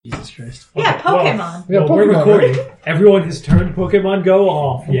Jesus Christ. Yeah, Pokemon. Well, we're recording. Right? Everyone has turned Pokemon Go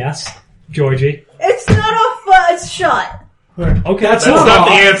off. Yes, Georgie. It's not off, it's shut. Okay, that's not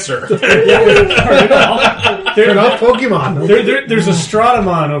the answer. They're not Pokemon. There's a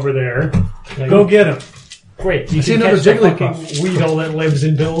Stratamon over there. Go get him. Great. You can catch the fucking Weedle that lives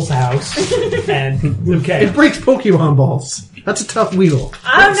in Bill's house. And okay, it breaks Pokemon balls. That's a tough Weedle.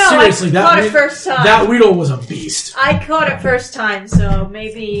 I don't know. Seriously, I caught it first time. That Weedle was a beast. I caught it first time, so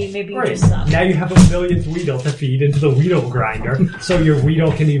maybe you just suck. Now you have a millionth Weedle to feed into the Weedle grinder, so your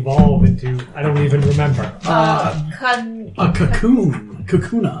Weedle can evolve into, I don't even remember. A cocoon.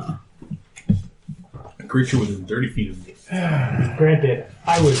 Kakuna. A creature within 30 feet of me. Granted,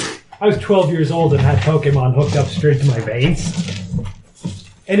 I was 12 years old and had Pokemon hooked up straight to my veins.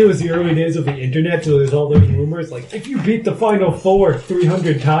 And it was the early days of the internet, so there's all those rumors, like, if you beat the Final Four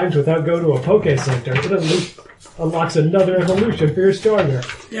 300 times without going to a Poke Center, it unlocks another evolution for your starter.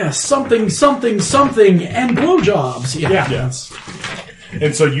 Yeah, something, and blowjobs. Yeah. Yes.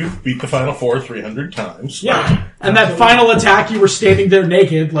 And so you beat the Final Four 300 times. Yeah. And that final attack, you were standing there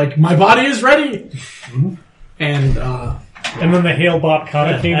naked, like, my body is ready! Mm-hmm. And then the Hailbot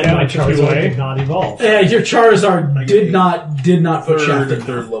Kata came down my and took you away. did not evolve. Yeah, your Charizard did not foot shaft it.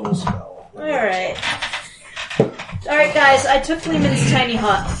 Third level spell. Alright, guys, I took Lehman's tiny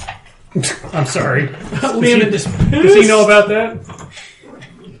hut. I'm sorry. Does he know about that?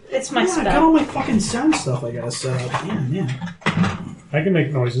 It's my spell. I got all my fucking sound stuff, I guess. Yeah. I can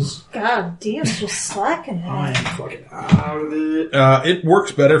make noises. God damn, just slacking. I am fucking out of it. It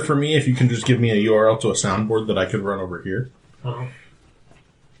works better for me if you can just give me a URL to a soundboard that I could run over here.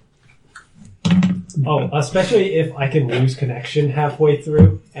 Oh, especially if I can lose connection halfway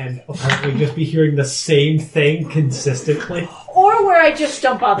through and apparently just be hearing the same thing consistently. Or where I just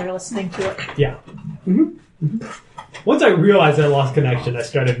don't bother listening to it. Yeah. Mm-hmm. Once I realized I lost connection, I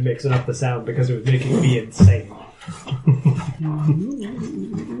started mixing up the sound because it was making me insane.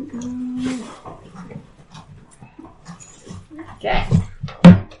 Okay.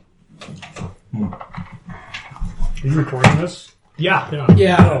 Are you recording this? Yeah.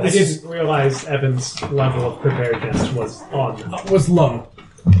 Yeah. I didn't realize Evan's level of preparedness was Was low.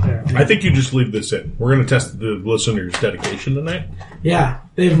 Yeah. I think you just leave this in. We're going to test the listeners' dedication tonight. Yeah.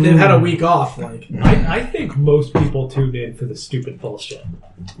 They've had a week off. Like I think most people tune in for the stupid bullshit.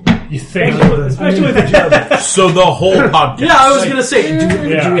 You think? Especially with the German. So the whole podcast. Yeah, I was going to say,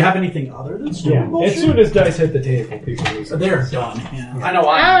 do we have anything other than stupid bullshit? As soon as dice hit the table, people lose. They're done. Yeah. I know.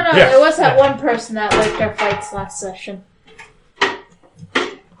 I don't know. There was that one person that liked our fights last session.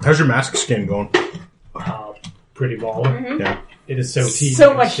 How's your Masks game going? Pretty baller. Mm-hmm. Yeah. It is so teen.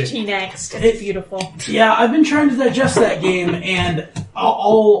 So much teen angst. It's beautiful. Yeah, I've been trying to digest that game, and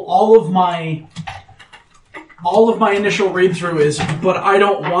all of my initial read through is, but I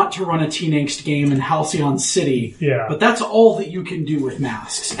don't want to run a teen angst game in Halcyon City. Yeah. But that's all that you can do with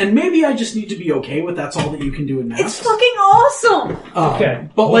Masks, and maybe I just need to be okay with that's all that you can do in Masks. It's fucking awesome. Okay,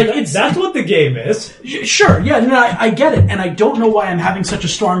 but that's what the game is. Sure, yeah, no, I get it, and I don't know why I'm having such a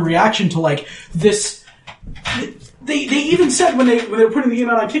strong reaction to like this. They even said when they were putting the game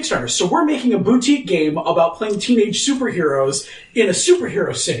out on Kickstarter, so we're making a boutique game about playing teenage superheroes in a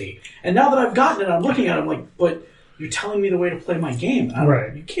superhero city. And now that I've gotten it, I'm looking at it, I'm like, but you're telling me the way to play my game.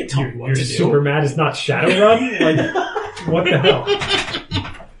 Right. You can't tell me what to do. You're super mad it's not Shadowrun? Like, what the hell?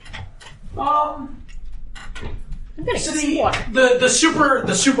 I'm getting So squat.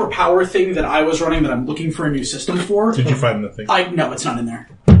 the super power thing that I was running that I'm looking for a new system for. Did you find the thing? No, it's not in there.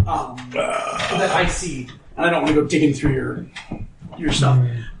 That I see. And I don't want to go digging through your stuff.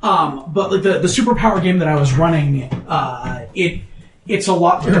 But like the superpower game that I was running, it's a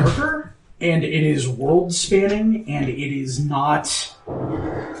lot darker, and it is world spanning, and it is not.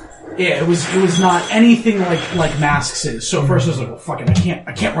 Yeah, it was not anything like Masks is. So at first I was like, well, fuck it,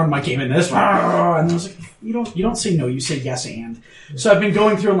 I can't run my game in this. And I was like, you don't say no, you say yes and. So I've been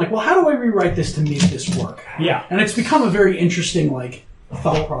going through and like, well, how do I rewrite this to make this work? Yeah, and it's become a very interesting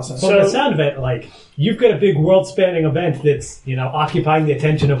thought process. Well, the sound of it, you've got a big world-spanning event that's, occupying the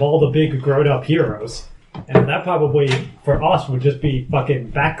attention of all the big grown-up heroes. And that probably, for us, would just be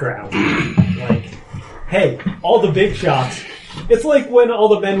fucking background. Hey, all the big shots. It's like when all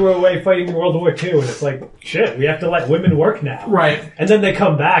the men were away fighting World War II, and it's like, shit, we have to let women work now. Right. And then they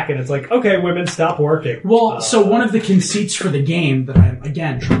come back, and it's like, okay, women, stop working. Well, so one of the conceits for the game that I'm,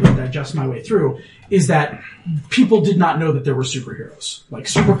 again, trying to digest my way through is that people did not know that there were superheroes. Like,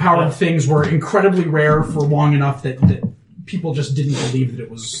 superpowered things were incredibly rare for long enough that people just didn't believe that it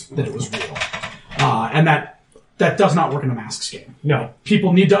was real. And that that does not work in a Masks game. No.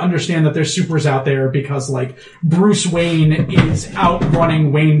 People need to understand that there's supers out there because, like, Bruce Wayne is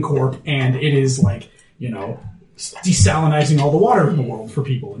outrunning Wayne Corp, and it is, like, desalinizing all the water in the world for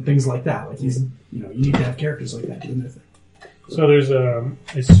people and things like that. Like, you need to have characters like that doing their thing. So there's a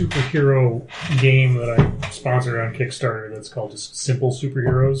superhero game that I sponsored on Kickstarter that's called just Simple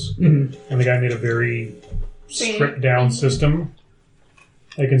Superheroes, and the guy made a very stripped down system.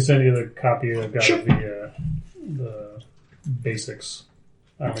 I can send you the copy I've got of the basics.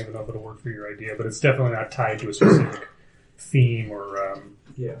 I don't even know if it'll work for your idea, but it's definitely not tied to a specific theme or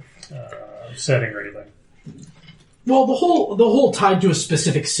setting or anything. Well, the whole tied to a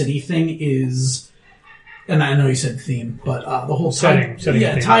specific city thing is. And I know you said theme, but the whole setting.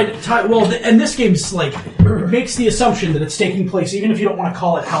 Yeah, tied. Well, and this game's like makes the assumption that it's taking place, even if you don't want to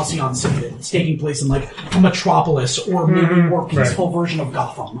call it Halcyon City, that it's taking place in like a metropolis or maybe a more peaceful version of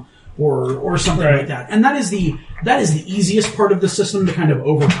Gotham or something like that. And that is the easiest part of the system to kind of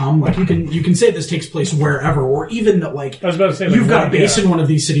overcome. Like you can say this takes place wherever, or even that like I was about to say you've got a base in one of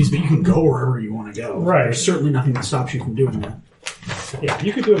these cities, but you can go wherever you want to go. Right. There's certainly nothing that stops you from doing that. Yeah,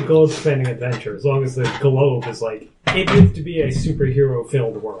 you could do a globe-spanning adventure as long as the globe is like... It needs to be a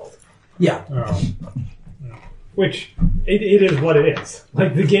superhero-filled world. Yeah. Which, it is what it is.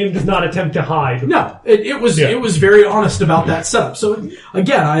 Like, the game does not attempt to hide. No, it was very honest about that setup. So,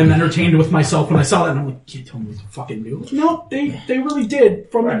 again, I am entertained with myself when I saw that, and I'm like, can't tell me what to fucking do. No, they really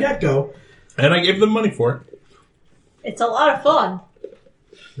did from the get-go. And I gave them money for it. It's a lot of fun.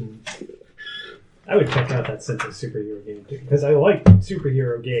 I would check out that Simple Superhero game, too, because I like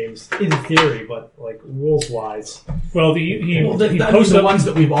superhero games in theory, but, like, rules-wise. Well, he posts the ones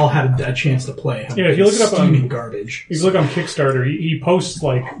that we've all had a chance to play. Yeah, if you look it up on garbage. If you look on Kickstarter, he posts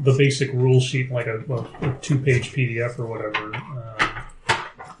like the basic rule sheet, like a 2-page PDF or whatever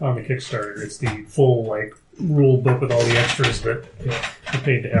on the Kickstarter. It's the full like rule book with all the extras that you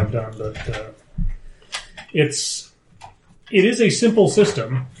paid to have done. But it is a simple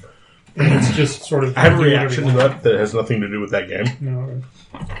system. And it's just sort of... I have a reaction to that has nothing to do with that game. No.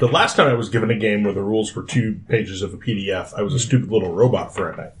 The last time I was given a game where the rules were 2 pages of a PDF, I was a stupid little robot for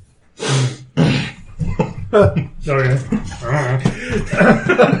a night.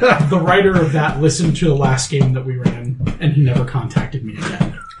 The writer of that listened to the last game that we ran, and he never contacted me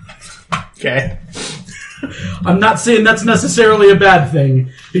again. Okay. I'm not saying that's necessarily a bad thing,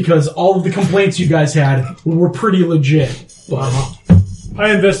 because all of the complaints you guys had were pretty legit. But...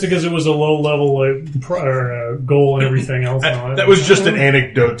 I invested because it was a low-level goal and everything else. That was just an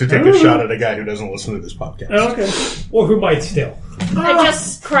anecdote to take a shot at a guy who doesn't listen to this podcast. Oh, okay. Or who might still. And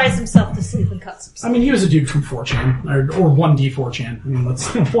just cries himself to sleep and cuts himself. I mean, he was a dude from 4chan, or 1D4chan. I mean, let's...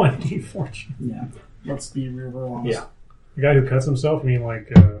 1D4chan. Yeah. Let's be real honest. Yeah. The guy who cuts himself, I mean, like,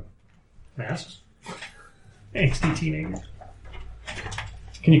 masks? Angsty teenager.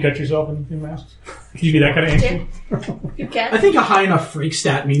 Can you cut yourself in masks? Can you be that kind of angsty? You can. I think a high enough freak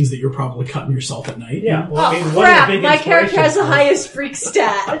stat means that you're probably cutting yourself at night. Yeah. Well, I mean, Oh, one of the crap! big My character has the inspirations highest freak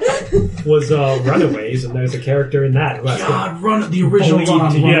stat. was Runaways, and there's a character in that who has God, the original Believe one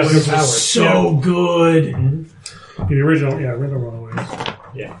on to Runaways use was powers. so good. The original Runaways.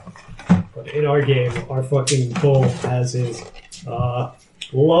 Yeah. But in our game, our fucking goal as his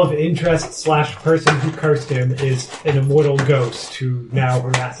love interest / person who cursed him is an immortal ghost who now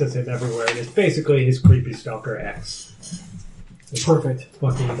harasses him everywhere, and it's basically his creepy stalker ex. It's Perfect.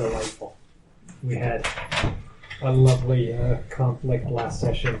 fucking delightful. We had a lovely conflict last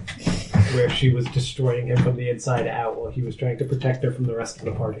session where she was destroying him from the inside out while he was trying to protect her from the rest of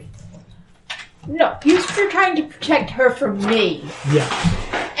the party. No, he was trying to protect her from me. Yeah.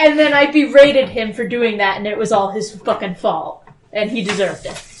 And then I berated him for doing that, and it was all his fucking fault. And he deserved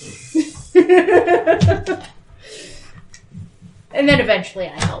it. And then eventually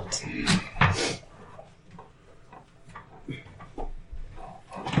I helped.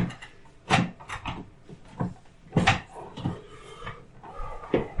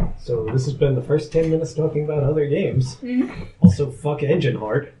 So this has been the first 10 minutes talking about other games. Mm-hmm. Also, fuck Engine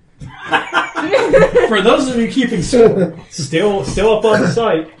Heart. For those of you keeping score. Still up on the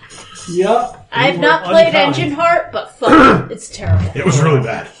site. Yep. I've were not played unkind. Engine Heart, but fuck, it's terrible. It was really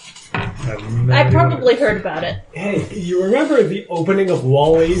bad. I probably heard about it. Hey, you remember the opening of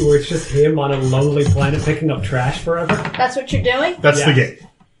WALL-E where it's just him on a lonely planet picking up trash forever? That's what you're doing? That's Yeah. the game.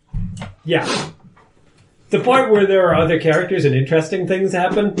 Yeah. The part where there are other characters and interesting things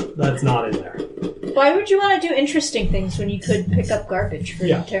happen, that's not in there. Why would you want to do interesting things when you could pick up garbage for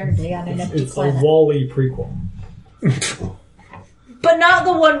eternity on an empty It's a planet? WALL-E prequel. But not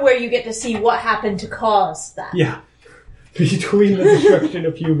the one where you get to see what happened to cause that. Yeah. Between the destruction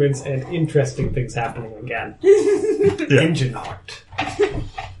of humans and interesting things happening again. Engine heart.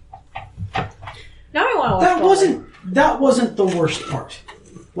 Now I want to watch That wasn't the worst part.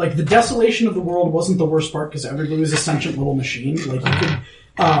 Like, the desolation of the world wasn't the worst part because everybody was a sentient little machine. Like, you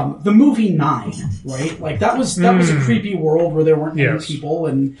could... the movie 9, right? Like, that was a creepy world where there weren't any people,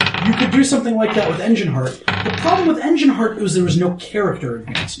 and you could do something like that with Engine Heart. The problem with Engine Heart was there was no character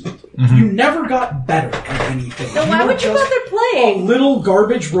advancement. You never got better at anything. Then why would you bother A playing? little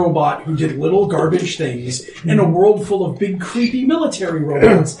garbage robot who did little garbage things in a world full of big, creepy military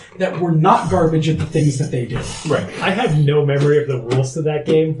robots that were not garbage at the things that they did. Right. I have no memory of the rules to that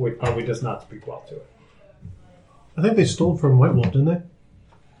game, which probably does not speak well to it. I think they stole from White Wolf, didn't they?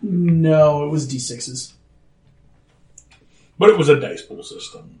 No, it was D6s. But it was a dice pool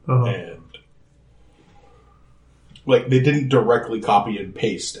system. Uh-huh. And like they didn't directly copy and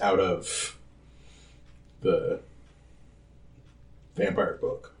paste out of the vampire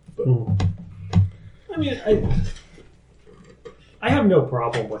book. But I mean, I have no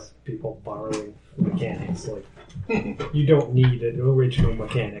problem with people borrowing mechanics. Like, you don't need an original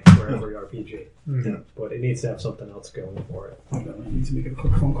mechanic for every RPG. But it needs to have something else going for it. I need to make a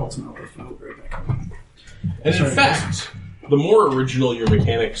quick phone call to my office. I'll be right back. and in fact, the more original your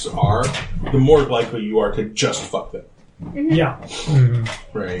mechanics are, the more likely you are to just fuck them. Yeah.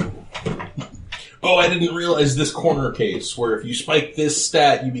 Right. Oh, I didn't realize this corner case where if you spike this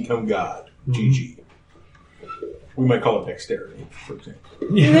stat, you become God. GG. We might call it dexterity, for example.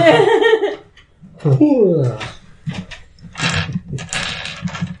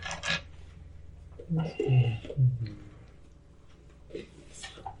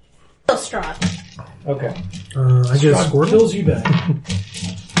 Strahd. Okay. I get a Strahd Squirtle. kills you back.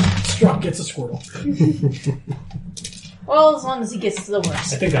 Strahd gets a Squirtle. Well, as long as he gets to the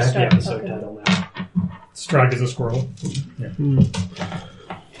worst. I think I have the Start episode Pokemon. title now. Strahd is a squirrel.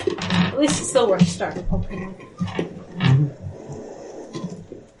 At least it's the worst start of Pokemon.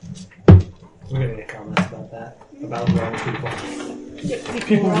 We're gonna get comments about that. About wrong people.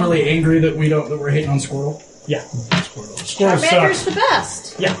 People are really angry that we're hating on Squirtle. Yeah. Squirrels Charmander's suck. the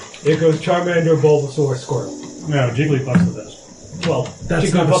best. Yeah. It goes Charmander, Bulbasaur, Squirtle. No, Jigglypuff's the best. Well, That's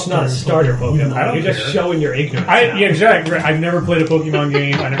Jigglypuff's not a starter Pokemon. I don't You're just care. showing your ignorance. Yeah, exactly. I've never played a Pokemon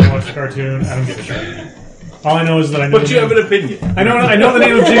game. I never watched a cartoon. I don't give a shit. All I know is that I know. But you have an opinion. I know the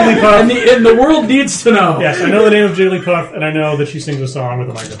name of Jigglypuff. And the world needs to know. Yes, I know the name of Jigglypuff, and I know that she sings a song with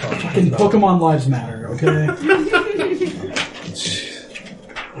a microphone. Fucking Pokemon lives matter, okay?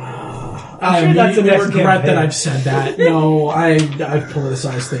 I sure that's the immediately next regret campaign. that I've said that. No, I've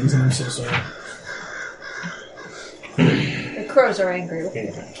politicized things, and I'm so sorry. The crows are angry with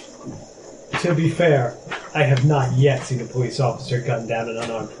me. To be fair, I have not yet seen a police officer gun down an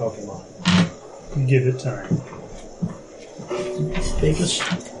unarmed Pokemon. Give it time.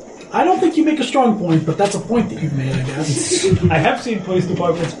 I don't think you make a strong point, but that's a point that you've made, I guess. I have seen police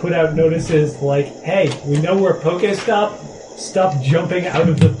departments put out notices like, hey, we know we're Pokestop. Stop jumping out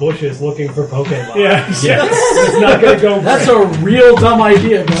of the bushes looking for Pokemon. Yeah. It's not going to go That's great. a real dumb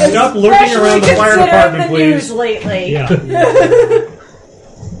idea, guys. Stop lurking around the fire department, the please. news lately. Yeah.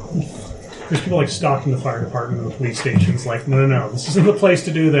 There's people like stalking the fire department and the police stations. Like, no, this isn't the place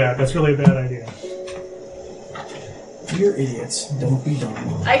to do that. That's really a bad idea. You're idiots. Don't be dumb.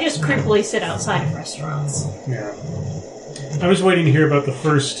 I just creepily sit outside of restaurants. Yeah. I was waiting to hear about the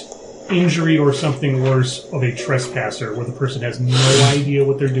first injury or something worse of a trespasser, where the person has no idea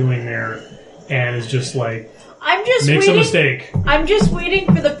what they're doing there, and is just like makes a mistake. I'm just waiting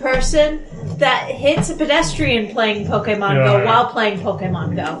for the person that hits a pedestrian playing Pokemon Go while playing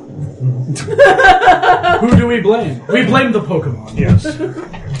Pokemon Go. Who do we blame? We blame the Pokemon. Yes.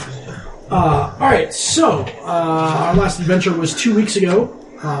 Alright, so, our last adventure was 2 weeks ago.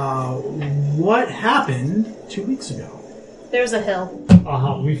 What happened 2 weeks ago? There's a hill.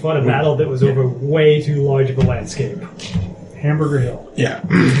 We fought a battle that was over way too large of a landscape. Hamburger Hill. Yeah.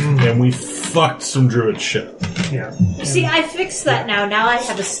 And we fucked some druid shit. Yeah. You see, I fixed that now. Now I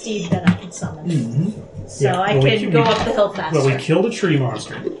have a steed that I can summon. So Yeah. I Well, can go up the hill faster. Well, we killed a tree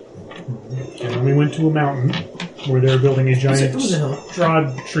monster, and then we went to a mountain where they were building a giant It was a hill.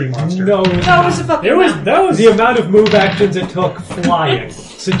 Strahd tree monster. No, No, it was a fucking mountain. that was the amount of move actions it took flying.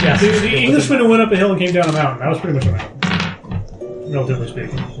 Suggested. The Englishman who went up a hill and came down a mountain. That was pretty much a mountain, relatively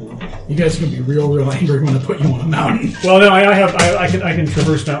speaking. You guys are gonna be real angry when I put you on a mountain. Well, no, I can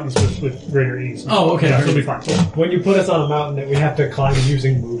traverse mountains with greater ease. Oh, okay. Yeah, so it'll be fine. When you put us on a mountain that we have to climb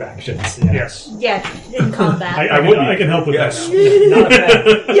using move actions. Yeah. Yes, Yeah, in combat. I can help with Yes. that now. Not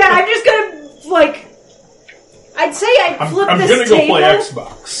bad. Yeah, I'm just gonna, I'd say I'd flip I'm this gonna go table. play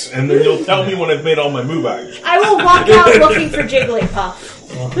Xbox, and then you'll tell me when I've made all my move actions. I will walk out looking for Jigglypuff.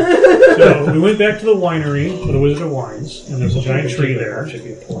 So we went back to the winery for the Wizard of Wines, and there's a giant tree there.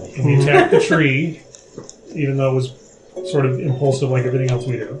 And we attacked the tree, even though it was sort of impulsive like everything else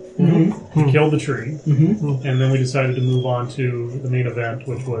we do. Mm-hmm. We killed the tree, Mm-hmm. and then we decided to move on to the main event,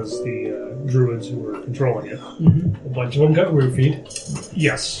 which was the druids who were controlling it. A bunch of them got roofied.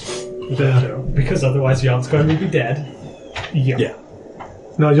 Yes. That too. Because otherwise Janskarn would be dead. Yeah.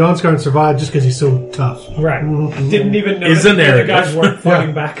 No, Janskarn survived just because he's so tough. Right. Didn't even know Isn't that the there other guys weren't fighting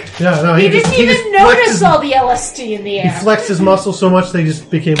Yeah. back. Yeah, no, He just, didn't he even just notice flexed his, all the LSD in the he air. flexed his muscles so much they just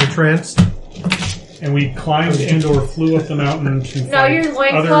became entranced. And we climbed and or flew up the mountain to No, fight your other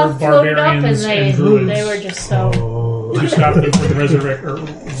loincloth floated up and barbarians and druids. they were just so... To stop them from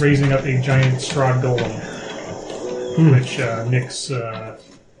raising up a giant Strahd golem, which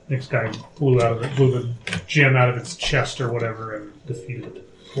Nick's guy blew the gem out of its chest or whatever and defeated it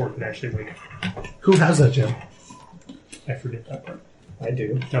before it could actually wake up. Who has that gem? I forget that part. I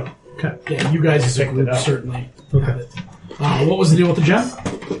do. No. Okay. Yeah, you guys as a Picked it group up. certainly Okay. have it. What was the deal with the gem?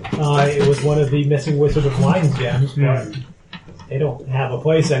 It was one of the missing Wizard of Wines gems, but Hmm. they don't have a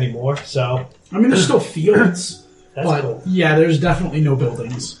place anymore, so I mean, there's still fields, that's but cool. yeah, there's definitely no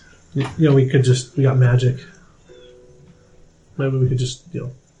buildings. You know, we got magic. Maybe we could just,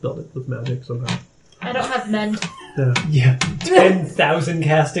 build it with magic somehow. I don't have mend. Yeah. Yeah. 10,000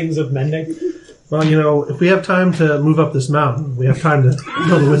 castings of mending. Well, if we have time to move up this mountain, we have time to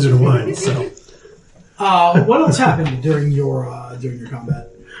build a Wizard of Wine, so. What else happened during your combat?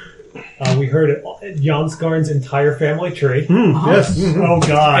 We heard Janskarn's entire family tree. Yes. Oh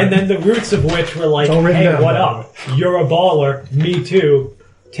God! And then the roots of which were like, It's all written hey, down, what by the up? You're a baller. Me too.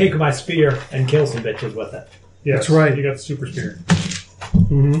 Take my spear and kill some bitches with it. Yes, That's right. You got the super spear,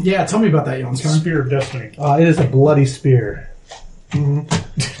 Yeah, tell me about that, Janskar. spear of destiny. It is a bloody spear.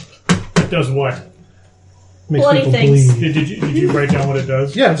 It does what? Makes Bloody people things. bleed. Did you write down what it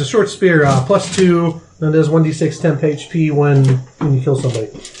does? Yeah, it's a short spear, +2, and does 1d6 temp HP when you kill somebody.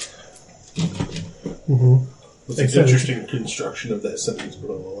 It's an interesting construction of that sentence,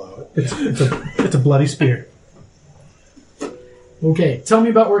 but I'll allow it. It's a bloody spear. Okay, tell me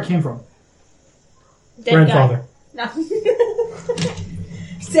about where it came from. Dead Grandfather. Guy. No.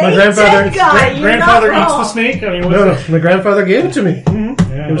 Say My grandfather- dead guy. You're Grandfather not eats wrong. the snake. I mean, No, what's my grandfather gave it to me.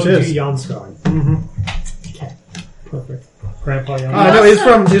 Yeah. It was OG his. Janskarn. Perfect. Grandpa Young. No,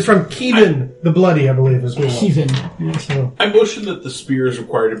 he's from Kevin the Bloody, I believe, is who it was. Kevin. So, I motion that the spear is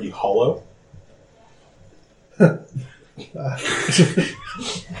required to be hollow.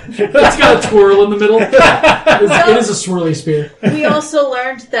 It's got a twirl in the middle. It is a swirly spear. We also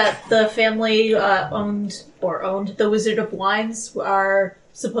learned that the family owned the Wizard of Wines are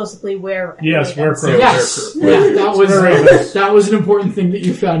supposedly Yes, ravens. we're Yes, that was an important thing that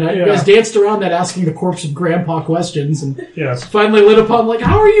you found out. You guys danced around that, asking the corpse of Grandpa questions, and Yes. finally lit upon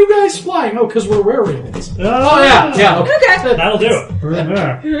how are you guys flying? Oh, because we're were-ravens. Oh yeah. Okay. Okay. That'll do it.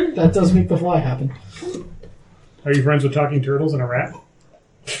 Yeah. That does make the fly happen. Are you friends with talking turtles and a rat?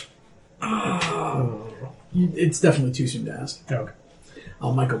 It's definitely too soon to ask. Okay.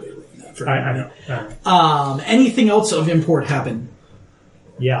 Michael Bailey. That I know. Anything else of import happen?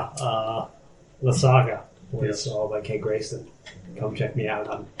 Yeah, La Saga was Yes. all by Kay Grayson. Come check me out.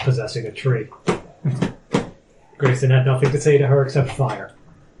 I'm possessing a tree. Grayson had nothing to say to her except fire.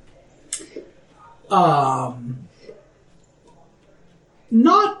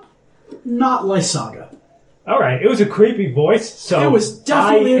 Not Lysaga. All right, it was a creepy voice. So It was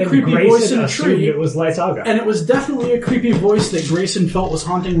definitely I a and creepy Grayson voice in a assumed tree. It was Lysaga. And it was definitely a creepy voice that Grayson felt was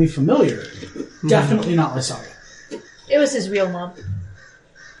hauntingly familiar. Definitely not Lysaga. It was his real mom.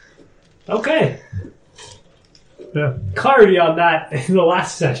 Okay, yeah. clarity on that in the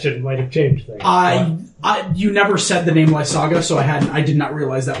last session might have changed things. You never said the name Lysaga, so I did not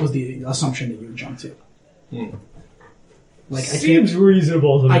realize that was the assumption that you would jump to. Seems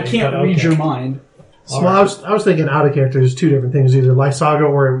reasonable to me. I can't but read okay. your mind. Well, I was thinking out of character. There's two different things: either Lysaga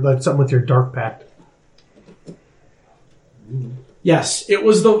or something with your Dark Pact. Yes, it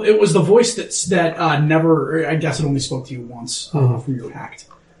was the voice that never. I guess it only spoke to you once from your pact.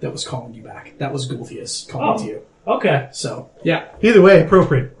 That was calling you back. That was Gulthius calling to you. Okay. So yeah, Either way,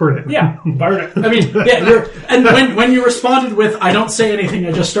 appropriate. Burn it. Yeah, burn it. I mean, yeah. When you responded with, "I don't say anything,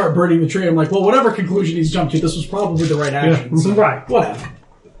 I just start burning the tree," I'm like, well, whatever conclusion he's jumped to, this was probably the right action. So, Right. whatever.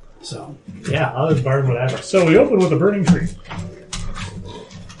 So Yeah, I'll just burn whatever. So we opened with a burning tree.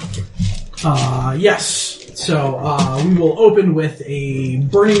 yes. So we will open with a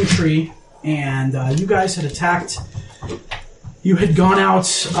burning tree, and you guys had attacked. You had gone out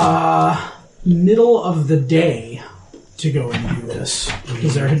middle of the day to go and do this,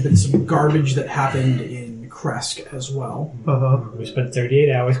 because there had been some garbage that happened in Kresk as well. We spent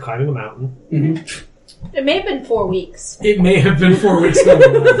 38 hours climbing a mountain. It may have been 4 weeks. It may have been 4 weeks.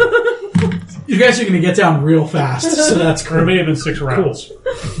 You guys are going to get down real fast, so that's Or it may have been 6 rounds.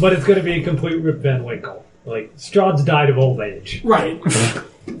 But it's going to be a complete Rip Van Winkle. Like, Strahd's died of old age. right.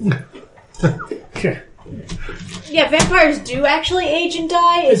 Yeah, vampires do actually age and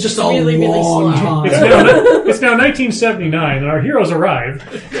die. It's just a really, really long slow. time. It's now 1979, and our heroes arrive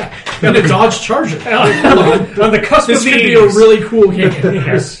And a Dodge Charger. on the cusp This of the could be a 80s. really cool game.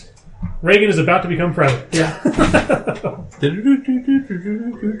 Yes. Reagan is about to become president. Yeah.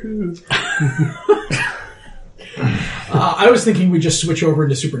 I was thinking we just switch over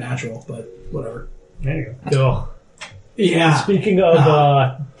into Supernatural, but whatever. There you go. Oh. Yeah. Speaking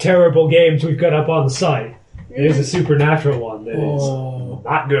of terrible games we've got up on the site, there's a Supernatural one that is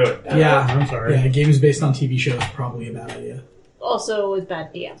not good. Yeah. I'm sorry. Yeah, games based on TV shows probably a bad idea. Also with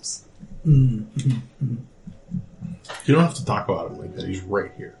bad DMs. You don't have to talk about him like that. He's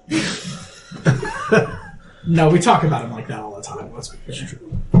right here. No, we talk about him like that all the time. Let's be fair.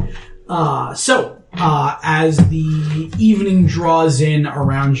 As the evening draws in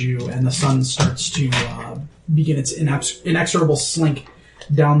around you and the sun starts to begin its inexorable slink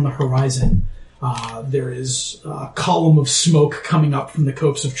down the horizon, there is a column of smoke coming up from the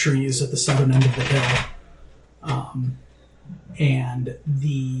copse of trees at the southern end of the hill. And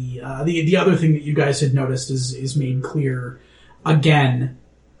the other thing that you guys had noticed is made clear again,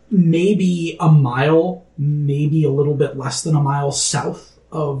 maybe a mile, maybe a little bit less than a mile south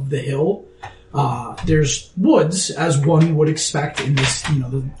of the hill. There's woods, as one would expect in this,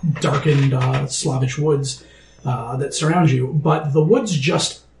 the darkened Slavish woods that surround you. But the woods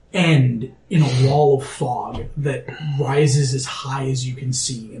just end in a wall of fog that rises as high as you can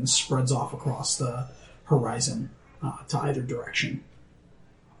see and spreads off across the horizon to either direction.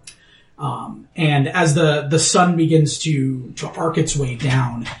 And as the sun begins to arc its way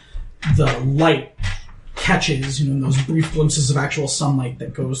down, the light catches, in those brief glimpses of actual sunlight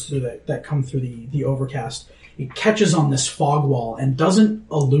that goes through that come through the overcast. It catches on this fog wall and doesn't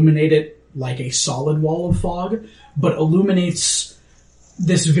illuminate it like a solid wall of fog, but illuminates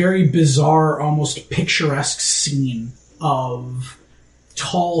this very bizarre, almost picturesque scene of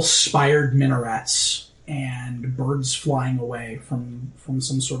tall spired minarets and birds flying away from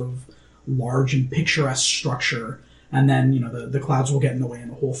some sort of large and picturesque structure. And then, the clouds will get in the way and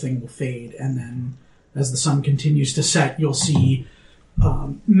the whole thing will fade. And then as the sun continues to set, you'll see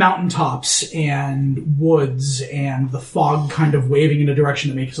mountaintops and woods and the fog kind of waving in a direction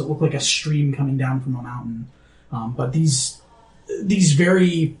that makes it look like a stream coming down from a mountain. But these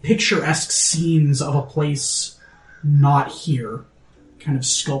very picturesque scenes of a place not here kind of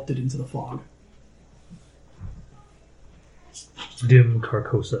sculpted into the fog. Dim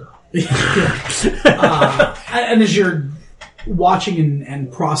Carcosa. And as you're watching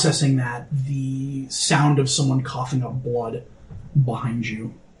and processing that, the sound of someone coughing up blood behind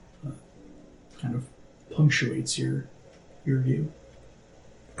you kind of punctuates your view.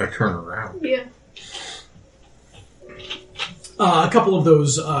 I turn around. Yeah. A couple of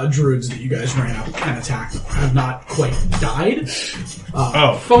those druids that you guys ran up and attacked have not quite died.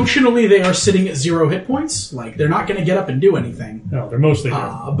 Functionally, they are sitting at 0 hit points. Like, they're not going to get up and do anything. No, they're mostly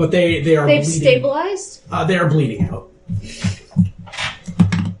dead. But they are They've bleeding. stabilized? They are bleeding out.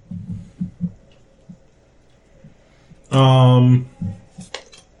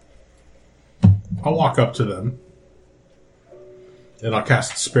 I'll walk up to them, and I'll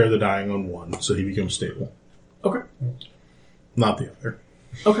cast Spare the Dying on one, so he becomes stable. Okay. Not the other.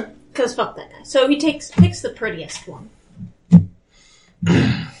 Okay. Because fuck that guy. So he picks the prettiest one.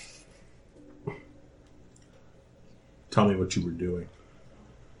 Tell me what you were doing.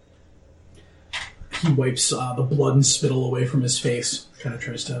 He wipes the blood and spittle away from his face. Kind of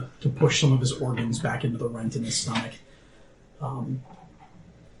tries to push some of his organs back into the rent in his stomach.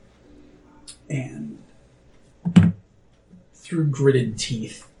 And through gritted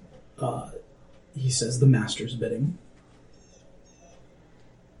teeth, he says, "The master's bidding."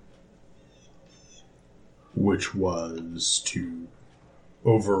 Which was to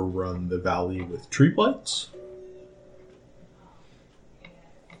overrun the valley with tree blights?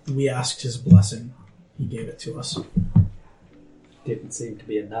 We asked his blessing. He gave it to us. Didn't seem to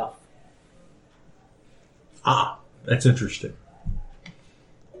be enough. Ah, that's interesting.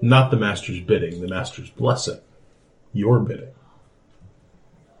 Not the master's bidding, the master's blessing. Your bidding.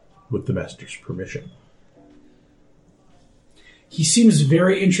 With the master's permission. He seems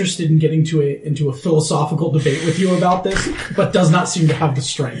very interested in getting into a philosophical debate with you about this, but does not seem to have the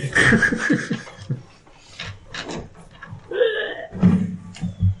strength.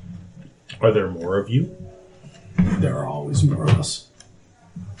 Are there more of you? There are always more of us.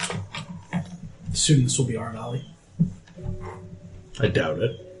 Soon this will be our valley. I doubt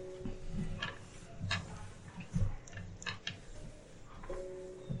it.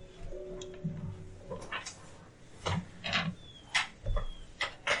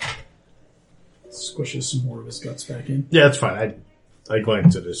 Squishes some more of his guts back in. Yeah, it's fine. I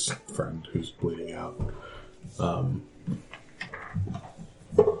glanced at his friend who's bleeding out.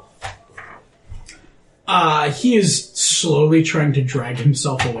 He is slowly trying to drag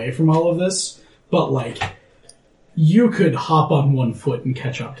himself away from all of this, but like, you could hop on one foot and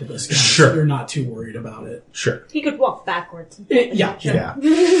catch up to this guy. Sure. You're not too worried about it. Sure. He could walk backwards. Yeah.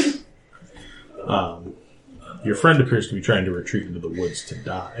 Your friend appears to be trying to retreat into the woods to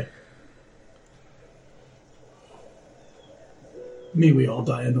die. May we all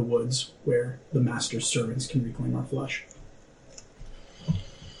die in the woods, where the master's servants can reclaim our flesh.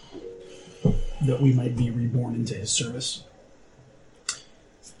 That we might be reborn into his service.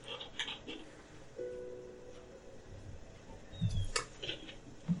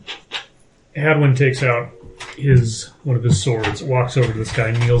 Hadwin takes out one of his swords, walks over to this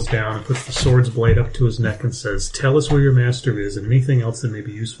guy, kneels down, and puts the sword's blade up to his neck and says, "Tell us where your master is and anything else that may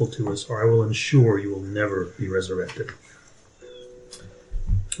be useful to us, or I will ensure you will never be resurrected."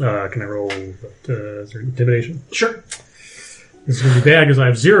 Can I roll is there intimidation? Sure. This is going to be bad because I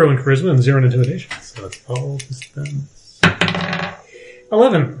have 0 in charisma and 0 in intimidation. So it's all just them.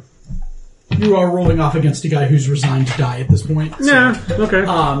 11. You are rolling off against a guy who's resigned to die at this point. So, Yeah, okay.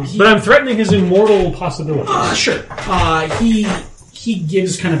 But I'm threatening his immortal possibility. Sure. He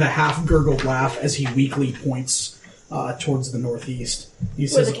gives kind of a half-gurgled laugh as he weakly points towards the northeast. He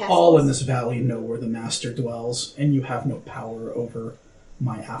says, "All in this valley know where the master dwells, and you have no power over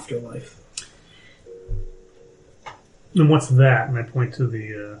my afterlife." And what's that? And I point to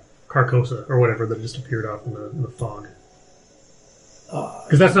the Carcosa, or whatever, that just appeared off in the fog.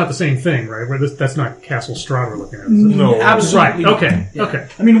 Because that's not the same thing, right? That's not Castle Strahd we're looking at, is it? No. Absolutely. Right, okay, Yeah. okay.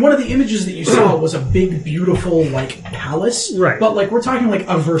 I mean, one of the images that you saw was a big, beautiful, like, palace. Right. But, like, we're talking, like,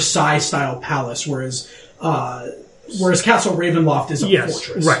 a Versailles-style palace, whereas Castle Ravenloft is a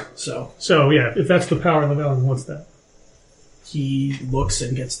fortress. Right. So yeah, if that's the power in the valley, what's that? he looks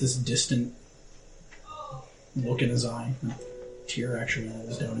and gets this distant look in his eye. A tear actually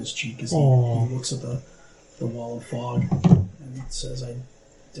rolls down his cheek as he looks at the wall of fog and says, "I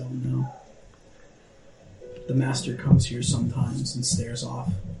don't know. The master comes here sometimes and stares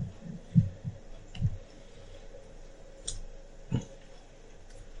off."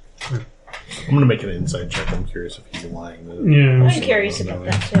 I'm going to make an inside check. I'm curious if he's lying. Yeah. I'm curious about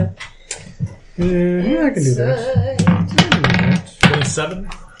that too. Yeah, I can do that. 27?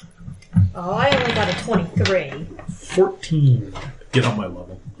 Oh, I only got a 23. 14. Get on my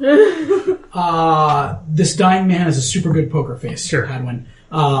level. This dying man has a super good poker face, Sure. Hadwin.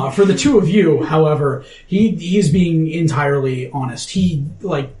 For the two of you, however, he is being entirely honest.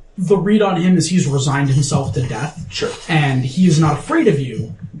 The read on him is he's resigned himself to death. Sure. And he is not afraid of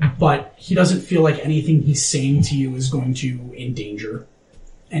you, but he doesn't feel like anything he's saying to you is going to endanger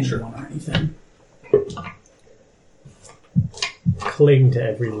anyone or anything. Cling to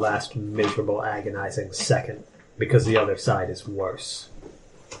every last miserable, agonizing second, because the other side is worse.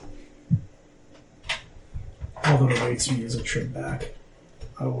 All that awaits me is a trip back.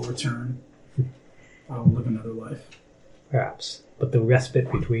 I will return. I will live another life. Perhaps, but the respite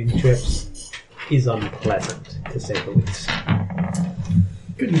between trips is unpleasant, to say the least.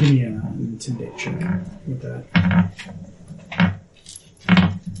 Couldn't give me an intimidate check with that.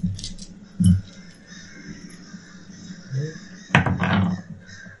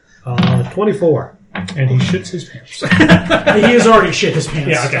 24. And he shits his pants. He has already shit his pants.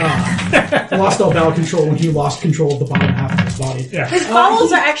 Yeah, okay. Lost all battle control when he lost control of the bottom half of his body. Yeah. His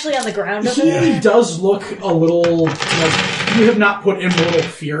bowels are actually on the ground over He there. does look a little like you have not put immortal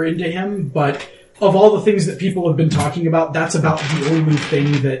fear into him, but of all the things that people have been talking about, that's about the only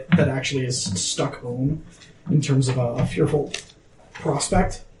thing that actually is stuck home in terms of a fearful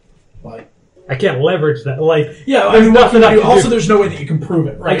prospect. But I can't leverage that. yeah, I there's mean, nothing I can also do. there's no way that you can prove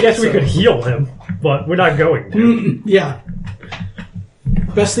it, right? I guess we So- could heal him, but we're not going to. Yeah.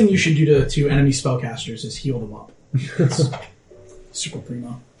 Best thing you should do to enemy spellcasters is heal them up. It's super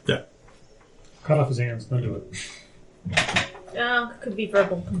primo. Yeah. Cut off his hands, then do it. Could be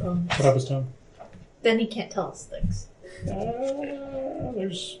verbal components. Cut off his tongue. Then he can't tell us things.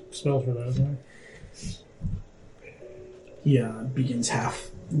 There's spells for that, isn't He begins half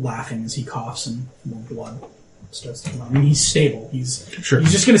laughing as he coughs and more blood starts to come out. I mean, he's stable. He's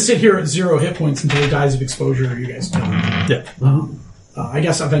just going to sit here at 0 hit points until he dies of exposure or you guys kill him. Yeah. I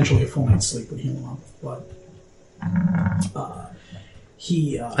guess eventually a full night's sleep would heal him up, but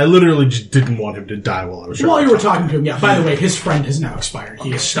I literally just didn't want him to die while I was. While you were talking to him, yeah. By the way, his friend has now expired.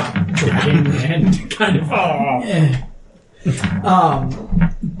 He has stopped dragging and kind of.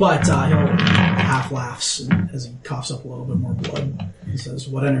 But he'll half laughs as he coughs up a little bit more blood. He says,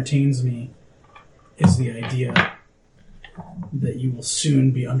 "What entertains me is the idea that you will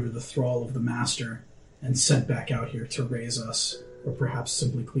soon be under the thrall of the Master and sent back out here to raise us, or perhaps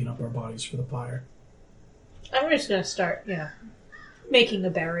simply clean up our bodies for the pyre." I'm just going to start, making a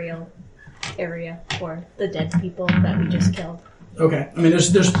burial area for the dead people that we just killed. Okay. I mean,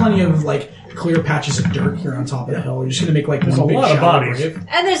 there's plenty of, clear patches of dirt here on top of the hill. You're just going to make, There's one a big lot of shallow bodies. grave.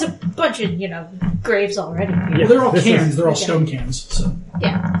 And there's a bunch of, graves already. Well, they're all This cans. is- They're all stone cans, so...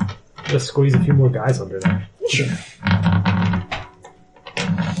 Yeah. Just squeeze a few more guys under there. Sure.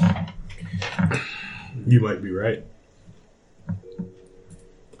 You might be right.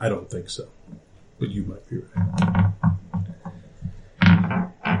 I don't think so, but you might be right.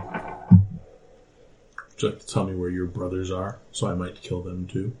 Would you like to tell me where your brothers are, so I might kill them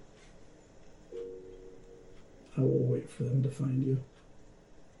too? I will wait for them to find you.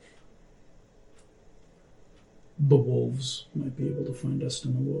 The wolves might be able to find us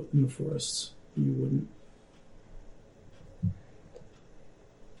in the forests. You wouldn't.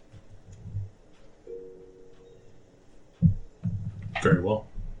 Very well.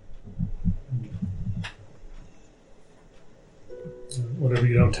 Whatever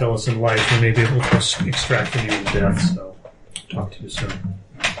you don't tell us in life, we may be able to extract from you in death, so talk to you soon.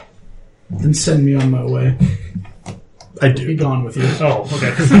 Then send me on my way. I Be do. gone with you. Oh,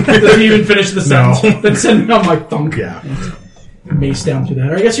 okay. Doesn't even finish the sentence. No. Then send me on my thunk. Yeah. Mace down through the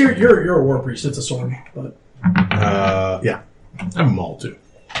head. I guess you're a war priest. It's a sword, but Yeah. I'm a mall too.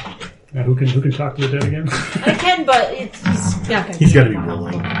 Now, who can talk to the dead again? I can, but he's not going to He's got to be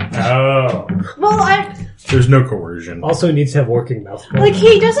willing. Oh. Well, There's no coercion. Also, he needs to have working mouth.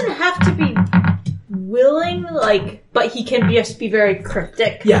 he doesn't have to be willing, but he can just be very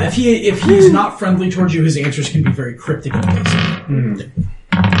cryptic. yeah, if he's not friendly towards you, his answers can be very cryptic and basic.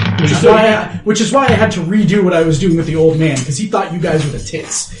 Which is why I had to redo what I was doing with the old man, because he thought you guys were the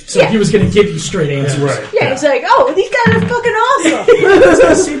tits. So he was going to give you straight answers. Right. Yeah, he's like, oh, these guys are fucking awesome. I was going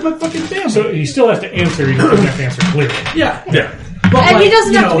to save my fucking family. So he still has to answer, he doesn't have to answer clearly. Yeah. Yeah. But And he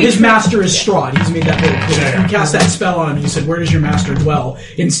doesn't have to be his tricked. master is Strahd. He's made that very clear. Yeah. You cast that spell on him, you said, "Where does your master dwell?"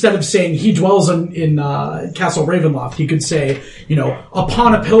 Instead of saying he dwells in Castle Ravenloft, he could say,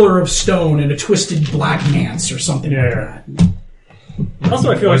 upon a pillar of stone in a twisted black manse or something like that.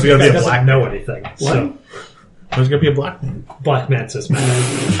 Also, I feel Why like is he gotta this be guy a doesn't black know anything. So, There's going to be a black man. black mantis, man.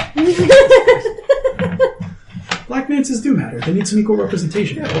 Black manses do matter. They need some equal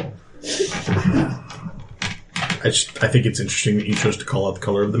representation. I think it's interesting that you chose to call out the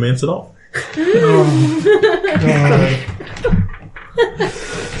color of the manse at all.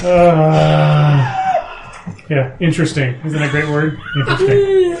 Yeah, interesting. Isn't that a great word?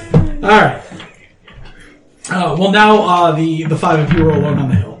 Interesting. All right. Well, now the five of you are alone on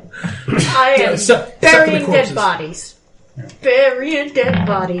the hill. I am Except for the burying corpses. dead bodies. Burying dead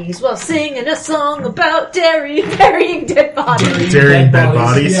bodies while singing a song about burying dead bodies. Daring dead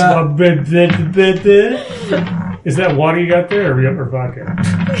bodies. Yeah. Is that water you got there, or vodka?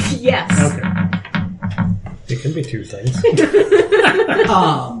 Yes. Okay. It can be two things.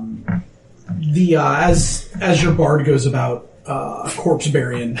 As your bard goes about corpse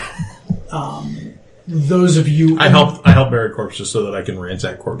burying, those of you I help bury corpses so that I can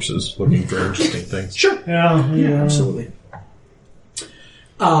ransack corpses looking for interesting things. sure. Yeah. Absolutely.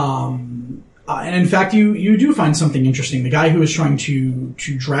 And in fact, you do find something interesting. The guy who is trying to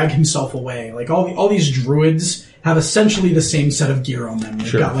drag himself away, all these druids have essentially the same set of gear on them.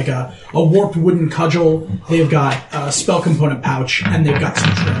 They've got a warped wooden cudgel, they've got a spell component pouch, and they've got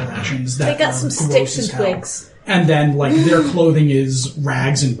some trail rations that They got are some gross sticks as and hell. twigs. And then their clothing is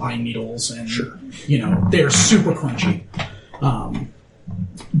rags and pine needles, and they're super crunchy.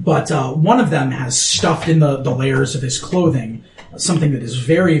 But one of them has stuffed in the layers of his clothing something that is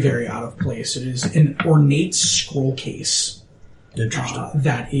very, very out of place. It is an ornate scroll case Interesting.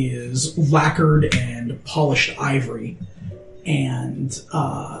 that is lacquered and polished ivory, and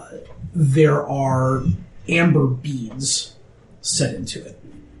there are amber beads set into it.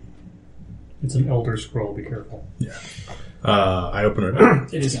 It's an elder scroll, be careful. Yeah. I open it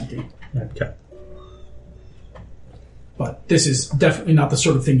up. It is empty. Okay. But this is definitely not the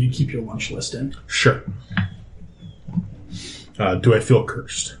sort of thing you'd keep your lunch list in. Sure. Do I feel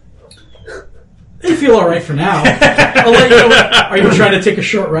cursed? You feel all right for now. I'll let you know. Are you trying to take a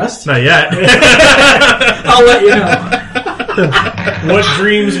short rest? Not yet. I'll let you know. What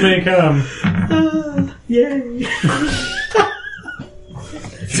dreams may come? Yay.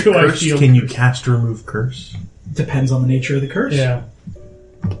 Do I Cursed? feel? Can you cast remove curse? Depends on the nature of the curse. Yeah.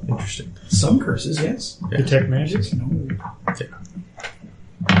 Interesting. Some curses, yes. Detect magic. No.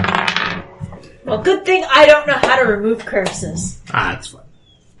 Well, good thing I don't know how to remove curses. It's fine.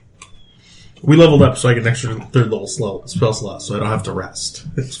 We leveled up so I get an extra third level spell slot, so I don't have to rest.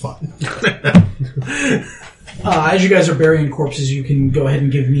 It's fine. As you guys are burying corpses, you can go ahead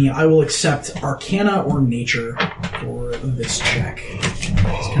and give me. I will accept Arcana or Nature for this check. It's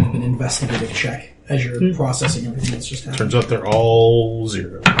kind of an investigative check as you're processing everything that's just happened. Turns out they're all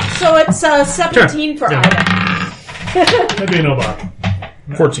 0. So it's 17 for Yeah. either. That'd be no bother.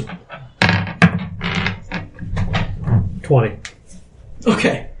 14. 20.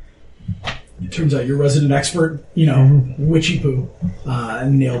 Okay. It turns out you're a resident expert, witchy poo,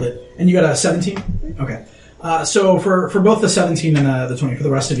 and nailed it. And you got a 17? Okay. So for both the 17 and the 20, for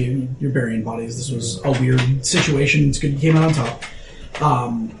the rest of you, you're burying bodies. This was a weird situation. It's good you came out on top.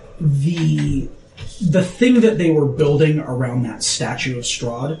 The thing that they were building around that statue of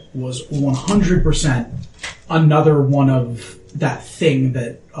Strahd was 100% another one of that thing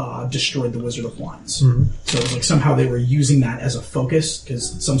that destroyed the Wizard of Wands. Mm-hmm. So it was like somehow they were using that as a focus,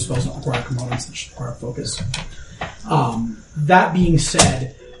 because some spells don't require components, they just require focus. That being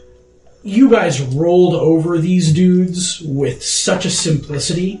said, you guys rolled over these dudes with such a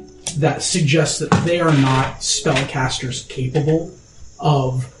simplicity that suggests that they are not spellcasters capable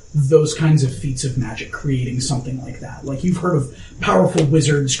of those kinds of feats of magic, creating something like that. Like, you've heard of powerful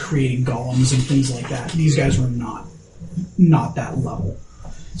wizards creating golems and things like that. These guys were not that level.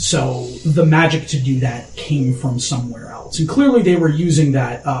 So the magic to do that came from somewhere else. And clearly they were using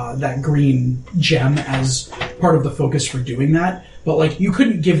that green gem as part of the focus for doing that. But, like, you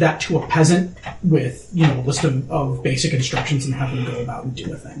couldn't give that to a peasant with, a list of basic instructions and have them go about and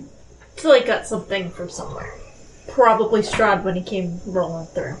do a thing. I feel like got something from somewhere. Probably Strahd when he came rolling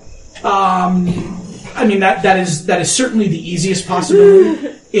through. I mean, that is certainly the easiest possibility.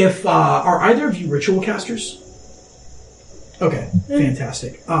 If are either of you ritual casters? Okay,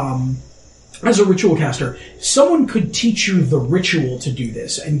 fantastic. As a ritual caster, someone could teach you the ritual to do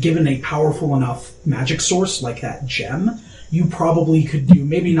this, and given a powerful enough magic source like that gem, you probably could do,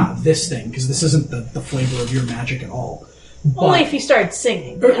 maybe not this thing, because this isn't the flavor of your magic at all. But, only if you started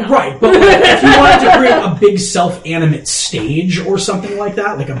singing. Right, but if you wanted to create a big self-animate stage or something like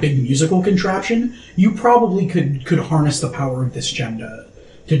that, like a big musical contraption, you probably could harness the power of this gem to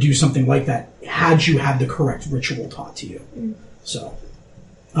do something like that, had you had the correct ritual taught to you. So,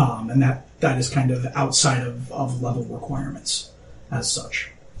 and that is kind of outside of level requirements as such.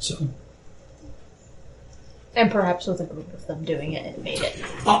 So, and perhaps with a group of them doing it, it made it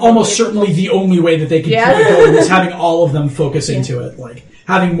almost certainly the only way that they could keep it going is having all of them focus into it. Like,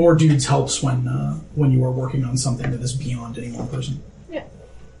 having more dudes helps when you are working on something that is beyond any one person. Yeah.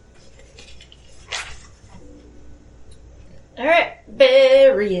 Alright,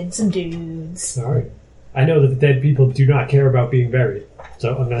 burying some dudes. Alright. I know that the dead people do not care about being buried. So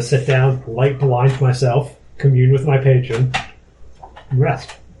I'm going to sit down, light blind myself, commune with my patron, and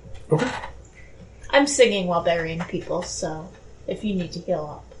rest. Okay. I'm singing while burying people, so if you need to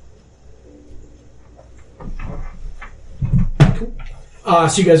heal up. Cool.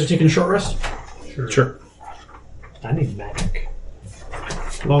 So you guys are taking a short rest? Sure. I need magic.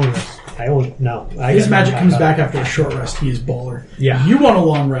 Long rest. His magic comes back after a short rest. He is baller. Yeah. You want a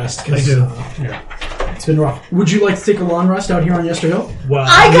long rest. I do. It's been rough. Would you like to take a long rest out here on Yester Hill? Well,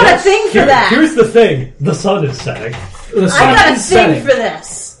 I got a thing for that! Here's the thing. The sun is setting. The I sun got a is thing setting. for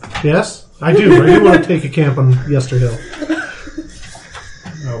this! Yes, I do. I do want to take a camp on Yester Hill.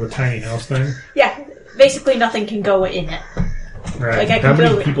 Oh, the tiny house thing? Yeah, basically nothing can go in it. Right. Like, I How can many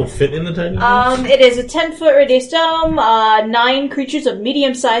build it. people fit in the tiny house? It is a 10-foot radius dome, 9 creatures of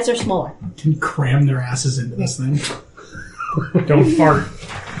medium size or smaller. Can cram their asses into this thing. Don't fart.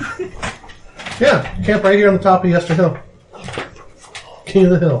 Yeah, camp right here on the top of Yester Hill. King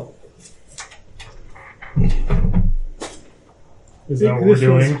of the hill. Is that what we're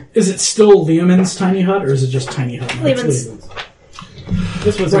doing? Is it still Leoman's tiny hut, or is it just tiny hut? Leoman's.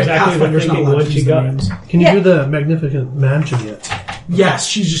 This was Right, exactly what Pathfinder's not thinking allowed when to she use the got names. Can you Yeah. do the Magnificent Mansion yet? Yes,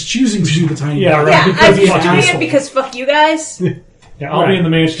 she's just choosing to do the tiny Yeah, hut. right. Yeah, because I'm he's just an doing asshole. it because fuck you guys. Yeah, I'll be in the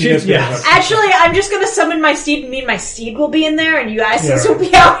mansion. You guys go Yes. back. Actually, I'm just gonna summon my steed, and me and my steed will be in there, and you guys Yeah. will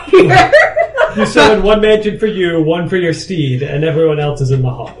be out here. You summon one mansion for you, one for your steed, and everyone else is in the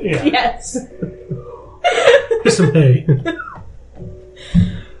hall. Yeah. Yes. Get some hay.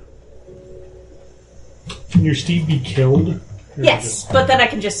 Can your steed be killed? Yes, but then I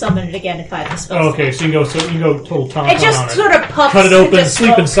can just summon it again if I have the spell. Oh, okay, so you can go total Tom It just on it. sort of puffs. Cut it open, into sleep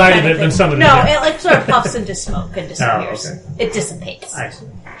smoke inside kind of it, then thing. summon it No, again. it like sort of puffs into smoke and disappears. okay. It dissipates. I see.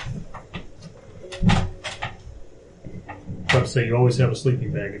 But say you always have a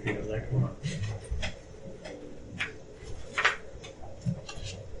sleeping bag if you have that going on.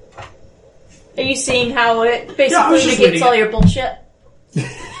 Are you seeing how it Yeah, I basically was just negates reading all it. your bullshit?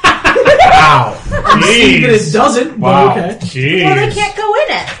 Wow. I'm seeing that it Jeez. doesn't, Wow. but okay. Jeez. Well, they can't go in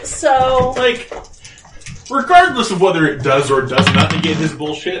it, so... Like, regardless of whether it does or does not negate his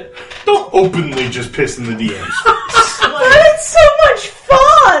bullshit, don't openly just piss in the DMs. But it's so much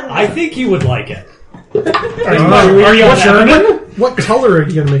fun! I think you would like it. Are you German? What color are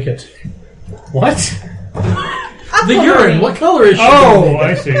you going to make it? What? The urine, what color is she? Oh,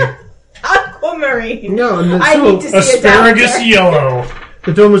 I see. Aquamarine. No, and I need to see Asparagus a doctor. yellow.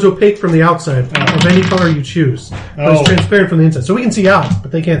 the dome is opaque from the outside of any color you choose. But it's transparent from the inside. So we can see out,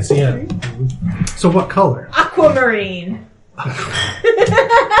 but they can't see in. So what color? Aquamarine.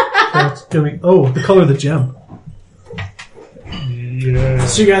 That's gonna be, the color of the gem. Yeah.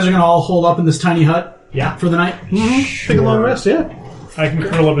 So you guys are gonna all hold up in this tiny hut? Yeah. For the night? Take a long rest, yeah. I can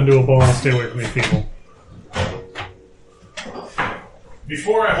curl up into a ball and stay away from these people.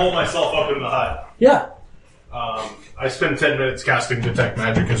 Before I hold myself up in the hut, Yeah. I spend 10 minutes casting Detect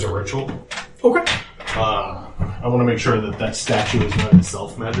Magic as a ritual. Okay. I want to make sure that statue is not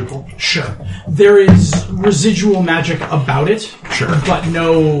itself magical. Sure. There is residual magic about it. Sure. But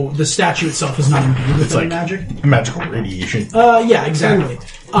no, the statue itself is not imbued with any like- magic. Magical radiation. Yeah, exactly.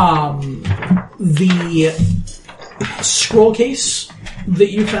 The scroll case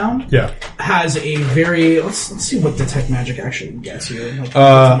that you found Yeah. has a very... Let's see what Detect Magic actually gets here. Like,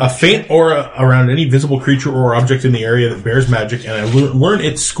 A faint aura around any visible creature or object in the area that bears magic, and I learn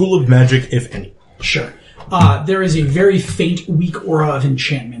its school of magic, if any. Sure. There is a very faint, weak aura of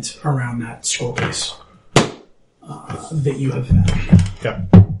enchantment around that scroll case that you have found. Yeah.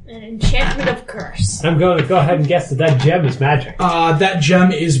 An enchantment of curse. I'm going to go ahead and guess that gem is magic. That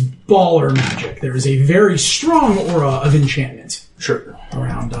gem is baller magic. There is a very strong aura of enchantment Sure.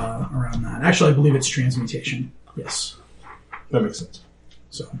 around that. Actually, I believe it's transmutation. Yes. That makes sense.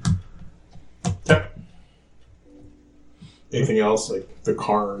 So Yeah. Anything else, like the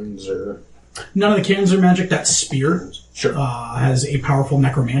Carns or... none of the cannons are magic. That spear Sure. has a powerful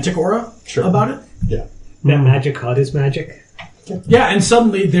necromantic aura Sure. about it. Yeah. That magic hut is magic. Yeah, and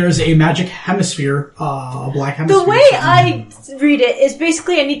suddenly there's a magic hemisphere, a black hemisphere. The way I read it is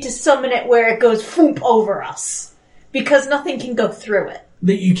basically I need to summon it where it goes foop over us. Because nothing can go through it.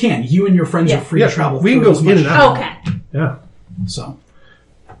 that you can. You and your friends Yeah. are free to travel. We can through go as much in and out. Okay. Yeah. So,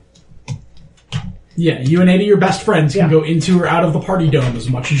 yeah, you and 8 of your best friends can go into or out of the party dome as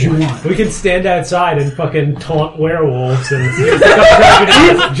much as you want. We can stand outside and fucking taunt werewolves and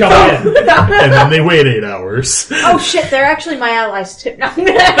jump in. And then they wait 8 hours. Oh shit, they're actually my allies too. No. Can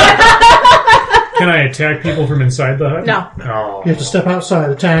I attack people from inside the hut? No. Oh. You have to step outside,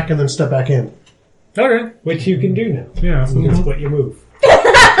 attack, and then step back in. Okay. Which you can do now. Yeah. You can split your move. So,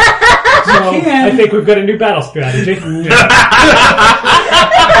 I think we've got a new battle strategy.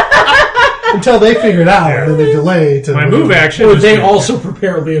 Until they figure it out, and then they delay to... My move action Or is they to- also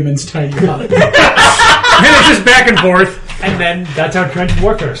prepare Liam's tiny hut. And it's just back and forth. And then that's how trench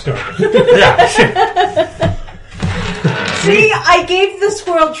warfare started. See, I gave the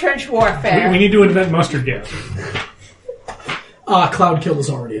squirrel trench warfare. We need to invent mustard gas. Cloud kill is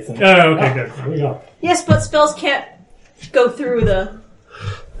already a thing. Oh, okay, good. There we go. Yes, but spells can't go through the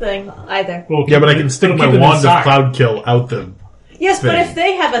thing either. Well, Yeah, but I can stick my keep them wand inside. of cloud kill out the... Yes, but Thing. if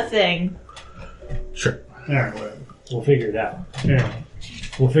they have a thing, Sure. All right, whatever. We'll figure it out. Yeah.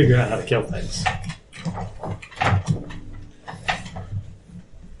 We'll figure out how to kill things.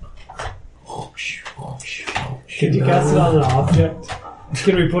 Can you cast it on an object?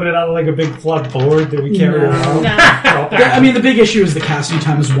 Can we put it on like a big flat board that we carry around? no. I mean, the big issue is the casting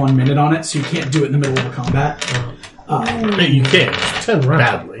time is 1 minute on it, so you can't do it in the middle of a combat. Hey, you can. 10 rounds.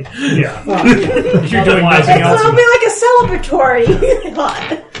 Badly. Yeah. If you're doing nothing else. It'll be like a celebratory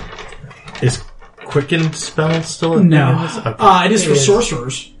hut. Is Quicken spell still a No. thing? Okay. It is for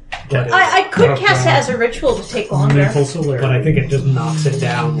sorcerers. I could cast it as a ritual to take longer. Mental celerity. But I think it just knocks it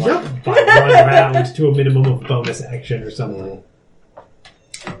down like, by 1 round to a minimum of bonus action or something.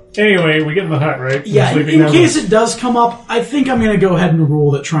 Anyway, we get in the hut, right? Yeah, Sleeping in down case the- it does come up, I think I'm going to go ahead and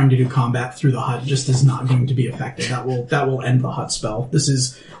rule that trying to do combat through the hut just is not going to be effective. That will end the hut spell. This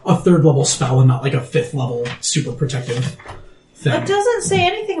is a 3rd level spell and not like a 5th level super protective thing. It doesn't say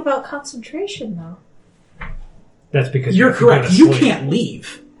anything about concentration, though. That's because You're you have to go correct. to You sleep. can't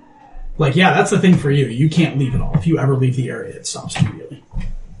leave. Like, yeah, that's the thing for you. You can't leave at all. If you ever leave the area, it stops immediately.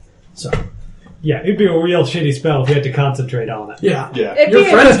 So, Yeah, it'd be a real shitty spell if you had to concentrate on it. yeah. Yeah. Your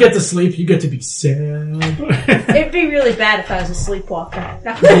friends get to sleep, you get to be sad. It'd be really bad if I was a sleepwalker.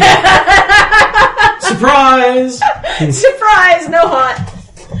 No. Surprise! Surprise! No hot.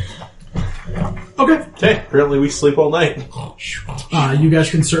 Okay. Okay, apparently we sleep all night. You guys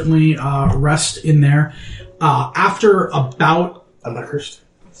can certainly rest in there. After about... I'm not cursed.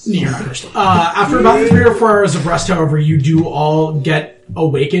 You're not cursed. After about 3 or 4 hours of rest, however, you do all get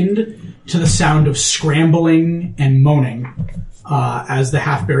awakened to the sound of scrambling and moaning as the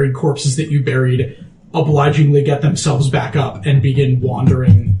half-buried corpses that you buried obligingly get themselves back up and begin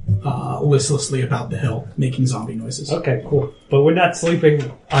wandering listlessly about the hill, making zombie noises. Okay, cool. But we're not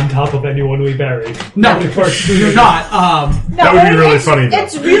sleeping on top of anyone we buried. No, you're not. No, That would be really funny, though.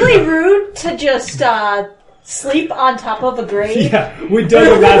 It's really rude to just sleep on top of a grave. Yeah, we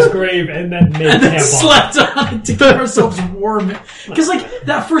dug a mass grave and then made And then camp on slept on it to keep ourselves warm. Because, like,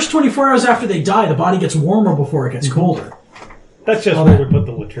 that first 24 hours after they die, the body gets warmer before it gets colder. it. That's just where we put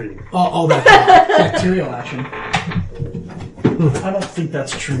the latrine. All that bacterial action. I don't think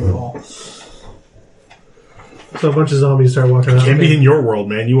that's true at all. So a bunch of zombies start walking around. Can't be in your world,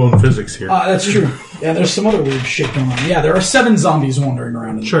 man. You own physics here. That's true. Yeah, there's some other weird shit going on. Yeah, there are 7 zombies wandering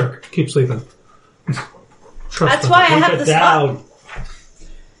around. In Sure, keep sleeping. Trust That's them. why I Keep have it the down.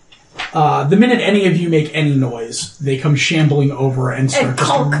 The minute any of you make any noise, they come shambling over and start And just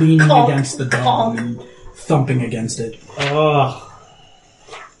conk, leaning conk, against the dome conk. and thumping against it. Ugh.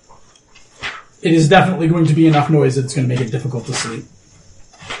 It is definitely going to be enough noise that it's going to make it difficult to sleep.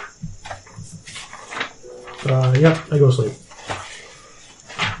 Yep, I go to sleep.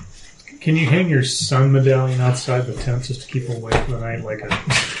 Can you hang your sun medallion outside the tent just to keep them awake for the night, like a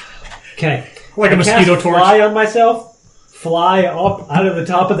Okay. like a I mosquito cast torch? Fly on myself, fly up out of the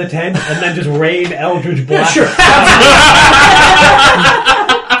top of the tent, and then just rain Eldritch Blast. Sure.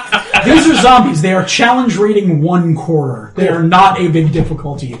 These are zombies. They are challenge rating 1 quarter. They are not a big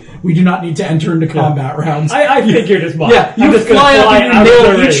difficulty. We do not need to enter into combat rounds. I figured as much. Yeah, I'm you just gonna fly up and out you of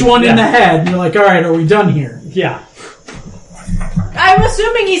nail the each ring. one in the Yeah. head, and you're like, all right, are we done here? Yeah. I'm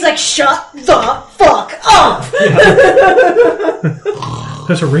assuming he's like, shut the fuck up!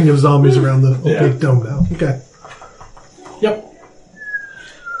 There's a ring of zombies around the big dome now. Okay. Yep.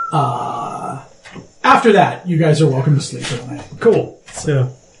 After that, you guys are welcome to sleep for the night. Cool. Yeah.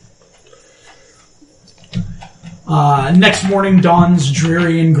 Next morning dawns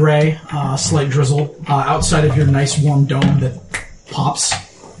dreary and gray, slight drizzle outside of your nice warm dome that pops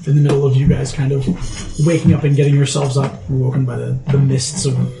in the middle of you guys kind of waking up and getting yourselves up, woken by the mists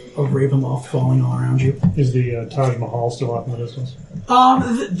of Ravenloft falling all around you. Is the Taj Mahal still off in the distance?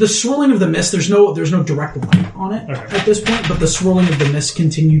 The swirling of the mist, there's no direct light on it Okay. at this point, but the swirling of the mist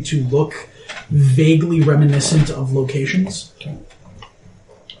continue to look vaguely reminiscent of locations.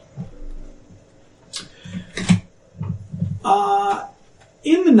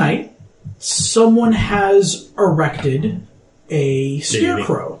 In the night, someone has erected a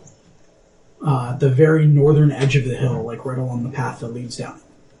scarecrow at the very northern edge of the hill, like right along the path that leads down.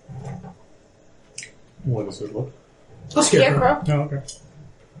 What does it look? A scarecrow. Oh, okay.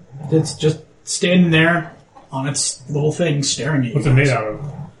 It's just standing there on its little thing, staring at you. What's it made out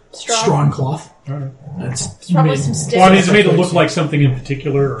of? Straw cloth. Alright. It's Probably made- some sticks. Well, I mean, is it made to look like something in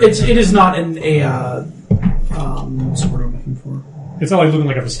particular? Or It is not what's the word I'm looking for? it's not like looking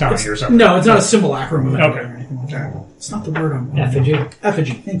like a Vistani or something. No, it's not a simulacrum of anything Okay. or anything like that. It's not the word I'm Effigy.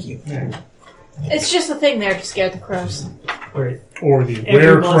 Effigy, thank you. It's just a thing there to scare the crows. Right. Or the Every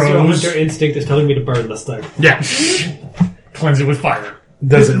were monster crows. hunter instinct is telling me to burn this thing. Yeah. Cleanse it with fire.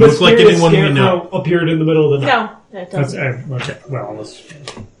 Does it look like Mysterious anyone we know? scarecrow appeared in the middle of the night. No, that That's doesn't. okay. Well, unless,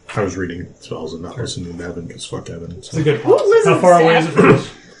 I was reading spells and not listening to Evan because fuck Evan. It's a good Who pause. listens how far to away is it from us?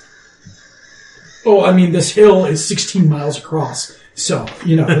 Oh, I mean, this hill is 16 miles across, so,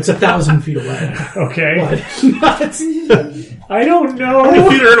 it's 1,000 feet away. Okay. But I don't How many know.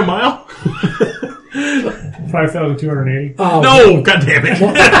 feet are in a mile? 5,280. No, god damn it.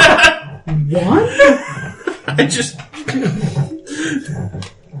 What? I just...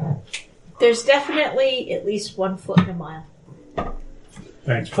 There's definitely at least 1 foot in a mile.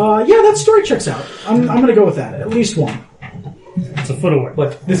 Thanks. Yeah, that story checks out. I'm going to go with that. At least 1. It's a foot away.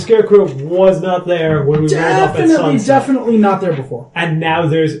 But the scarecrow was not there when we rolled up at sunset. Definitely not there before. And now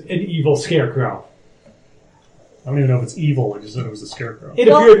there's an evil scarecrow. I don't even know if it's evil. I just said it was a scarecrow. It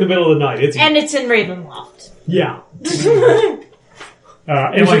Well- appeared in the middle of the night. It's And it's in Ravenloft. yeah.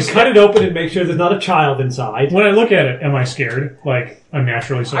 Am You I should cut it open and make sure there's not a child inside. When I look at it, am I scared? Like,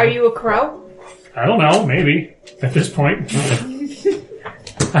 unnaturally so? Are you a crow? I don't know. Maybe. At this point.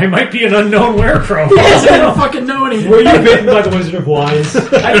 I might be an unknown werecrow. I don't fucking know anymore. Were you bitten by the Wizard of Wise?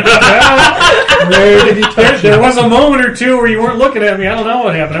 Where did he touch There was a moment or two where you weren't looking at me. I don't know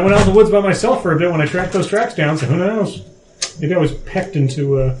what happened. I went out in the woods by myself for a bit when I tracked those tracks down, so who knows? Maybe I was pecked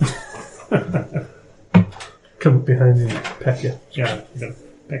into Come up behind you and peck you. Yeah, I got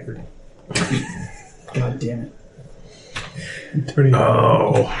peckered. God damn it. Turning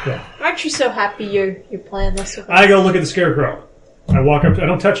Aren't you so happy you're playing this with us? I go look at the scarecrow. I walk up. I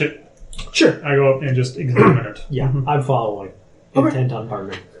don't touch it. Sure. I go up and just examine it. Yeah, I'm following. Intent on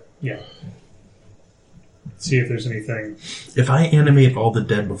partnering. Yeah. See if there's anything. If I animate all the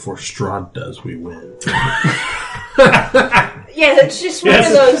dead before Strahd does, we win. Yeah, it's just one of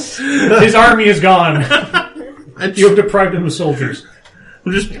those. His army is gone. You have deprived him of soldiers.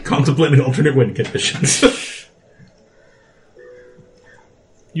 I'm just contemplating alternate win conditions.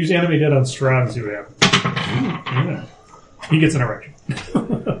 Use animate dead on Strahd and see what happens. Yeah. He gets an erection.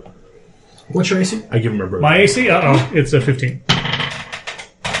 What's your AC? I give him a road. My AC? It's a 15.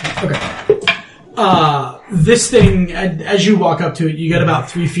 Okay. This thing, as you walk up to it, you get about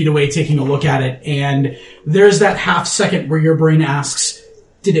 3 feet away taking a look at it, and there's that half second where your brain asks,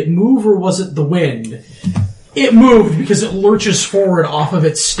 did it move or was it the wind? It moved because it lurches forward off of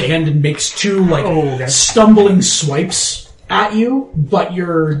its stand and makes 2 stumbling swipes at you, but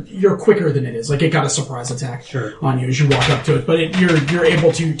you're quicker than it is. Like, it got a surprise attack on you as you walk up to it, but you're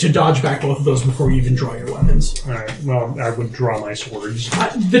able to dodge back both of those before you even draw your weapons. All right. Well, I would draw my swords.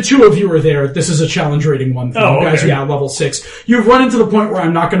 The 2 of you are there. This is a challenge rating 1 thing. Oh, You guys, okay. level 6. You've run into the point where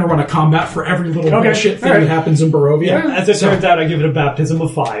I'm not going to run a combat for every little bullshit thing that happens in Barovia. As it turns out, I give it a baptism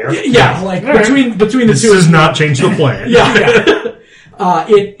of fire. Yeah, like between the 2 This does not change the plan. Yeah.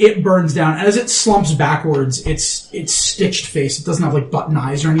 It burns down. As it slumps backwards, it's stitched face. It doesn't have like button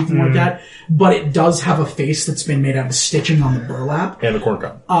eyes or anything like that, but it does have a face that's been made out of stitching on the burlap. And a corn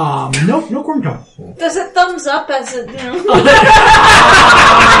cob. No corn cob. Does it thumbs up as it,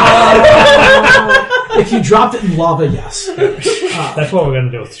 If you dropped it in lava, yes. That's what we're going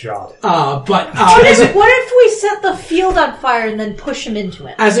to do with Strahd. But what if we set the field on fire and then push him into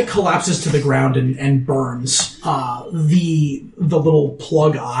it? as it collapses to the ground and burns, the little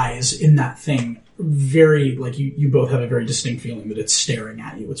plug eyes in that thing, very, like, you both have a very distinct feeling that it's staring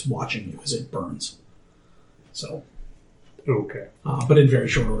at you, it's watching you as it burns. So, Okay. but in very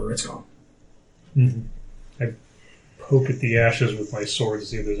short order, it's gone. Mm-hmm. I poke at the ashes with my sword to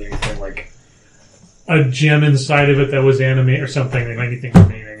see if there's anything like a gem inside of it that was animate or something, anything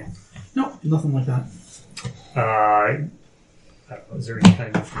remaining. No, nothing like that. I don't know, is there any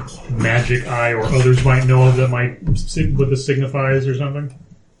kind of magic eye or others might know of that might what this signifies or something?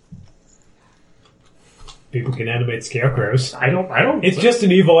 People can animate scarecrows. I don't. It's just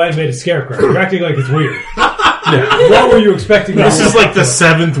an evil animated scarecrow. You're acting like it's weird. What were you expecting? This is like the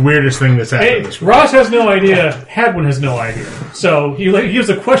 7th weirdest thing that's happened this week. Ross has no idea. Hadwin has no idea. So he gives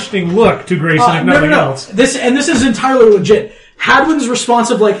a questioning look to Grayson, if nothing else. This is entirely legit. Hadwin's response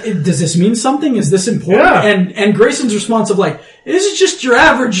of like, does this mean something? Is this important? Yeah. And Grayson's response of like, this is just your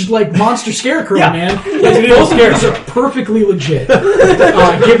average like monster scarecrow, man. Like, both of these are perfectly legit,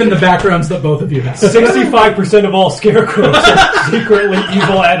 given the backgrounds that both of you have. 65% of all scarecrows are secretly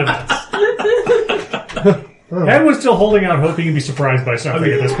evil animals. Hadwin's still holding out hope he can be surprised by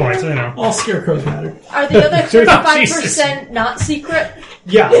something at this point, so you know. All scarecrows matter. Are the other Jesus. 35% not secret?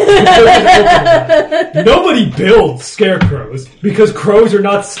 Yeah. Nobody builds scarecrows because crows are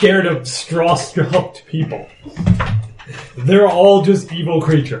not scared of straw-stroked people. They're all just evil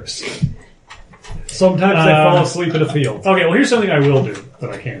creatures. Sometimes they fall asleep in a field. Okay, well here's something I will do that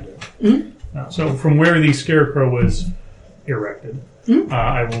I can do. Mm-hmm. So from where the scarecrow was erected,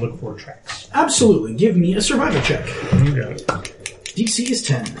 I will look for tracks. Absolutely. Give me a survival check. You got it. DC is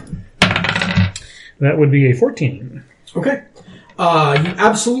 10. That would be a 14. Okay. You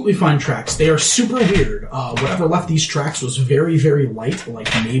absolutely find tracks. They are super weird. Whatever left these tracks was very, very light, like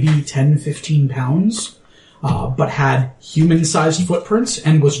maybe 10, 15 pounds, but had human-sized footprints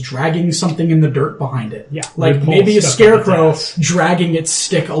and was dragging something in the dirt behind it. Yeah. Like Would pull maybe a stuff scarecrow on its ass. dragging its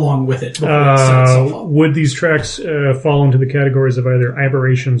stick along with it before it set itself up. Would these tracks fall into the categories of either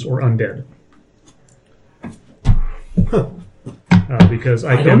aberrations or undead? Because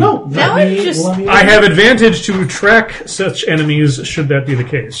I don't know. Now I'm just I have advantage to track such enemies should that be the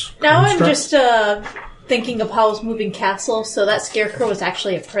case. now I'm just thinking of Howl's Moving Castle. So that scarecrow was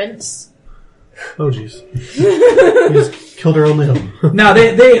actually a prince. Oh, jeez. You just killed her only home. Now,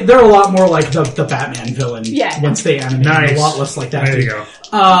 they're a lot more like the Batman villain. Yeah. Once they animate Nice. a lot less like that. There you too. go.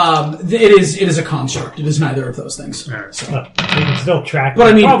 It is a construct. It is neither of those things. Alright. So. You can still track. But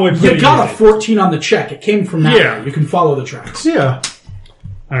I mean, probably you pretty got a easy. 14 on the check. It came from that. Yeah. way. You can follow the tracks. Yeah.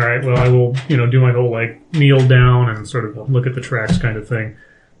 All right. Well, I will, do my whole kneel down and sort of look at the tracks kind of thing.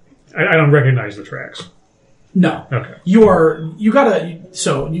 I don't recognize the tracks. No. Okay. You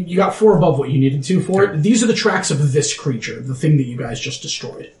got 4 above what you needed to for it. These are the tracks of this creature, the thing that you guys just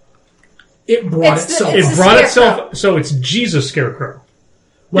destroyed. It brought itself. It brought itself. So it's Jesus Scarecrow.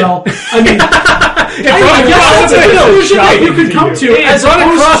 Well, I mean, that's a conclusion that you could come to. It brought it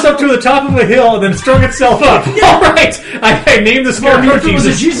across up to the top of a hill and then strung itself up. All right, I named the Scarecrow if it was a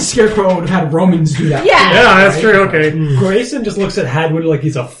Jesus. Jesus Scarecrow, it would have had Romans do that. Yeah. Yeah, that's true. Okay. Grayson just looks at Hadwin like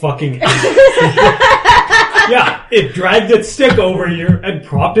he's a fucking idiot. Yeah, it dragged its stick over here and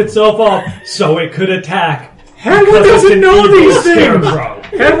propped itself up so it could attack. Hadwin doesn't know these things. Scarecrow.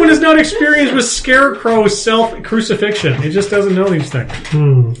 Hadwin is not experienced with Scarecrow self-crucifixion. He just doesn't know these things.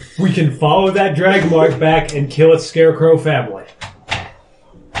 We can follow that drag mark back and kill its Scarecrow family.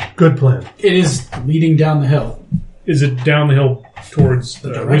 Good plan. It is leading down the hill. Is it down the hill towards the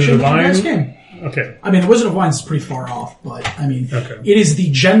Wizard Direction of that you guys Vine? came. Okay. I mean, the Wizard of Wines is pretty far off, but I mean, Okay. it is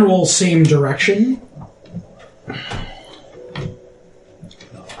the general same direction.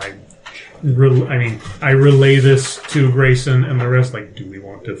 I relay this to Grayson and the rest. Do we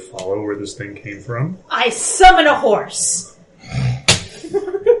want to follow where this thing came from? I summon a horse.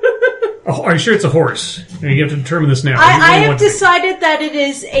 Oh, are you sure it's a horse? You have to determine this now. I have decided that it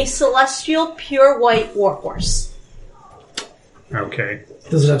is a celestial, pure white warhorse. Okay.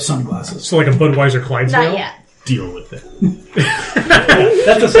 Does it have sunglasses? So like a Budweiser Clydesdale? Not yet. Deal with it.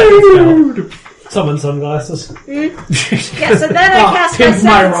 That's a second spell. Summon sunglasses. Yes, and then I cast Pimp my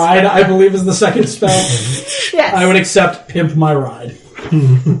second ride, I believe, is the second spell. Yes. I would accept Pimp my ride.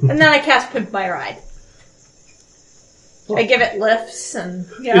 And then I cast Pimp My Ride. I give it lifts and,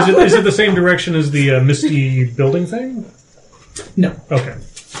 Is it the same direction as the misty building thing? No. Okay.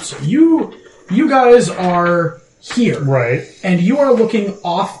 So you guys are here. Right. And you are looking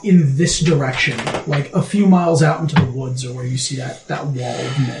off in this direction, like a few miles out into the woods or where you see that wall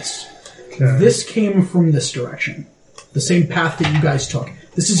of mist. Okay. This came from this direction. The same path that you guys took.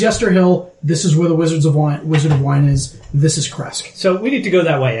 This is Yester Hill. This is where the Wizard of Wine is. This is Kresk. So we need to go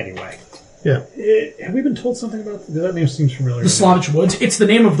that way anyway. Yeah. Have we been told something about that? Name seems familiar. The Slavish Woods. It's the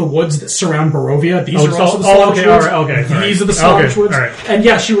name of the woods that surround Barovia. These are also the okay, Slavish Woods. all right, okay, These all are the right. Slavish Woods. All right. And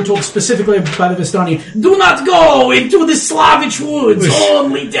yes, you were told specifically by the Vistani, do not go into the Slavish Woods.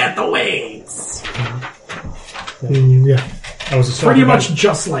 Only death awaits. Yeah. I was assaulted Pretty much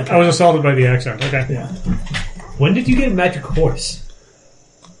just like I was assaulted by the accent. Okay. Yeah. When did you get a magic horse?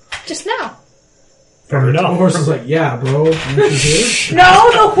 just now. Fair The enough. horse is like, yeah, bro. Aren't you here?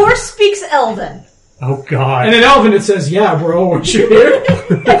 No, the horse speaks Elven. Oh God. And in Elven it says, yeah, bro, aren't you here?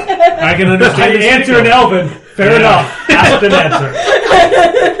 I can understand. I answer in Elven. Fair enough. Asked and answer.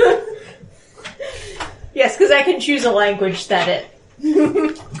 Yes, because I can choose a language that it...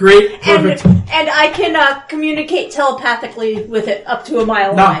 Great, perfect. And I can communicate telepathically with it up to a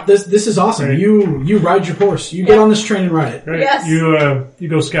mile No, away. this is awesome. Right. You ride your horse. You get on this train and ride it. Right. Yes. You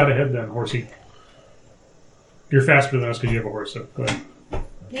go scout ahead then, horsey. You're faster than us because you have a horse. So go ahead.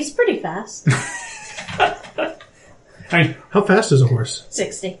 He's pretty fast. How fast is a horse?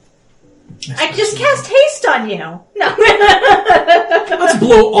 60. I just cast haste on you. No. Let's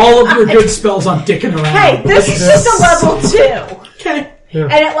blow all of your good spells on dicking around. Hey, this is just a level 2. Okay.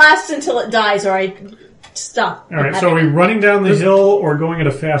 And it lasts until it dies or I stop. All right. So are we running down the hill or going at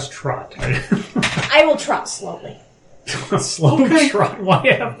a fast trot? I will trot slowly. A slow trot. Why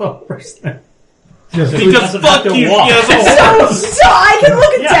have the horse then? Because fuck you, walk. So I can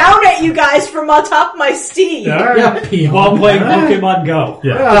look down at you guys from on top of my steed. All right. Yeah, peon. While playing Pokemon Go.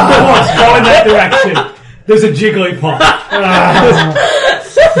 Yeah. Let's go in that direction. There's a Jigglypuff.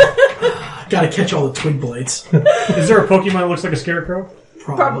 Gotta catch all the twig blades. Is there a Pokemon that looks like a scarecrow?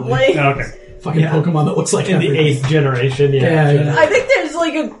 Probably. Oh, okay. Fucking Pokemon that looks like In the everything. 8th generation, Yeah, yeah. I think there's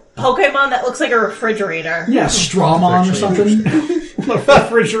like a Pokemon that looks like a refrigerator. Yeah, Strawmon or something.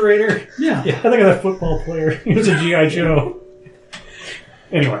 Refrigerator. Yeah. I think of that football player. He was a G.I. Joe.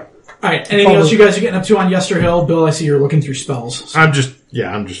 Anyway. Alright, anything else you guys are getting up to on Yester Hill? Bill, I see you're looking through spells. I'm just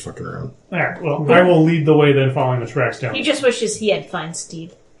fucking around. All right. Well, I will lead the way then, following the tracks down. He just wishes he had fine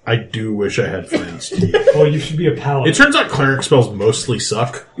steed. I do wish I had friends, Steve. Well, you should be a paladin. It turns out cleric spells mostly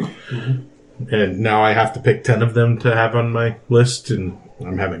suck. And now I have to pick 10 of them to have on my list, and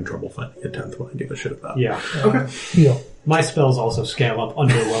I'm having trouble finding a 10th one I give a shit about. Yeah. Okay. My spells also scale up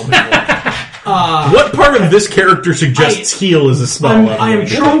underwhelmingly. What part of this character suggests heal as a spell? I am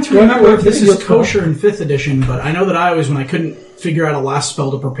trying to remember if this is kosher in 5th edition, but I know that I always, when I couldn't figure out a last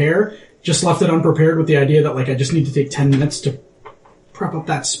spell to prepare, just left it unprepared with the idea that, like, I just need to take 10 minutes to prep up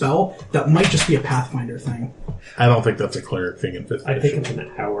that spell. That might just be a Pathfinder thing. I don't think that's a cleric thing in 5th I edition. think it's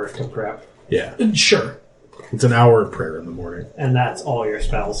an hour to prep. Yeah. Sure. It's an hour of prayer in the morning. And that's all your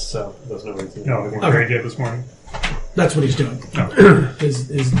spells, so there's no reason. No, they weren't very good this morning. That's what he's doing. Is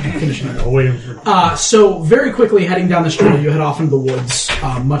finishing it. I'll wait for So very quickly heading down this trail, you head off into the woods,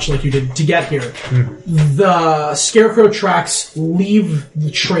 much like you did to get here. The scarecrow tracks leave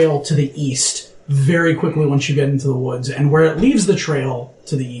the trail to the east very quickly once you get into the woods, and where it leaves the trail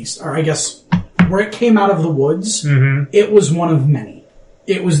to the east, or I guess where it came out of the woods, it was one of many.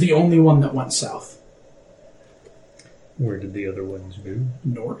 It was the only one that went south. Where did the other ones go?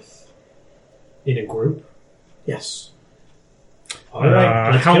 North. In a group? Yes. All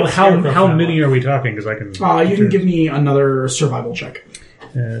right. let's kill a How scarecrow many now. are we talking? Because I can. You can give me another survival check.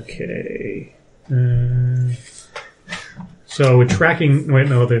 Okay. So with tracking. Wait,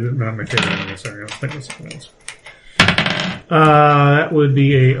 no, they're not my favorite enemy. Sorry, I was thinking of something else. That would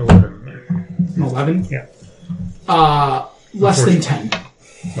be a 11. An 11? Yeah. Less than 10.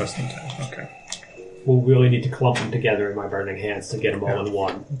 Less than 10. Okay. We'll really need to clump them together in my burning hands to get them all in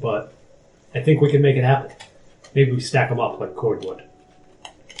one, but I think we can make it happen. Maybe we stack them up like cordwood.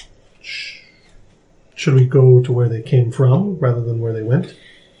 Should we go to where they came from rather than where they went?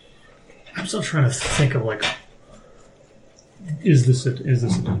 I'm still trying to think of like, is this a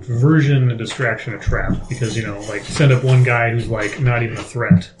diversion, a distraction, a trap? Because like send up one guy who's like not even a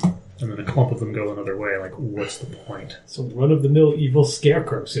threat, and then a clump of them go another way. Like, what's the point? Some run-of-the-mill evil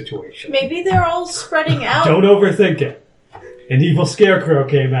scarecrow situation. Maybe they're all spreading out. Don't overthink it. An evil scarecrow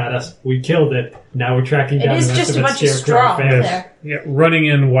came at us. We killed it. Now we're tracking It down is the rest just of a its bunch of scarecrow straw fans. there. Yeah, running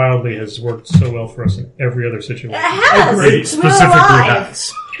in wildly has worked so well for us in every other situation. It has. It We're specifically alive.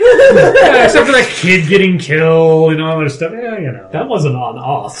 has. Yeah, except for that kid getting killed and all that stuff. Yeah, That wasn't on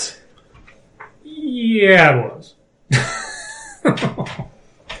us. Yeah, it was.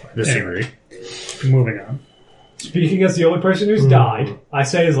 Disagree. Moving on. Speaking as the only person who's died, I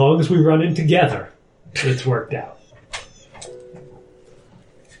say as long as we run in together, it's worked out.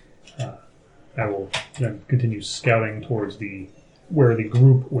 I will then continue scouting towards where the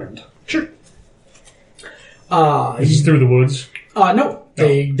group went. Sure. Is this through the woods? No.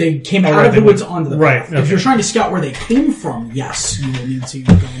 They came Oh, out right, of the they woods went- onto the right, path. If okay. you're trying to scout where they came from, yes, you will need to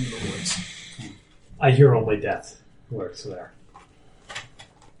go into the woods. I hear only death lurks there.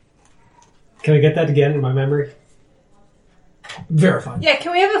 Can I get that again in my memory? Verified. Yeah,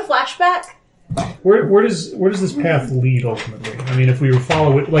 can we have a flashback? Where does this path lead ultimately? I mean, if we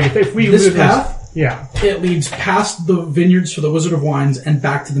follow it, like if we This path? yeah. It leads past the vineyards for the Wizard of Wines and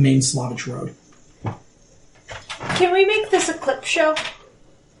back to the main Slavich Road. Can we make this a clip show?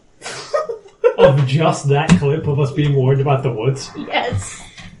 Of just that clip of us being warned about the woods? Yes.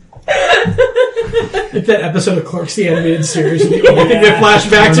 Like that episode of Clerks, the animated series, and the only thing they flash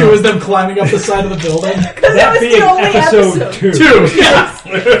back to is them climbing up the side of the building. That was being the only episode episode.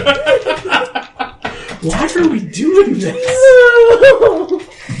 2. Why are we doing this?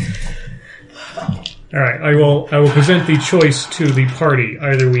 All right, I will present the choice to the party.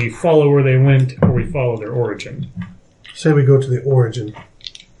 Either we follow where they went, or we follow their origin. Say we go to the origin.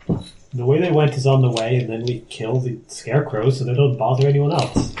 The way they went is on the way, and then we kill the scarecrows so they don't bother anyone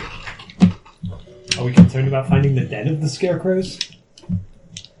else. Are we concerned about finding the den of the scarecrows?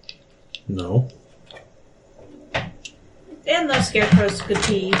 No. And those scarecrows could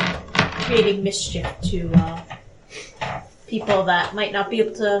be creating mischief to people that might not be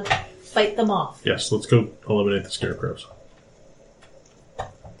able to fight them off. Yes, let's go eliminate the scarecrows.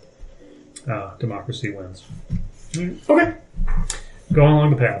 Democracy wins. Okay. Going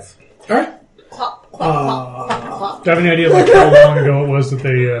along the path. All right. Clop, clop, clop, clop, clop. Do you have any idea like how long ago it was that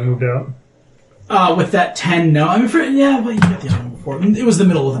they moved out? With that 10, no. I mean, but you got the other one before. It was the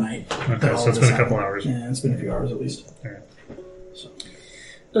middle of the night. Okay, that all so it's this been a couple happened. hours. Yeah, it's been a few hours at least. All right.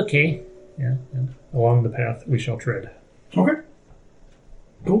 Okay. Yeah. Along the path we shall tread. Okay.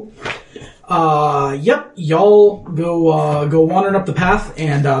 Cool. Yep. Y'all go wandering up the path,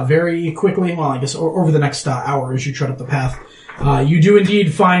 and very quickly, well, I guess over the next hour as you tread up the path, you do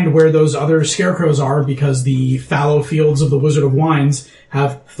indeed find where those other scarecrows are, because the fallow fields of the Wizard of Wines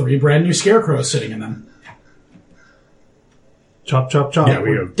have 3 brand new scarecrows sitting in them. Chop, chop, chop. Yeah,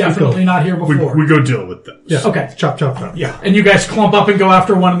 we go. Definitely not here before. We go deal with them. Yeah. Okay. Chop, chop, chop. Yeah, and you guys clump up and go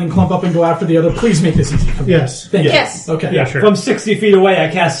after one, and then clump up and go after the other. Please make this easy for me. Yes. Thank you. Yes. Okay. Yeah, sure. From 60 feet away,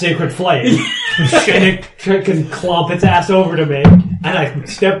 I cast Sacred Flame. And it can clomp its ass over to me, and I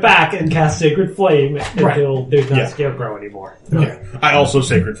step back and cast Sacred Flame until there's not Yeah. a scarecrow anymore. Okay. I also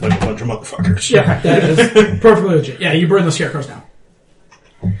sacred flame a bunch of motherfuckers. Yeah, that is perfectly legit. Yeah, you burn the scarecrows down.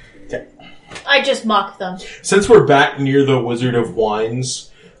 I just mock them. Since we're back near the Wizard of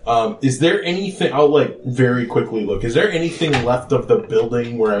Wines, Is there anything... I'll, very quickly look. Is there anything left of the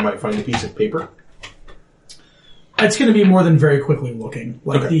building where I might find a piece of paper? It's going to be more than very quickly looking.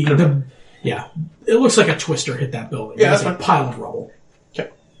 Like Okay. Yeah. It looks like a twister hit that building. Yeah, It's that's a fine. pile of rubble. Okay.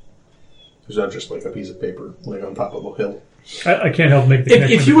 Is that just like a piece of paper laying on top of a hill? I can't help make the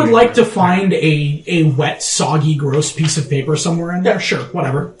connection. If you would between like to them. find a wet, soggy, gross piece of paper somewhere in there, sure,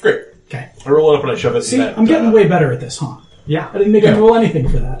 whatever. Great. Okay. I roll it up and I shove it See, in that... I'm getting way better at this, huh? Yeah. I didn't make him roll anything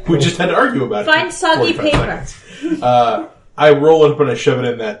for that. We just had to argue about it. Find for soggy 45 paper. seconds. I roll it up and I shove it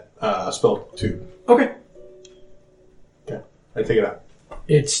in that spell tube. Okay. Okay. I take it out.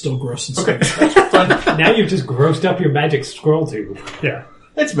 It's still gross and Okay. soggy. That's fine. Now you've just grossed up your magic scroll tube. Yeah.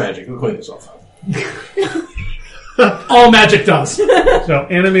 It's magic. We'll clean this off. All magic does. So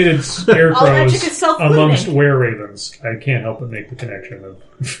animated All scarecrows magic is self-cleaning. amongst were-ravens. I can't help but make the connection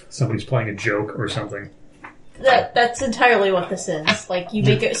of somebody's playing a joke or something. That's entirely what this is. Like, you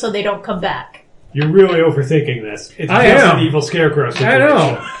make it so they don't come back. You're really overthinking this. It's I just am. an evil scarecrow I situation.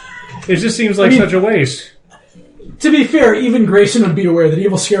 know. It just seems like such a waste. To be fair, even Grayson would be aware that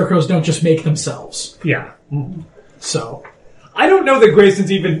evil scarecrows don't just make themselves. Yeah. So, I don't know that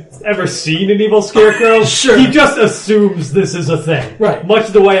Grayson's even ever seen an evil scarecrow. Sure. He just assumes this is a thing. Right. Much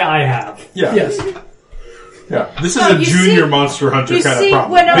the way I have. Yeah. yes. Yeah. This is No, a you junior see- monster hunter you kind see, of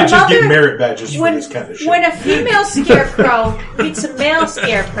problem. when a Bitches mother- get merit badges for When, this kind of shit. when a female scarecrow meets a male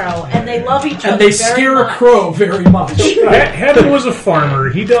scarecrow and they love each other And they very scare much. a crow very much. Heaven was a farmer.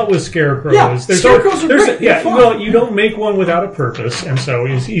 He dealt with scarecrows. Yeah, scarecrows are great. They're fun. Well, you don't make one without a purpose, and so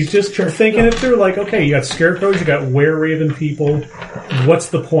he's just thinking it through. Like, okay, you got scarecrows, you got were-raven people. What's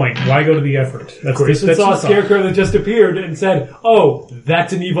the point? Why go to the effort? Grayson that's saw a his thought. scarecrow that just appeared and said, "Oh,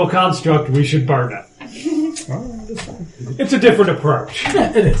 that's an evil construct. We should burn it." It's a different approach.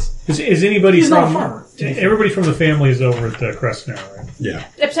 Yeah, it is. Is anybody He's not a from farmer. everybody from the family is over at the crest now, right? Yeah.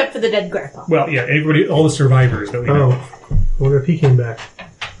 Except for the dead grandpa. Well, yeah, everybody, all the survivors that we know. Oh, I wonder if he came back.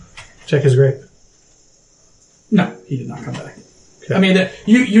 Check his grape. No, he did not come back. Okay. I mean,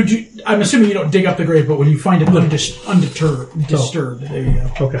 you do, I'm assuming you don't dig up the grave, but when you find it disturbed, there you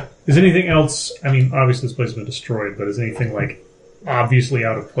go. Okay. Is anything else? I mean, obviously this place has been destroyed, but is anything like obviously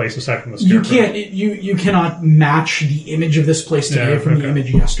out of place aside from the You scarecrow? can't. You cannot match the image of this place today Yeah, from the okay.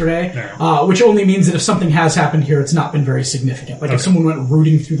 image yesterday, Yeah. which only means that if something has happened here, it's not been very significant. Like if Okay. someone went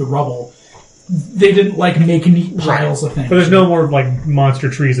rooting through the rubble, they didn't make neat piles of things. But there's no more like monster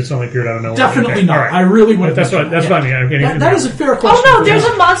trees that suddenly appeared out of nowhere. Definitely Okay, not. all right. I really would. That's what I mean. Okay, That is a fair question. Oh no, there's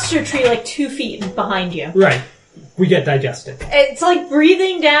a monster tree like 2 feet behind you. Right. We get digested. It's like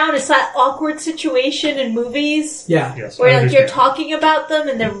breathing down. It's that awkward situation in movies Yeah. Yes, where I like you're understand. talking about them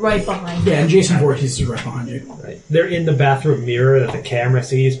and they're right behind you. Yeah, and Jason Voorhees is right behind you. Right. They're in the bathroom mirror that the camera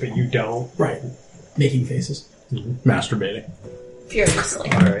sees, but you don't. Right. Making faces. Masturbating. Furiously.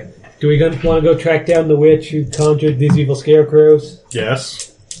 All right. Do we want to go track down the witch who conjured these evil scarecrows?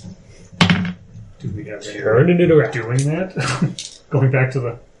 Yes. Do we have any Turning it around. doing that? Going back to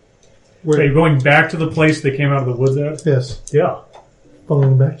the. Are you going back to the place they came out of the woods at? Yes. Yeah.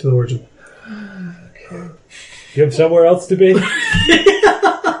 Following back to the origin. You have somewhere else to be?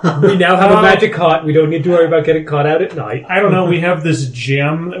 We now have a magic hut. We don't need to worry about getting caught out at night. I don't know. We have this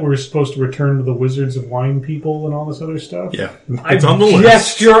gem that we're supposed to return to the Wizards of Wine people and all this other stuff. Yeah. It's on the list.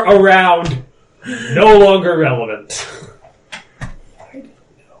 Gesture around. No longer relevant.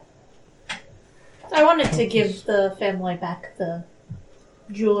 I wanted to give the family back the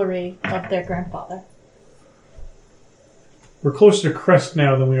jewelry of their grandfather. We're closer to Crest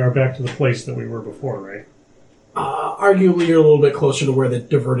now than we are back to the place that we were before, right? Arguably, you're a little bit closer to where they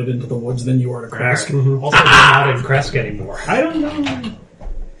diverted into the woods than you are to Crest. Also, they're not in Kresk anymore. I don't know.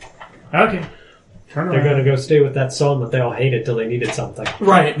 Okay. Turn They're around. going to go stay with that song that they all hated till they needed something.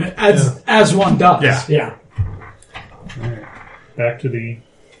 Right, as one does. Yeah. Yeah. Alright. Back to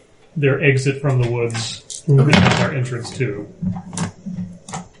their exit from the woods. That's our entrance too.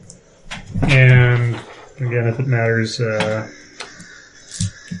 And again, if it matters,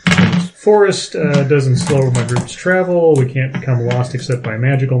 forest doesn't slow my group's travel. We can't become lost except by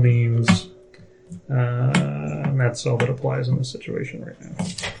magical means. And that's all that applies in this situation right now.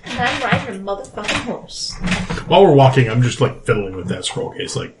 And I'm riding a motherfucking horse. While we're walking, I'm just fiddling with that scroll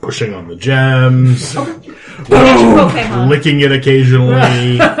case, pushing on the gems, Pokemon. licking it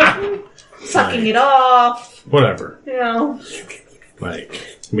occasionally, Sucking it off. whatever. You know.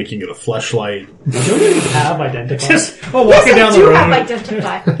 Making it a fleshlight. Don't you have identifiers? Just walking down I the do road. have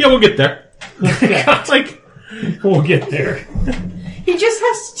identify. Yeah, we'll get there. We'll get there. He just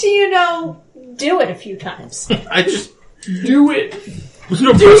has to, do it a few times. I just Do it. There's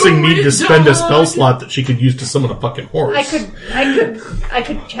no pressing need to spend a spell slot that she could use to summon a fucking horse. I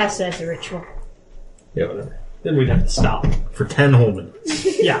could cast it as a ritual. Yeah, whatever. Then we'd have to stop. For 10 whole minutes.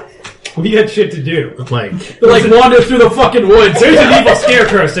 Yeah. We got shit to do. Like wander through the fucking woods. There's an evil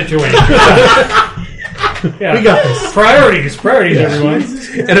scarecrow situation. Yeah. We got this. Priorities, everyone.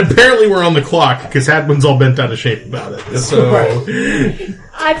 And apparently we're on the clock, because Hadwin's all bent out of shape about it. So...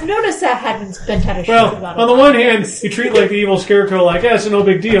 I've noticed that Hadwin's been kind of Well, about on the one hand, you treat like the evil scarecrow like, yeah, it's no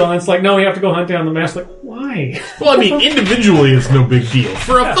big deal. And it's like, no, we have to go hunt down the mask. Like, why? Well, I mean, individually it's no big deal.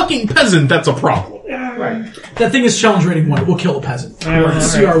 For a fucking peasant, that's a problem. Right. That thing is challenge rating 1. It will kill a peasant.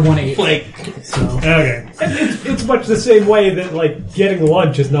 CR18. Like, So. Okay. It's much the same way that, like, getting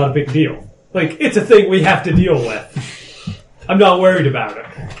lunch is not a big deal. Like, it's a thing we have to deal with. I'm not worried about it.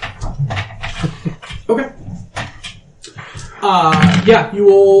 Okay. Yeah, you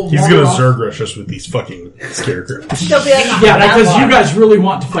will. He's wander gonna off. Zergrush us with these fucking scarecrows. They'll be like, Yeah, because you guys really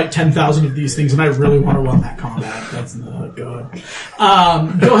want to fight 10,000 of these things, and I really want to run that combat. That's good. Go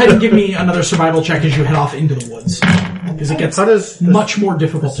ahead and give me another survival check as you head off into the woods, because it gets How does the much more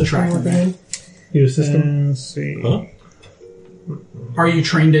difficult to track system work them. again? You use system? Let's see. Huh? Are you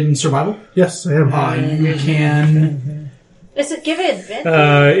trained in survival? Yes, I am. You can. Does it give it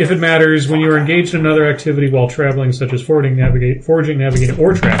advantage? If it matters, when you are engaged in another activity while traveling, such as foraging, navigating,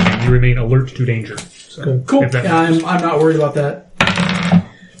 or tracking, you remain alert to danger. So, Cool. if that I'm not worried about that.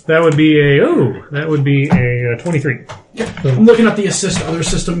 That would be a 23. I'm looking up the assist other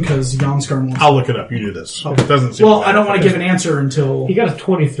system because Janskarn wants. I'll look it up. You do this. It doesn't seem Well, I don't want to give an answer until. He got a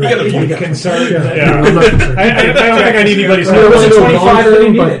 23. He got a 23. Concerned. Yeah. I'm not concerned. I don't think I need anybody's There was a help. 25 that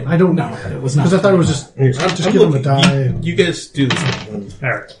he but needed. I don't know. No, it was not. Because I thought it was just I'm give him a looking. die. You guys do this. All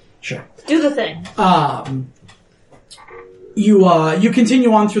right. Sure. Do the thing. You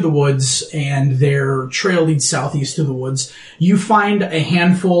continue on through the woods, and their trail leads southeast through the woods. You find a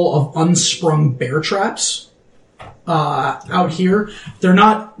handful of unsprung bear traps out here. They're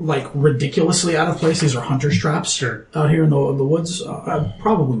not like ridiculously out of place. These are hunter's traps out here in the woods.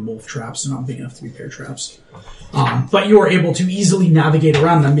 Probably wolf traps. They're not big enough to be bear traps. But you are able to easily navigate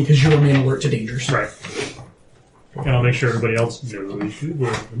around them because you remain alert to dangers. Right. And I'll make sure everybody else knows you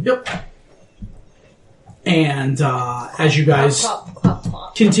will. Yep. And as you guys Clop, clop,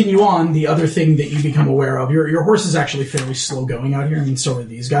 clop. continue on, the other thing that you become aware of, your horse is actually fairly slow going out here. I mean, so are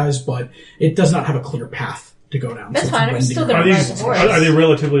these guys, but it does not have a clear path to go down. That's So it's fine. I'm winding still around. gonna Are ride these the horse. are they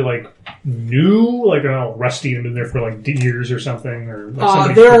relatively like new, like rusty and been there for like years or something, or like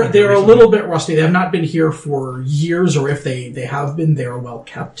somebody They're took them a recently? little bit rusty. They have not been here for years, or if they have been, they are well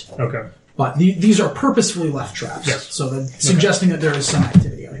kept. Okay. But these are purposefully left traps, Yes. so that's suggesting that there is some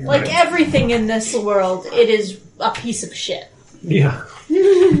activity out here. Like everything in this world, it is a piece of shit. Yeah.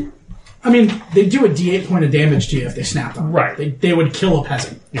 I mean, they do a D8 point of damage to you if they snap them. Right. They would kill a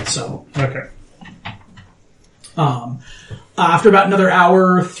peasant. Yeah. So. Okay. After about another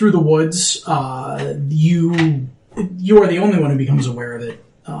hour through the woods, you are the only one who becomes aware of it,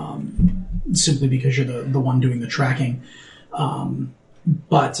 simply because you're the one doing the tracking.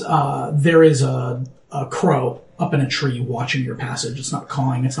 But there is a crow up in a tree watching your passage. It's not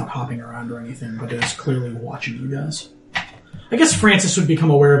cawing, it's not hopping around or anything, but it is clearly watching you guys. I guess Francis would become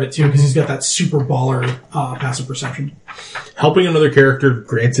aware of it too, because he's got that super baller passive perception. Helping another character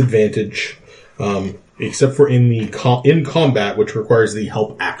grants advantage, except for in combat, which requires the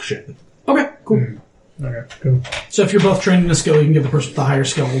help action. Okay, cool. Okay. Cool. So if you're both trained in a skill, you can give the person with the higher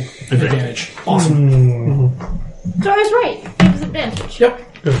skill advantage. Awesome. So I was right. Gives advantage.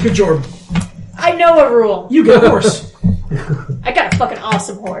 Yep. Good job. I know a rule. You get a horse. I got a fucking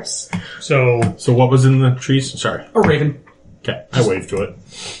awesome horse. So what was in the trees? Sorry. A raven. Okay, I waved to it.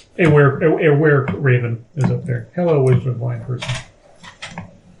 a were raven is up there. Hello, wisdom blind person.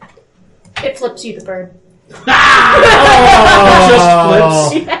 It flips you the bird. Just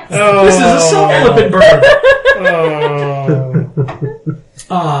flips. Yes. This is a self-flipping bird.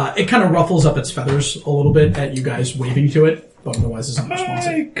 Oh. It kind of ruffles up its feathers a little bit at you guys waving to it, but otherwise is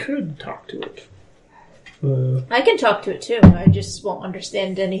unresponsive. I could talk to it. I can talk to it too. I just won't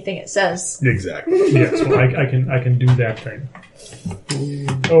understand anything it says. Exactly. Yes, well, I can do that thing.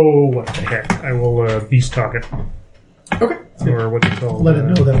 Oh, what the heck! I will beast talk it, Okay. or what's it called? Let it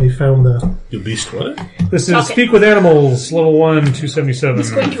know that we found the. You beast what? This is Talk it. Speak with Animals, level 1, 277. He's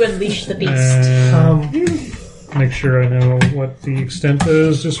going to unleash the beast. Make sure I know what the extent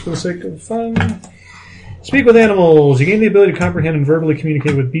is, just for the sake of fun. Speak with animals. You gain the ability to comprehend and verbally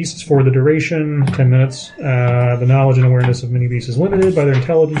communicate with beasts for the duration, 10 minutes. The knowledge and awareness of many beasts is limited by their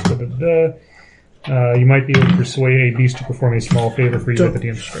intelligence. You might be able to persuade a beast to perform a small favor for you at the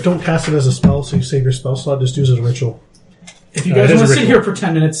DM's discretion. Don't cast it as a spell, so you save your spell slot. Just use it as a ritual. If you guys it is want to a sit ritual. here for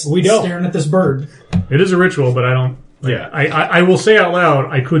 10 minutes We don't. staring at this bird, It is a ritual, but I don't. Yeah. I will say out loud,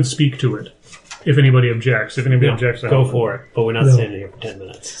 I could speak to it if anybody objects. If anybody objects, Go for it. But we're not standing here for 10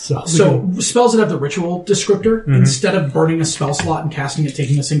 minutes. So spells that have the ritual descriptor, instead of burning a spell slot and casting it,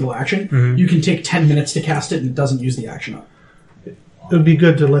 taking a single action, you can take 10 minutes to cast it and it doesn't use the action up. It would be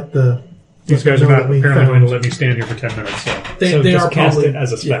good to let These guys know are not that we apparently going found. to let me stand here for 10 minutes. So They just are cast probably it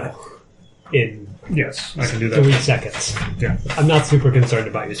as a spell in yes, I can do 3 that. seconds. Yeah, I'm not super concerned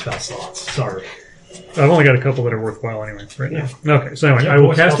about your spell slots. Sorry. I've only got a couple that are worthwhile anyway right now. Okay, so anyway, Yeah, I will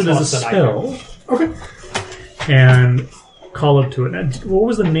more cast it spell as a slots than I spell Okay. and call up to it. And what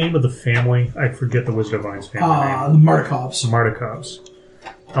was the name of the family? I forget the Wizard of Vine's family name. The Markovs. Mardikovs.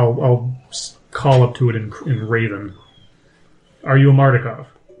 I'll call up to it in Raven. Are you a Mardikov?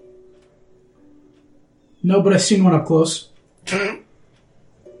 No, but I've seen one up close.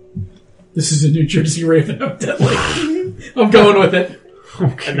 This is a New Jersey Raven, evidently. I'm going with it.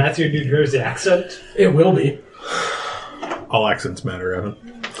 And that's your New Jersey accent? It will be. All accents matter, Evan.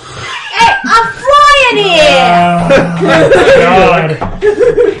 Hey, I'm flying here! God.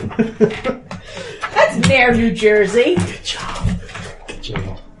 That's near New Jersey.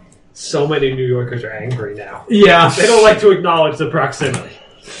 So many New Yorkers are angry now. Yeah. They don't like to acknowledge the proximity.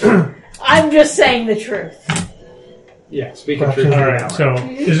 I'm just saying the truth. Yeah, speaking truth. All right. So,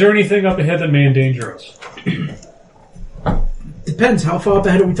 is there anything up ahead that may endanger us? Depends. How far up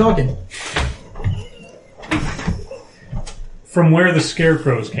ahead are we talking? From where the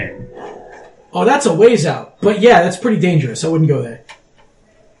scarecrows came. Oh, that's a ways out. But yeah, that's pretty dangerous. I wouldn't go there.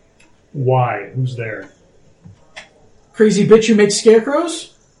 Why? Who's there? Crazy bitch who makes scarecrows?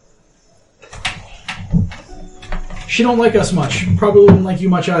 She don't like us much. Probably wouldn't like you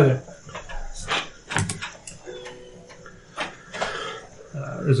much either.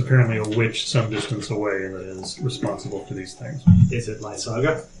 There's apparently a witch some distance away that is responsible for these things. Is it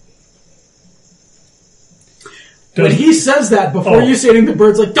Lysaga? When he says that, before you say anything, the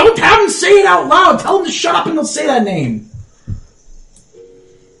bird's like, don't have him say it out loud! Tell him to shut up and they'll say that name!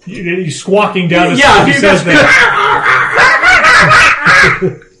 He's squawking down as Yeah, he he says goes- that.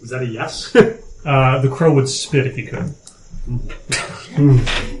 Is that a yes? The crow would spit if he could.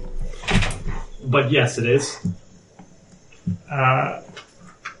 But yes, it is.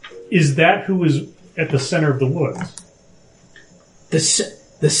 Is that who is at the center of the woods? The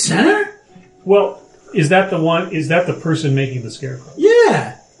center? Well, is that the one? Is that the person making the scarecrow?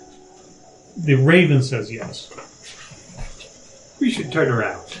 Yeah. The raven says yes. We should turn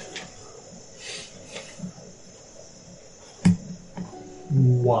around.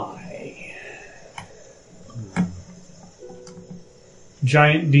 Why?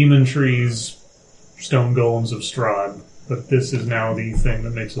 Giant demon trees, stone golems of Strahd, but this is now the thing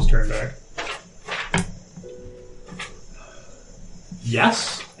that makes us turn back.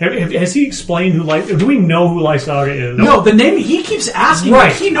 Yes? Has he explained who do we know who Lysaga is? No, the name, he keeps asking.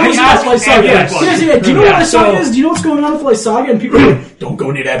 Right. Like, he knows I about asked Lysaga. everybody. Yeah, do you know what Yeah, Lysaga so- is? Do you know what's going on with Lysaga? And people are like, don't go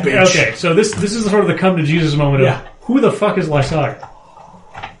near that bitch. Okay, so this is sort of the come to Jesus moment of Yeah. who the fuck is Lysaga?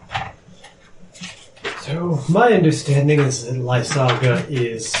 So, my understanding is that Lysaga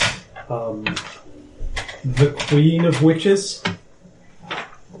is the queen of witches,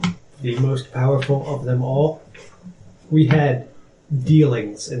 the most powerful of them all. We had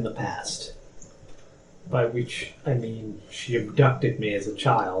dealings in the past, by which I mean she abducted me as a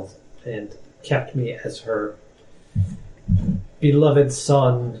child and kept me as her beloved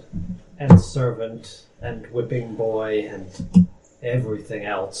son and servant and whipping boy and everything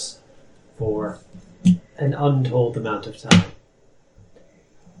else for an untold amount of time.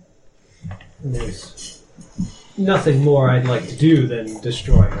 And there's nothing more I'd like to do than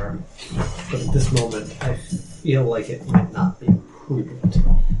destroy her. But at this moment, I feel like it might not be prudent.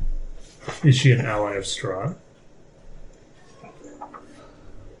 Is she an ally of Strahd?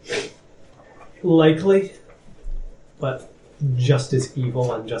 Likely, but just as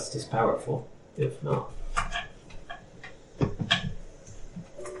evil and just as powerful, if not.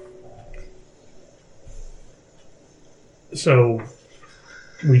 So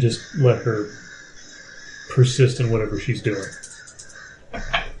we just let her persist in whatever she's doing.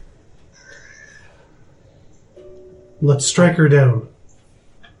 Let's strike her down.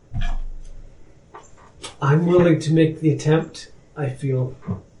 I'm willing to make the attempt. I feel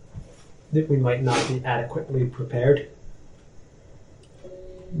that we might not be adequately prepared.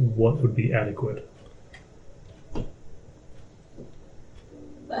 What would be adequate?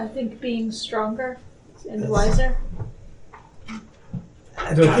 I think being stronger and wiser.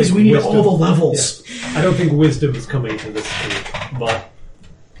 I don't Guys, think we need wisdom- all the levels. Yeah. I don't think wisdom is coming to this stage, but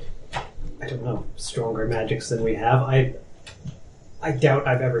I don't know. Stronger magics than we have. I doubt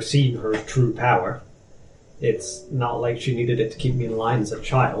I've ever seen her true power. It's not like she needed it to keep me in line as a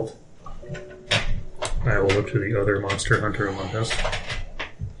child. I will look to the other monster hunter among us.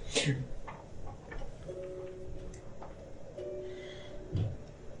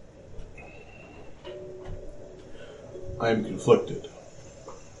 I am conflicted.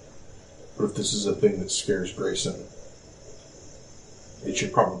 But if this is a thing that scares Grayson, it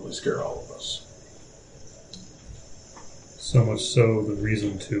should probably scare all of us. So much so the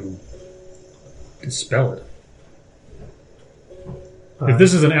reason to dispel it. If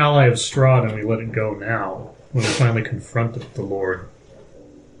this is an ally of Strahd and we let it go now, when we finally confront the Lord,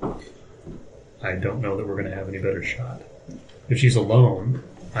 I don't know that we're going to have any better shot. If she's alone,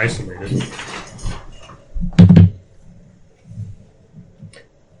 isolated...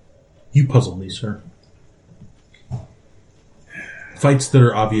 You puzzle me, sir. Fights that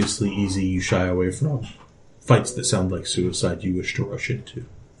are obviously easy, you shy away from. Fights that sound like suicide, you wish to rush into.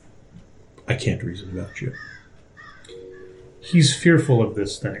 I can't reason about you. He's fearful of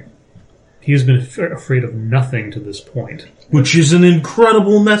this thing. He has been afraid of nothing to this point. Which is an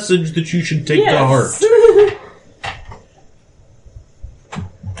incredible message that you should take to heart.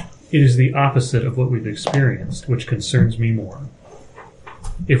 It is the opposite of what we've experienced, which concerns me more.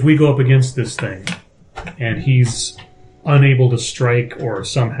 If we go up against this thing, and he's unable to strike or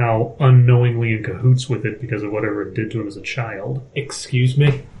somehow unknowingly in cahoots with it because of whatever it did to him as a child... Excuse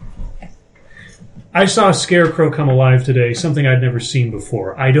me? I saw a scarecrow come alive today, something I'd never seen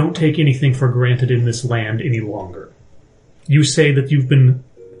before. I don't take anything for granted in this land any longer. You say that you've been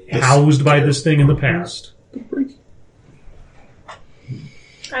housed by this thing in the past.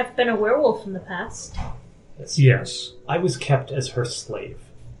 I've been a werewolf in the past. Yes. I was kept as her slave,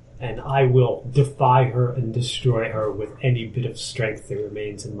 and I will defy her and destroy her with any bit of strength that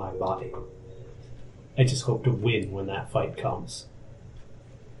remains in my body. I just hope to win when that fight comes.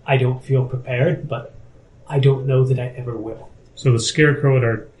 I don't feel prepared, but I don't know that I ever will. So the scarecrow at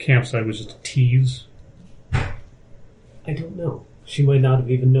our campsite was just a tease? I don't know. She might not have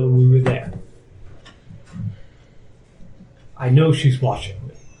even known we were there. I know she's watching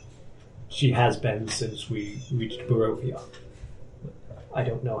me. She has been since we reached Barovia. I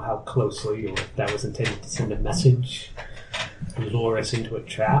don't know how closely, or if that was intended to send a message, lure us into a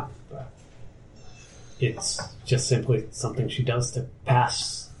trap. It's just simply something she does to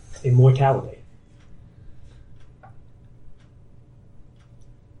pass immortality.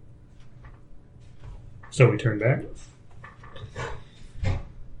 So we turn back?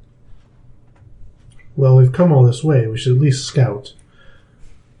 Well, we've come all this way. We should at least scout.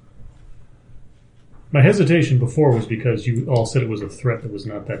 My hesitation before was because you all said it was a threat that was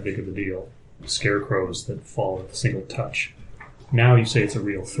not that big of a deal. Scarecrows that fall at a single touch. Now you say it's a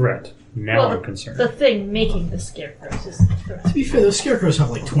real threat. Now I'm concerned. The thing making the scarecrows is the threat. To be fair, those scarecrows have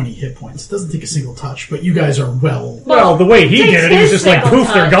like 20 hit points. It doesn't take a single touch, but you guys are Well, the way he takes did it, he was his just like, single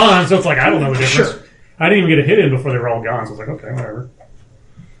poof, they're touch. gone. So it's like, I don't know the difference. Sure. I didn't even get a hit in before they were all gone. So I was like, okay, whatever.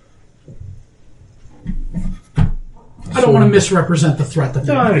 I don't want to misrepresent the threat that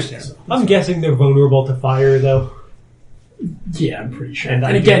they No, I are. understand. I'm guessing they're vulnerable to fire, though. Yeah, I'm pretty sure. And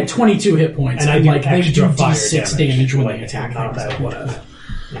And, I again, do- 22 hit points. and I And do like they extra do fire D6 damage, damage when like, they attack not things. that Whatever.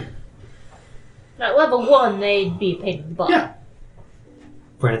 At level 1, they'd be a pain in the butt. Yeah.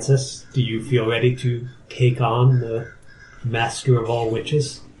 Francis, do you feel ready to take on the master of all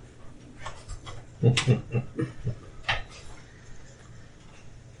witches?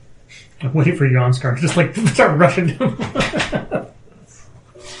 I'm waiting for Jonskar to just like start rushing him.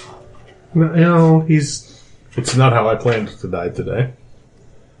 No, he's... It's not how I planned to die today.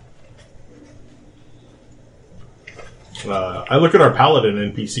 I look at our paladin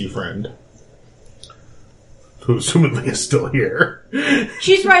NPC friend, who assumedly is still here.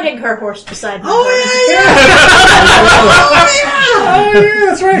 She's riding her horse beside me. Oh yeah,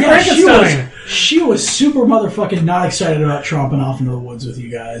 that's right, Yeah, Frankenstein. she was super motherfucking not excited about tromping off into the woods with you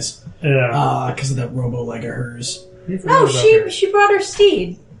guys. Yeah. Because of that robo leg of hers. No, she brought her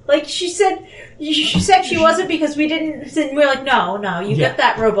steed. Like she said she wasn't because we didn't. And we're like, no, you Yeah. got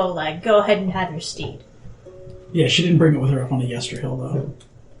that robo leg. Go ahead and have your steed. Yeah, she didn't bring it with her up on the Yester Hill,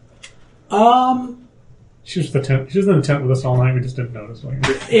 though. She was the tent. She was in the tent with us all night. We just didn't notice.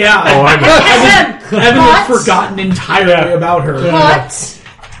 Yeah, Evan had forgotten entirely about her. What?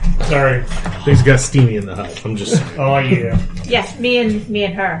 Sorry. Things got steamy in the hut. I'm just saying. Oh yeah. Yes, me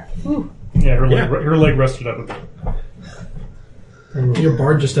and her. Yeah, her leg rested up a bit. Your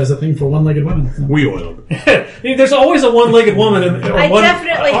bard just has a thing for one-legged women. We oiled. There's always a one-legged woman, and I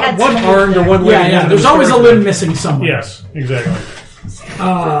definitely had one some armed or there. one-legged. Yeah, there's always a limb missing somewhere. Yes, exactly.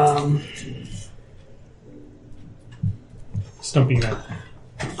 Stumpy man.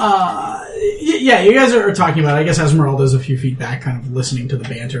 Yeah, you guys are talking about it. I guess Esmeralda's a few feet back, kind of listening to the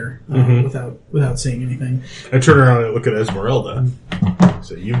banter without saying anything. I turn around and look at Esmeralda.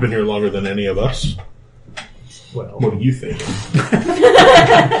 So you've been here longer than any of us. Well, What do you think?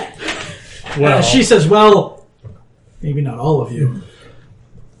 Well, She says, well, maybe not all of you.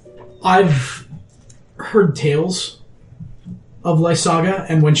 I've heard tales of Lysaga,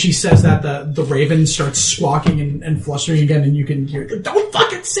 and when she says that, the raven starts squawking and flustering again, and you can hear, don't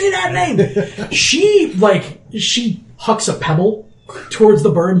fucking say that name! She hucks a pebble towards the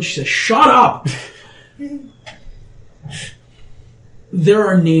bird, and she says, shut up! There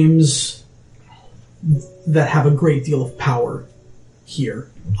are names that have a great deal of power here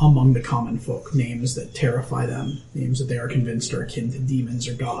among the common folk. Names that terrify them. Names that they are convinced are akin to demons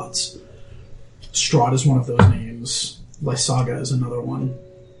or gods. Strahd is one of those names. Lysaga is another one.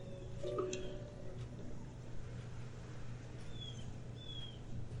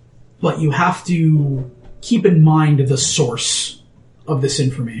 But you have to keep in mind the source of this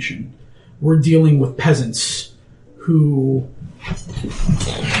information. We're dealing with peasants who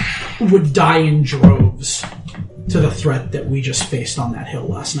would die in droves to the threat that we just faced on that hill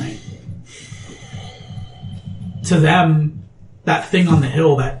last night. To them, that thing on the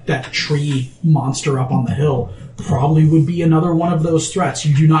hill, that tree monster up on the hill, probably would be another one of those threats.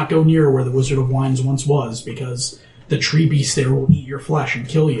 You do not go near where the Wizard of Wines once was, because the tree beast there will eat your flesh and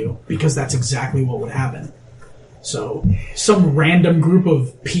kill you, because that's exactly what would happen. So, some random group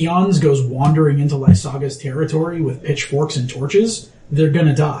of peons goes wandering into Lysaga's territory with pitchforks and torches, they're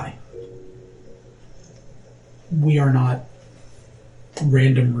gonna die. We are not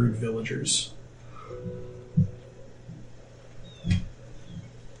random rude villagers.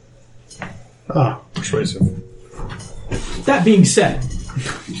 Persuasive. That being said,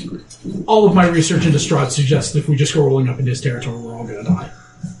 all of my research into Strahd suggests that if we just go rolling up into his territory, we're all gonna die.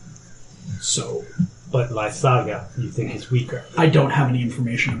 So, but Lysaga, you think is weaker. I don't have any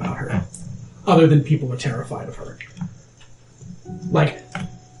information about her, other than people are terrified of her. Like,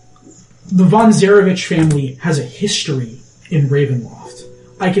 the von Zarevich family has a history in Ravenloft.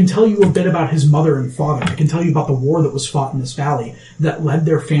 I can tell you a bit about his mother and father. I can tell you about the war that was fought in this valley that led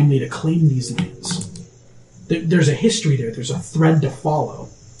their family to claim these lands. There's a history there. There's a thread to follow.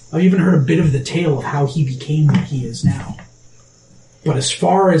 I've even heard a bit of the tale of how he became what he is now. But as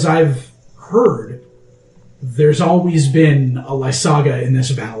far as I've heard, there's always been a Lysaga in this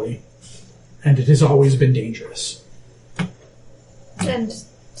valley, and it has always been dangerous. And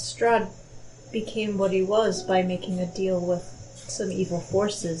Strahd became what he was by making a deal with some evil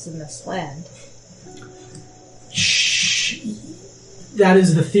forces in this land. That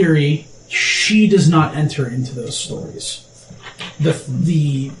is the theory. She does not enter into those stories. What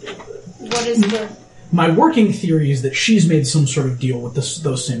is the... My working theory is that she's made some sort of deal with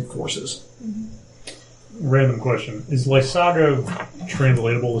those same forces. Random question. Is Lysaga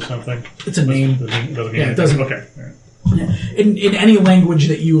translatable to something? It's a name. Doesn't mean Yeah, it doesn't. Okay. All right. In any language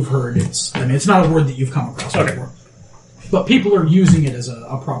that you've heard, it's not a word that you've come across before. But people are using it as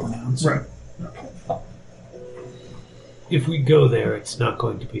a proper noun. So. Right. If we go there, it's not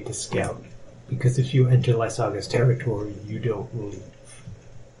going to be to scout. Because if you enter Lysaga's territory, you don't leave.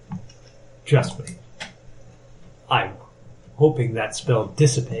 Trust me. I'm hoping that spell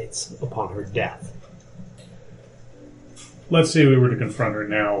dissipates upon her death. Let's say we were to confront her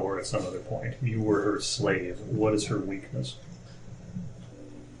now or at some other point. You were her slave. What is her weakness?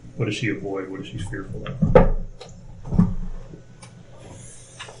 What does she avoid? What is she fearful of?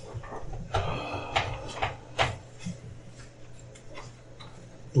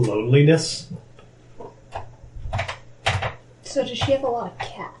 Loneliness? So does she have a lot of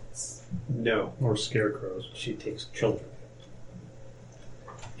cats? No. Or scarecrows? She takes children.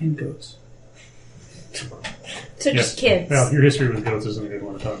 And goats. So just kids. Well, your history with goats isn't a good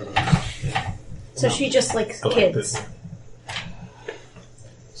one to talk about. So she just likes I like kids. this.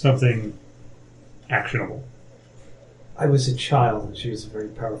 Something actionable. I was a child and she was a very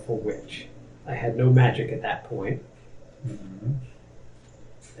powerful witch. I had no magic at that point. Mm-hmm.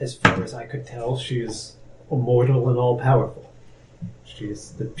 As far as I could tell, she is immortal and all-powerful. She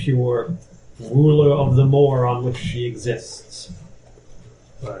is the pure ruler of the moor on which she exists.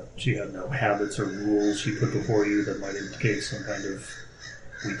 But she had no habits or rules she put before you that might indicate some kind of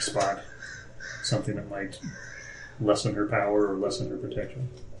weak spot. Something that might lessen her power or lessen her protection.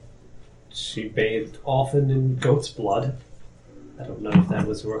 She bathed often in goat's blood. I don't know if that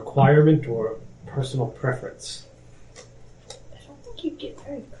was a requirement or a personal preference. I don't think you get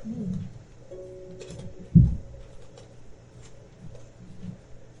very clean.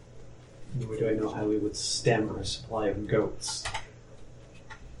 Nor do I know how we would stem our supply of goats.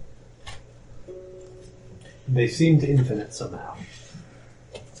 They seemed infinite somehow.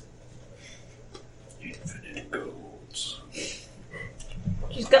 Infinite goats.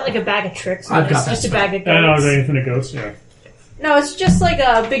 She's got like a bag of tricks. I've got it's just that a bag of I know, goats. the infinite goats, yeah. No, it's just like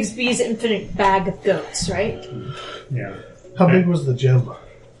a Bigsby's infinite bag of goats, right? Yeah. How big was the gem?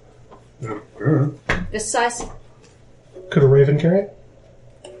 This size? Could a raven carry it?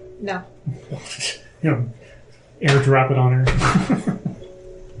 No. You know, airdrop it on her.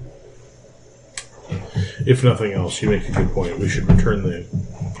 If nothing else, you make a good point. We should return the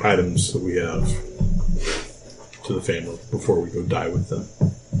items that we have to the family before we go die with them.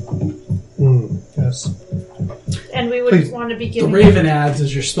 Yes. And we would Please. want to be The giving... raven adds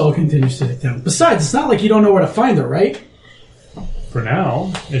as your spell continues to tick down. Besides, it's not like you don't know where to find her, right? For now,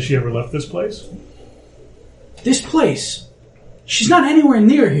 has she ever left this place? This place. She's not anywhere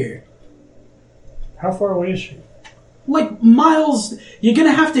near here. How far away is she? Like miles. You're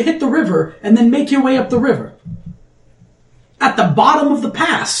gonna have to hit the river and then make your way up the river. At the bottom of the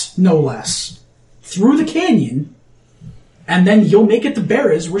pass, no less. Through the canyon. And then you'll make it to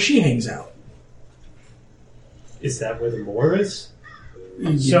Barras where she hangs out. Is that where the moor is?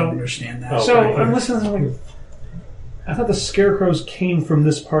 You So- don't understand that. Oh, So, right. I'm listening. I thought the scarecrows came from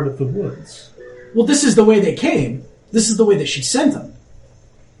this part of the woods. Well, this is the way they came. This is the way that she sent them.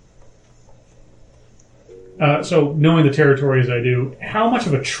 So, knowing the territory as I do, how much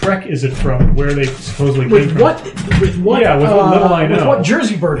of a trek is it from where they supposedly came With from? what? With what? Yeah, with what little I With know. what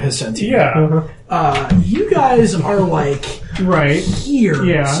Jersey Bird has sent you. Yeah, You guys are like right. here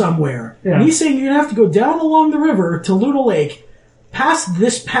Yeah. somewhere. Yeah. And he's saying you're gonna have to go down along the river to Luna Lake, past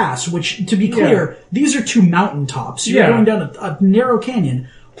this pass. Which, to be clear, these are two mountaintops. You're Yeah. going down a narrow canyon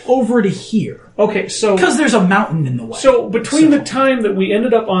over to here Okay, so because there's a mountain in the way. so between the time that we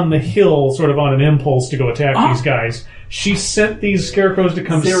ended up on the hill, sort of on an impulse to go attack these guys, she sent these scarecrows to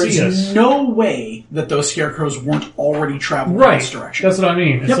come there see is us. no way that those scarecrows weren't already traveling in Right, this direction. that's what I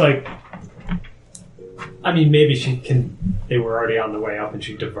mean. It's Yep. like, I mean, maybe they were already on the way up and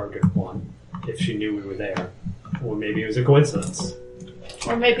she diverted one if she knew we were there. Or maybe it was a coincidence.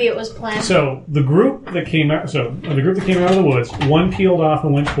 Or maybe it was planned. so the group that came out of the woods, one peeled off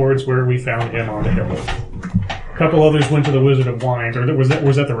and went towards where we found him on the hill. A couple others went to the Wizard of Wines, or was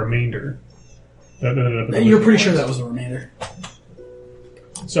that the remainder? You're pretty sure that was the remainder.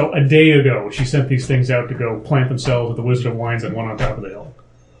 So a day ago, she sent these things out to go plant themselves at the Wizard of Wines and one on top of the hill.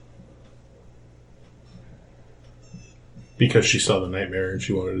 Because she saw the nightmare and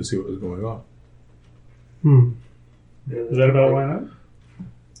she wanted to see what was going on. Is that about why not?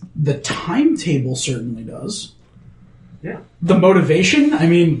 The timetable certainly does. Yeah. The motivation, I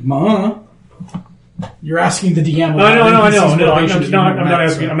mean, you're asking the DM. I know. NPC's No, motivation to be I'm not met,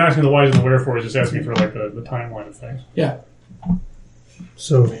 asking. so- I'm asking the whys and the wherefores. Just asking for like the timeline of things. Yeah,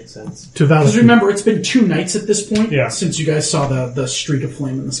 So, Makes sense. to because validate. remember, it's been 2 nights at this point Yeah. since you guys saw the streak of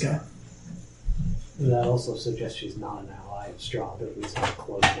flame in the sky. That also suggests she's not an ally of Strahd, but at least not a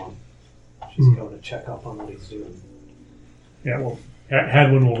close one. She's going to check up on what he's doing. Yeah. Well,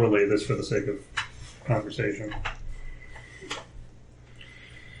 Hadwin will relay this for the sake of conversation.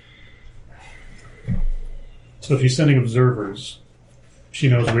 So if she's sending observers, she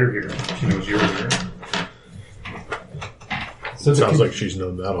knows we're here. She knows you're here. So Sounds like she's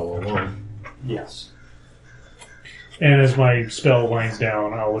known that all along. Yes. And as my spell winds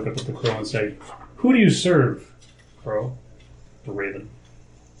down, I'll look up at the crow and say, "Who do you serve, crow?" The raven.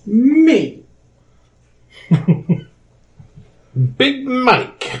 Me. Big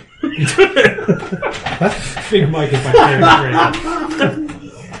Mike. Big Mike is my favorite raven.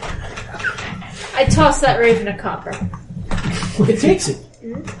 I toss that raven a copper. It takes it.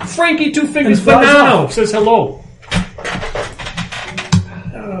 Frankie Two Fingers And flies Banano off. says hello.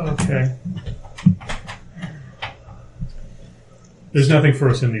 Okay. There's nothing for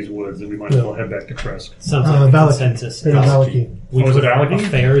us in these woods, and we might as well head back to Kresk. Sounds like a Valaki. consensus. They're in Valaki. We Was it put our Valaki?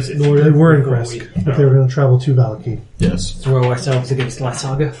 affairs in order. They were in before Kresk, we but they were going to travel to Valaki. Yes. throw ourselves against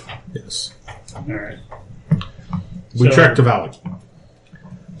Latsaga. Yes. All right. We So- tracked to Valley.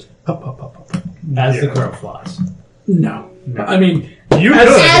 Up. As the Yeah. crow flies. No. I mean, You as,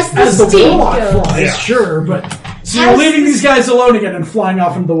 could. as the steed warlock goes. flies, Yeah. sure, but so you're As leaving the- these guys alone again and flying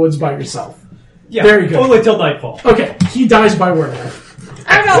off into the woods by yourself. Yeah. Very good. Only till nightfall. Okay, he dies by werewolf.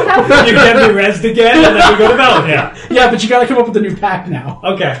 I don't know how. You get me rezzed again, and then we go to Valley. Yeah. Yeah, but you got to come up with a new pact now.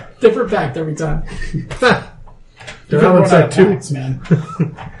 Okay. Different pact every time. They're You've on run out side of two. pacts, man.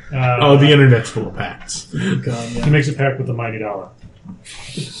 Oh, the internet's full of packs. God, He yeah. makes a pact with the mighty dollar.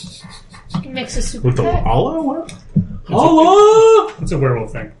 He makes a super With the pet. Allah? What? Allah! It's a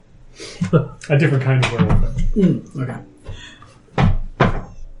werewolf thing. A different kind of werewolf. Okay.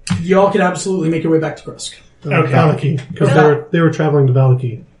 Y'all can absolutely make your way back to Krusk. Okay. Valaki, because they were traveling to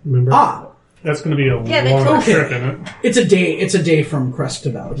Valaki. Remember? That's going to be a they long told trip, isn't it? It's a day from Krusk to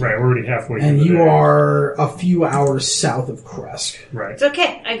Valaki. Right, we're already halfway through And the you day. are a few hours south of Krusk. Right. It's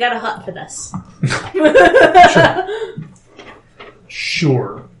okay. I got a hut for this.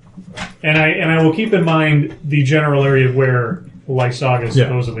 Sure. And I will keep in mind the general area where Lysaga is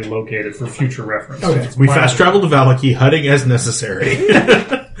supposedly located for future reference. Okay. We fast travel to Valaki, hutting as necessary.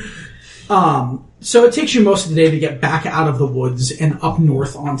 So it takes you most of the day to get back out of the woods and up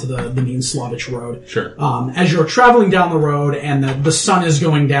north onto the main Slavich road. Sure. As you're traveling down the road and the sun is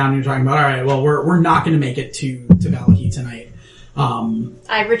going down, you're talking about, all right, well, we're not going to make it to Valaki tonight.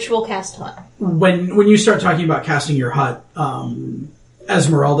 I ritual cast hut. When you start talking about casting your hut,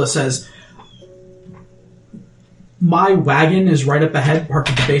 Esmeralda says, my wagon is right up ahead, parked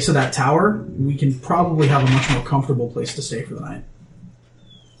at the base of that tower. We can probably have a much more comfortable place to stay for the night.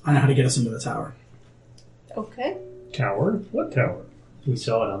 I know how to get us into the tower. Okay. Tower? What tower? We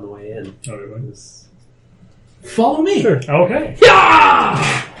saw it on the way in. Oh, did we? Follow me. Sure. Okay.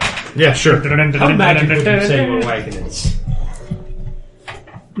 Yeah, sure. How magic would you say your wagon is?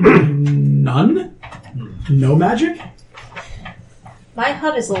 None? No magic? My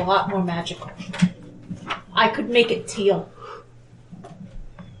hut is a lot more magical. I could make it teal.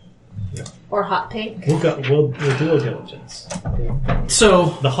 Or hot pink. We'll do a diligence.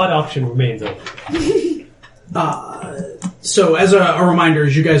 So, The hut option remains open. so as a reminder,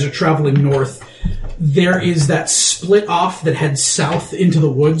 as you guys are traveling north, there is that split off that heads south into the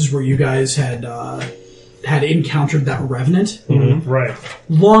woods where you guys had encountered that revenant. Right.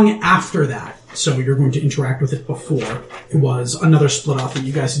 Long after that, so you're going to interact with it before, it was another split off that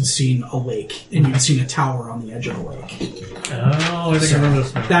you guys had seen a lake, and you'd seen a tower on the edge of the lake. Oh, I think I remember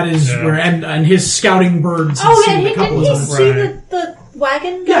this one. That is where, and his scouting birds had Oh, seen and a couple didn't of he times. see Right. the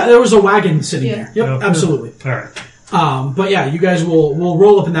wagon? Yeah, there was a wagon sitting Yeah. there. Yep, Okay. absolutely. All right. But yeah, you guys will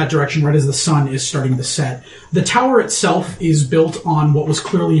roll up in that direction right as the sun is starting to set. The tower itself is built on what was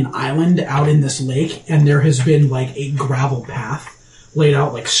clearly an island out in this lake, and there has been like a gravel path laid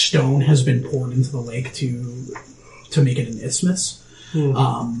out, like stone has been poured into the lake to make it an isthmus.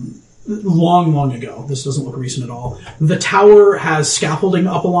 Long ago. This doesn't look recent at all. The tower has scaffolding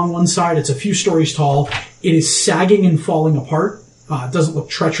up along one side. It's a few stories tall. It is sagging and falling apart. It doesn't look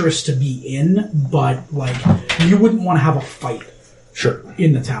treacherous to be in, but like you wouldn't want to have a fight Sure.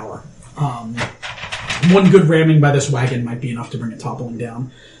 in the tower. One good ramming by this wagon might be enough to bring it toppling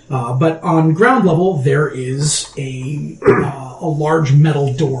down. But on ground level, there is a large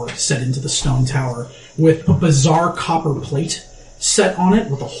metal door set into the stone tower with a bizarre copper plate set on it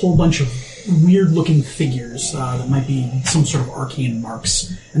with a whole bunch of weird-looking figures that might be some sort of arcane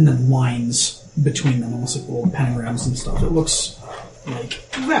marks, and then lines between them, almost like little pentagrams and stuff. It looks like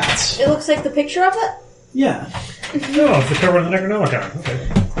that. It looks like the picture of it? Yeah. No, it's the cover of the Necronomicon.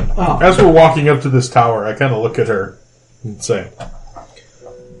 Okay. As we're walking up to this tower, I kind of look at her and say,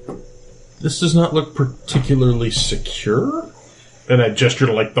 "This does not look particularly secure." And I gesture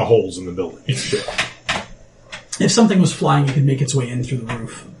to like the holes in the building. If something was flying, it could make its way in through the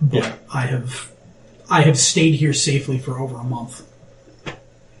roof. But Yeah. I have stayed here safely for over a month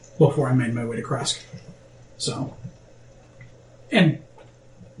before I made my way to Kresk. So, and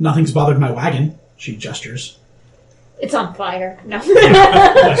nothing's bothered my wagon. She gestures. It's on fire. No.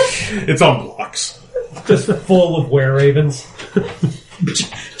 It's on blocks. Just full of were-ravens.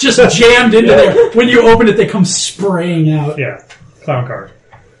 Just jammed into there. When you open it, they come spraying out. Yeah. Clown car.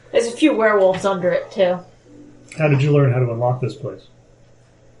 There's a few werewolves under it, too. How did you learn how to unlock this place?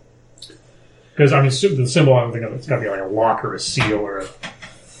 Because, I mean, the symbol, I don't think of it's got to be like a lock or a seal or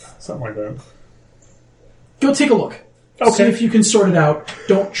something like that. Go take a look. Okay. See if you can sort it out.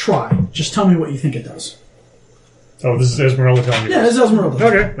 Don't try. Just tell me what you think it does. Oh, this is Esmeralda telling me Yeah, this is Esmeralda.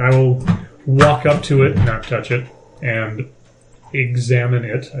 Okay. I will walk up to it, not touch it, and examine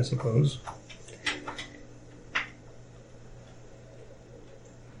it, I suppose.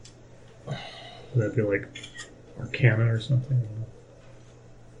 Would that be like Arcana or something?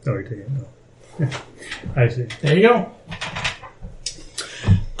 Oh, you take it. No. I see. There you go.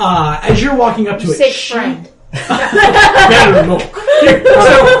 As you're walking up to it, Safe friend. better look.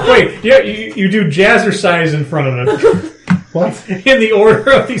 So, wait, yeah, you do jazzercise in front of it. What? In the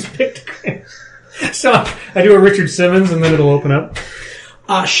order of these pictograms. So I do a Richard Simmons and then it'll open up.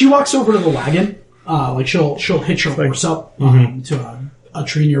 She walks over to the wagon. Like she'll hitch her horse up to a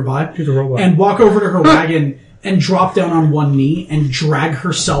tree nearby She's a robot. and walk over to her wagon and drop down on one knee and drag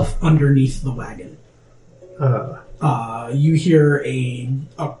herself underneath the wagon. You hear a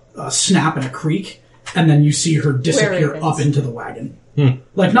snap and a creak, and then you see her disappear Where up into the wagon.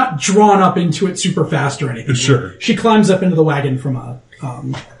 Like, not drawn up into it super fast or anything. Sure. She climbs up into the wagon from a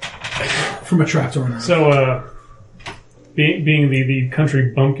trapdoor. In her. So, being the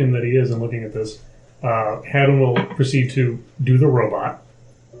country bumpkin that he is and looking at this, Haddon will proceed to do the robot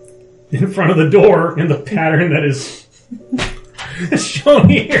in front of the door in the pattern that is shown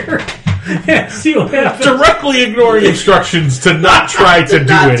here. Yeah, see what happens. Directly ignoring instructions to not try to do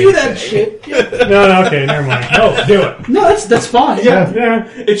Not it. do that shit. No, okay, never mind. No, do it. No, that's fine. Yeah.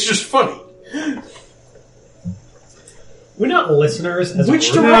 It's just funny. We're not listeners. As Which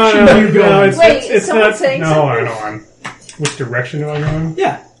a group. direction do you go? No, in? Wait, someone's not. saying No, something? hold on. Which direction do I go in?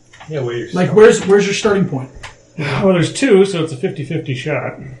 Yeah. Yeah, where you're Like, where's your starting point? Well, there's two, so it's a 50-50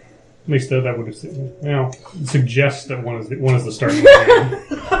 shot. At least that would suggest that one is the starting point.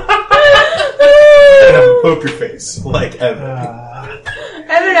 Have a poker face, like Evan.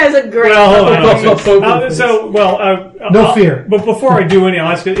 Evan has a great. No fear. But before I do any,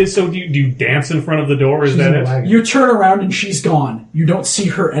 I'll ask you, so do you dance in front of the door? Is She's that in the it? wagon. You turn around and she's gone. You don't see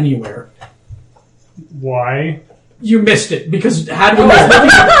her anywhere. Why? You missed it because Hadwin was looking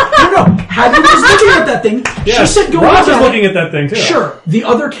at Hadwin was looking at that thing. Yeah, She said, "Go Ross look is at looking it." at that thing too. Sure. The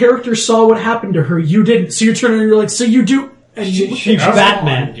other character saw what happened to her. You didn't. So you turn around and you're like, "So you do." And you She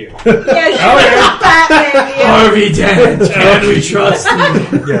Batmaned you. Yeah, she was Batman. Yeah. Harvey Dent, can we trust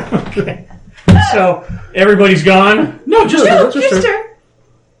you? Okay. So everybody's gone. No, just No, her. just her.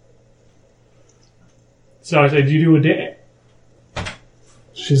 So I said, "Do you do a dance?"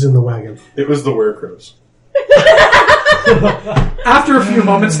 She's in the wagon. It was the werecrows. After a few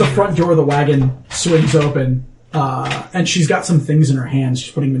moments, the front door of the wagon swings open, and she's got some things in her hands.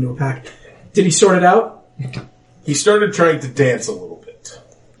 She's putting them into a pack. Did he sort it out? He started trying to dance a little bit.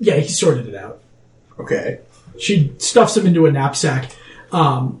 Yeah, he sorted it out. Okay. She stuffs him into a knapsack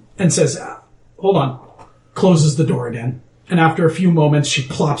and says, "Hold on." Closes the door again. And after a few moments, she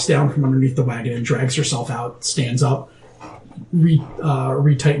plops down from underneath the wagon and drags herself out, stands up,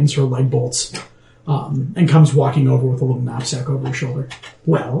 retightens her leg bolts, and comes walking over with a little knapsack over her shoulder.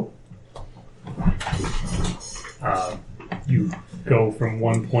 Well, You go from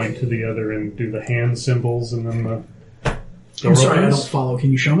one point to the other and do the hand symbols, and then the door I'm sorry, I opens. don't follow.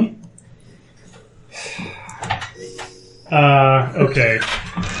 Can you show me? Okay.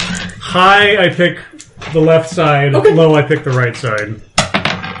 High, I pick the left side. Okay. Low, I pick the right side.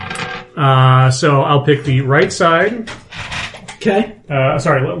 So I'll pick the right side. Okay.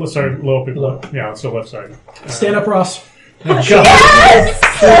 Sorry, let's start low. Pick low. Yeah, so left side. Stand up, Ross.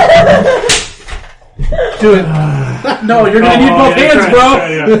 Do it. No, you're going to need both hands, bro.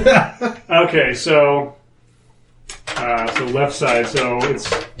 Yeah. Okay, so left side. So it's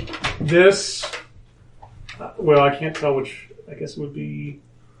this. Well, I can't tell which. I guess it would be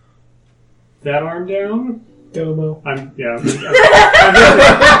that arm down. Domo. I'm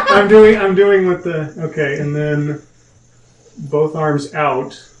doing with the okay, and then both arms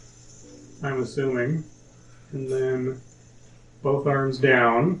out. I'm assuming, and then both arms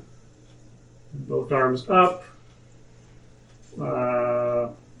down, both arms up.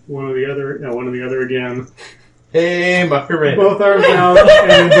 One of the other. No, one of the other again. Hey, Macarena. Both arms down, and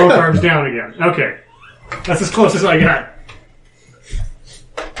then both arms down again. Okay, that's as close as I got.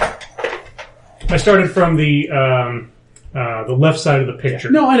 I started from the left side of the picture.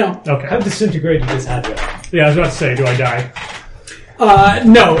 No, I know. Okay. How disintegrated is Hadwin? Yeah, I was about to say, do I die?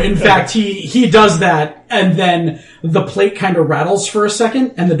 No, in fact, he does that, and then the plate kind of rattles for a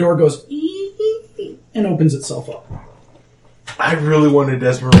second, and the door goes and opens itself up. I really wanted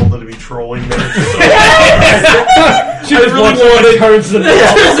Esmeralda to be trolling there. She just really walks wanted- over and turns the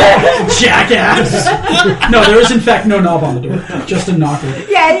Jackass! No, there is in fact no knob on the door, just a knocker.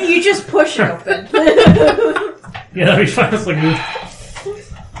 Yeah, you just push it open. Yeah, that'd be fine. It's like,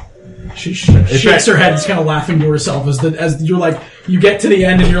 She shakes her head, and is kind of laughing to herself as you're like, you get to the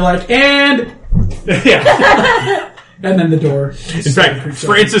end, and you're like, and yeah. and then the door. In fact,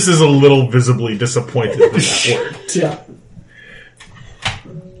 Francis is a little visibly disappointed that that worked. Yeah.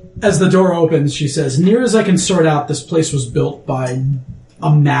 As the door opens, she says, "Near as I can sort out, this place was built by a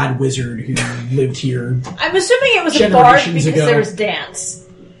mad wizard who lived here, I'm assuming it was a bard Generations because ago. there was dance.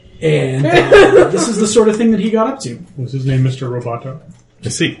 and this is the sort of thing that he got up to." Was his name Mr. Roboto? I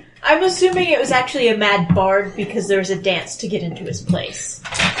see. I'm assuming it was actually a mad bard because there was a dance to get into his place.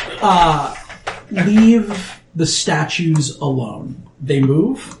 Leave the statues alone. They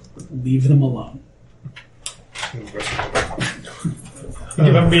move. Leave them alone.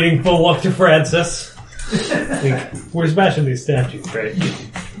 Give a meaningful look to Francis. We're smashing these statues, right?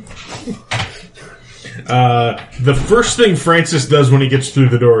 The first thing Francis does when he gets through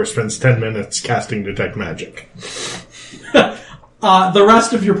the door is spends 10 minutes casting Detect Magic. The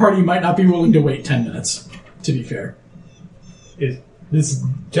rest of your party might not be willing to wait 10 minutes, to be fair. Is this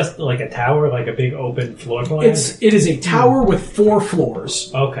just like a tower, like a big open floor plan? It is a tower with 4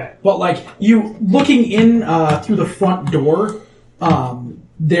 floors. Okay. But like you looking in through the front door,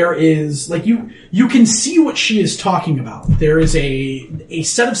 there is like you can see what she is talking about. There is a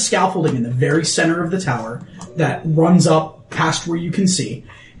set of scaffolding in the very center of the tower that runs up past where you can see.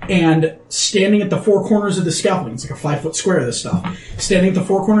 And standing at the 4 corners of the scaffolding, it's like a 5-foot square of this stuff. Standing at the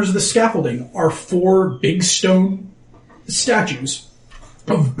 4 corners of the scaffolding are 4 big stone statues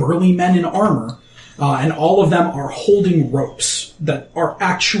of burly men in armor, and all of them are holding ropes that are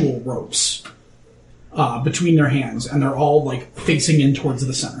actual ropes between their hands, and they're all like facing in towards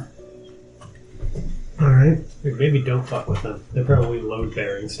the center. All right. Maybe don't fuck with them. They're probably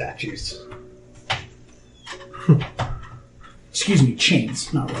load-bearing statues. Excuse me,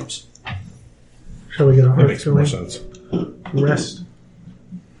 chains, not ropes. Shall we get our That hearts makes more going? sense. Rest.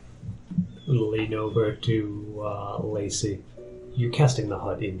 Lean over to Lacey. You're casting the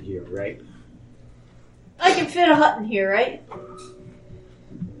hut in here, right? I can fit a hut in here, right?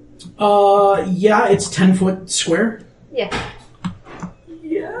 Yeah, it's 10-foot square. Yeah.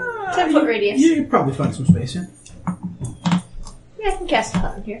 Yeah. 10-foot radius. You probably find some space, yeah. Yeah, I can cast a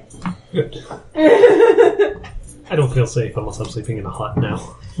hut in here. Good. I don't feel safe unless I'm sleeping in a hut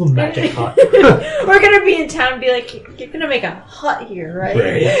now. A magic hut. We're gonna be in town and be like, you're gonna make a hut here, right?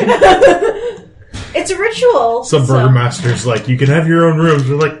 It's a ritual. Some burgomaster's like, you can have your own rooms.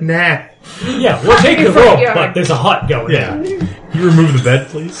 We're like, nah. Yeah, we'll take the front rope, yard. but there's a hut going. Yeah. You remove the bed,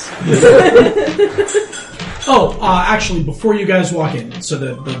 please? Actually, before you guys walk in, so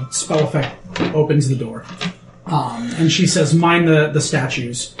the spell effect opens the door. And she says, mind the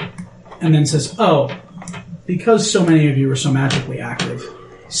statues. And then says, because so many of you are so magically active,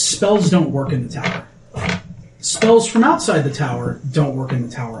 spells don't work in the tower. Spells from outside the tower don't work in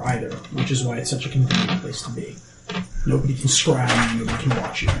the tower either, which is why it's such a convenient place to be. Nobody can scry you, nobody can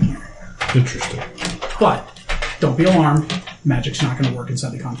watch you in here. Interesting. But don't be alarmed, magic's not going to work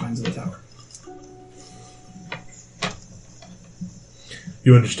inside the confines of the tower.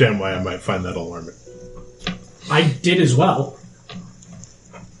 You understand why I might find that alarming. I did as well.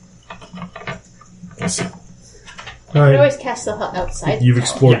 I see. All You right. always cast the hut outside. You've the tower.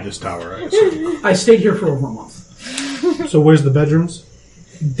 explored this tower, I assume. I stayed here for over a month. So where's the bedrooms?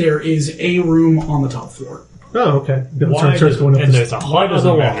 There is a room on the top floor. Oh, okay. Then Why starts going up and this- there's a hut on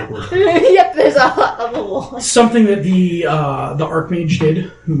the wall. Yep, there's a hut on the wall. Something that the Archmage did,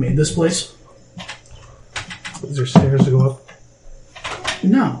 who made this place. Is there stairs to go up?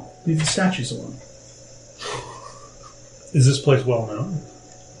 No, leave the statues alone. Is this place well known?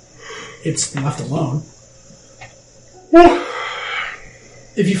 It's left alone.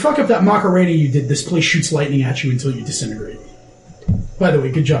 If you fuck up that Macarena you did, this place shoots lightning at you until you disintegrate. By the way,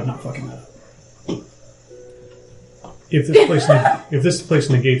 good job not fucking that up. If this place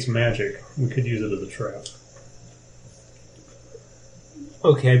negates magic, we could use it as a trap.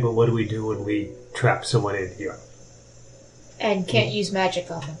 Okay, but what do we do when we trap someone in here? And can't use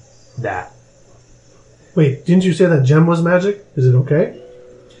magic on them. That. Wait, didn't you say that gem was magic? Is it okay?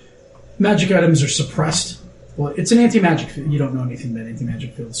 Magic items are suppressed. Well, it's an anti-magic field. You don't know anything about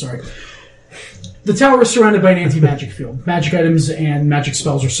anti-magic field, sorry. The tower is surrounded by an anti-magic field. Magic items and magic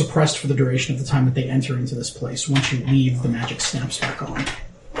spells are suppressed for the duration of the time that they enter into this place. Once you leave, the magic snaps back on.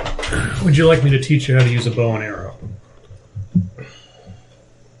 Would you like me to teach you how to use a bow and arrow?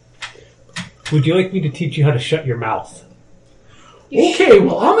 Would you like me to teach you how to shut your mouth? Okay,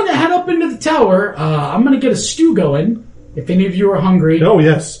 well, I'm going to head up into the tower. I'm going to get a stew going. If any of you are hungry, Oh,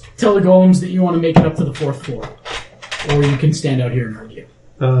 yes. tell the golems that you want to make it up to the 4th floor. Or you can stand out here and argue.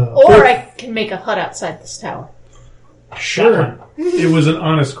 Or I can make a hut outside this tower. Sure. It was an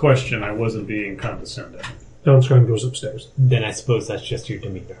honest question. I wasn't being condescending. Downscribe goes upstairs. Then I suppose that's just your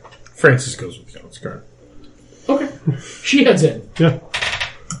demeanor. Francis goes with Jones' card. Okay. She heads in. Yeah.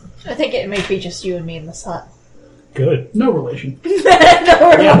 I think it may be just you and me in this hut. Good. No relation. No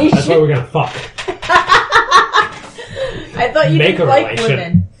Yeah, relation. that's why we're gonna fuck. I thought you Make didn't a like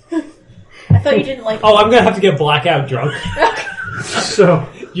relation. women. I thought you didn't like Oh, I'm gonna have to get blackout drunk. So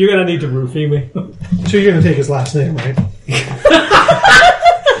You're gonna need to roofie me. you're going to take his last name, right?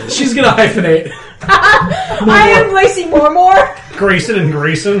 She's going to hyphenate. I am Lacey Mormore. Grayson and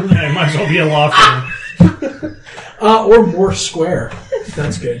Grayson? I might as well be a law firm. Or more square.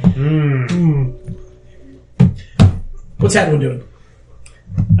 That's good. What's Hadwin doing?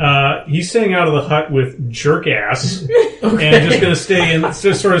 He's staying out of the hut with jerk ass, and just going to stay in,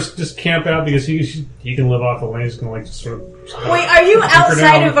 just sort of just camp out because he can live off the land. He's going to just sort of. Wait, are you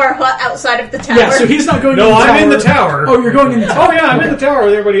outside of our hut, outside of the tower? Yeah, so he's not going. No, in the I'm tower. in the tower. Oh, you're going in the tower. Oh yeah, I'm in the tower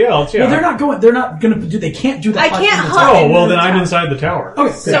with everybody else. Yeah. Well, they're not going. They're not going to do. They can't do that. I can't in the hunt. tower. Oh well, in then the I'm tower. inside the tower.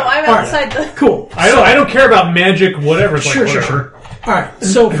 Okay, So I'm all right. outside the. Cool. I don't care about magic, whatever. It's Sure, like, sure, whatever. sure. All right.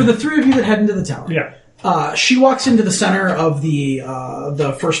 So for the three of you that head into the tower, Yeah. she walks into the center of the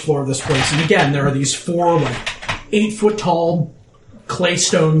first floor of this place, and again, there are these 4 like 8-foot tall clay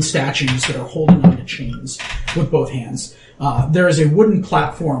stone statues that are holding onto chains with both hands. There is a wooden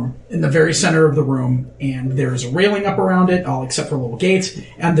platform in the very center of the room, and there is a railing up around it, all except for a little gate,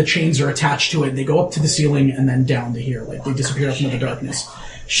 and the chains are attached to it. They go up to the ceiling and then down to here, like they disappear up into the darkness.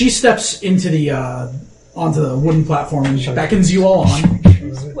 She steps into the onto the wooden platform and she beckons you all on.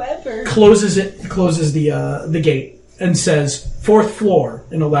 Weber. Closes the gate and says 4th floor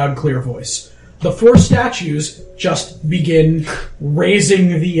in a loud, clear voice. The 4 statues just begin raising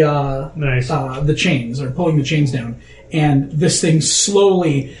the chains or pulling the chains down, and this thing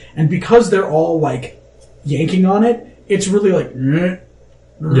slowly, and because they're all like yanking on it, it's really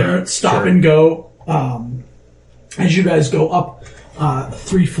like stop and go as you guys go up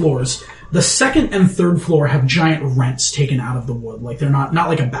 3 floors. The 2nd and 3rd floor have giant rents taken out of the wood. Like they're not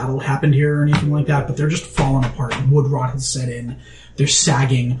like a battle happened here or anything like that, but they're just falling apart. Wood rot has set in. They're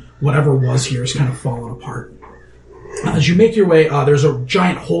sagging. Whatever was here is kind of falling apart. As you make your way, there's a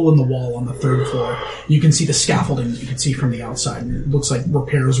giant hole in the wall on the 3rd floor. You can see the scaffolding that you can see from the outside. And it looks like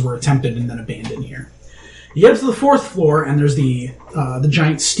repairs were attempted and then abandoned here. You get to the 4th floor, and there's the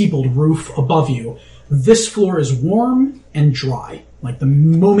giant steepled roof above you. This floor is warm and dry. Like the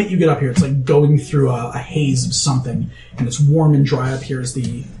moment you get up here, it's like going through a haze of something, and it's warm and dry up here as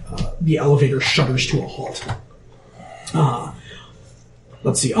the elevator shudders to a halt.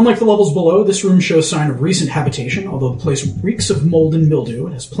 Let's see. Unlike the levels below, this room shows sign of recent habitation, although the place reeks of mold and mildew.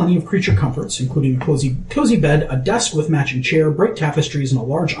 It has plenty of creature comforts, including a cozy bed, a desk with matching chair, bright tapestries, and a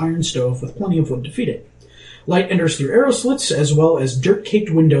large iron stove with plenty of wood to feed it. Light enters through arrow slits, as well as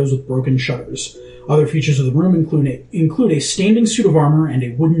dirt-caked windows with broken shutters. Other features of the room include a standing suit of armor and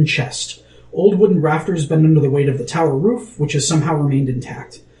a wooden chest. Old wooden rafters bend under the weight of the tower roof, which has somehow remained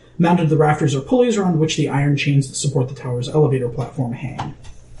intact. Mounted to the rafters are pulleys around which the iron chains that support the tower's elevator platform hang.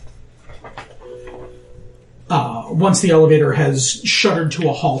 Once the elevator has shuddered to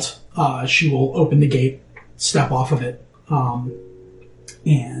a halt, she will open the gate, step off of it,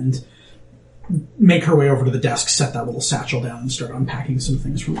 and make her way over to the desk, set that little satchel down, and start unpacking some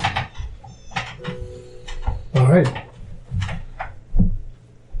things from it. All right.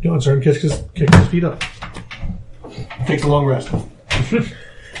 John's starting to kick his feet up. Takes a long rest.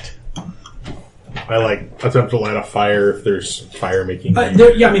 I attempt to light a fire if there's fire making.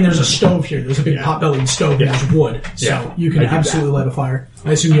 There's a stove here. There's a big pot-bellied stove and there's wood. So you can absolutely light a fire.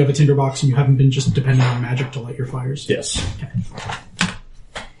 I assume you have a tinderbox and you haven't been just depending on magic to light your fires. Yes. Okay.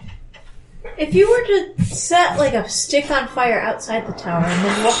 If you were to set like a stick on fire outside the tower and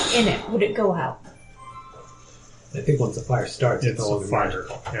then walk in it, would it go out? I think once the fire starts, It's no a longer fire.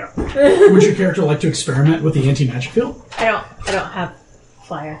 magical. Yeah. Would your character like to experiment with the anti-magic field? I don't have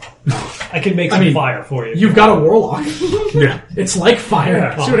fire. I can make some fire for you. You've got a warlock. Yeah. It's like fire.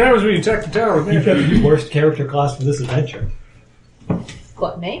 Yeah. See what happens when you attack the tower with You've got magic. the worst character class for this adventure.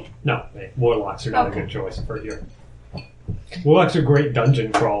 What, me? No, warlocks are not Okay. a good choice for here. Warlocks are great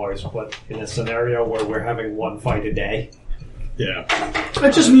dungeon crawlers, but in a scenario where we're having one fight a day. Yeah.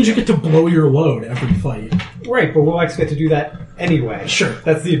 That just means you get to blow your load every fight. Right, but warlocks get to do that anyway. Sure.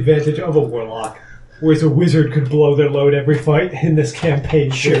 That's the advantage of a warlock. Whereas a wizard could blow their load every fight in this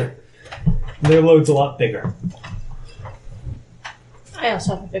campaign. Sure. Their load's a lot bigger. I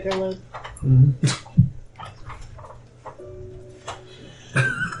also have a bigger load.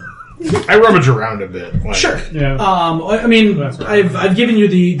 I rummage around a bit. Like, Sure. Yeah. I've given you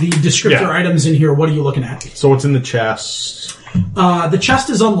the descriptor Yeah. items in here. What are you looking at? So what's in the chest? The chest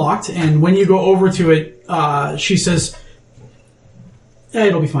is unlocked, and when you go over to it, she says,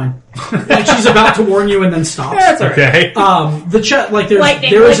 it'll be fine. And she's about to warn you and then stops. Okay. The chest, Lightning,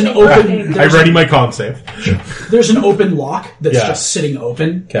 there is an lightning, open... I ready my con save. There's an open lock that's Yeah. just sitting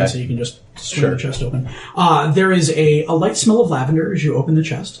open, Okay. so you can just swing the chest open. There is a light smell of lavender as you open the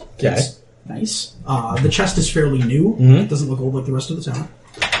chest. Okay. It's nice. The chest is fairly new. It doesn't look old like the rest of the tower.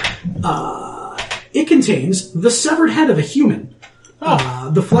 It contains the severed head of a human.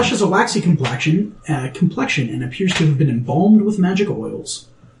 The flesh has a waxy complexion and appears to have been embalmed with magic oils.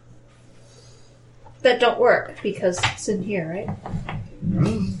 That don't work because it's in here, right?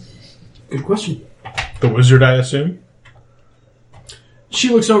 Good question. The wizard, I assume? She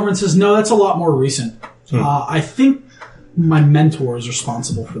looks over and says, "No, that's a lot more recent. I think my mentor is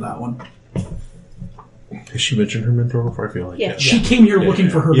responsible for that one." Has she mentioned her mentor before? I feel like Yeah. She came here looking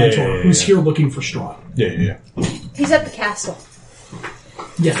for her mentor, yeah, who's yeah. here looking for Strahd. Yeah. He's at the castle.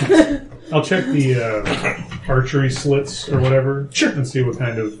 Yeah. I'll check the archery slits or whatever. Sure. And see what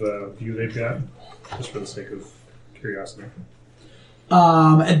kind of view they've got, just for the sake of curiosity.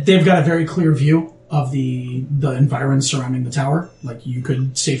 They've got a very clear view of the environs surrounding the tower. Like, you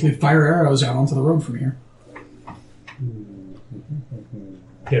could safely fire arrows out onto the road from here.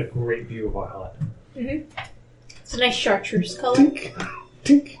 They have a great view of Violet. It's a nice chartreuse color.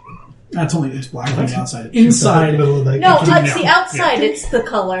 Tink. That's only it's black on the outside. Inside, Middle of the night. No, it's the outside. It's the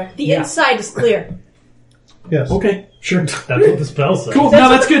color. The inside is clear. Yes. okay, sure. That's what the spell says. Cool. No,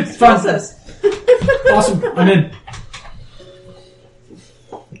 that's good. Fine. Process. Awesome. I'm in.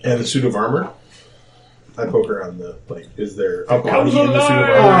 And the suit of armor? I poke around the, is there a body in the suit of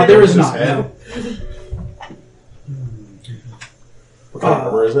alive! armor? There is His not. head? No. What kind of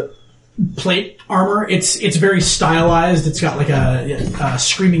armor is it? Plate armor. It's very stylized. It's got like a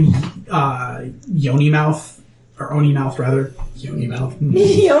screaming yoni mouth, or oni mouth rather. Yoni mouth.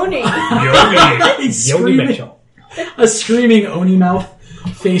 Yoni. A screaming oni mouth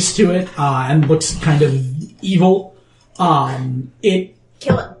face to it, and looks kind of evil. It.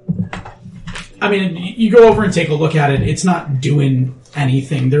 Kill it. I mean, you go over and take a look at it. It's not doing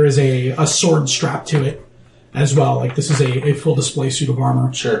anything. There is a sword strapped to it as well. Like, this is a full display suit of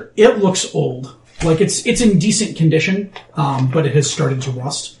armor. Sure. It looks old. Like, it's in decent condition, but it has started to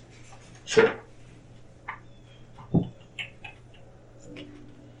rust. Sure.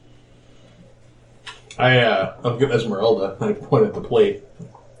 I'll get Esmeralda. I point at the plate.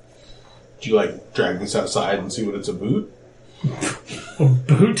 Do you, drag this outside and see what it's a boot? A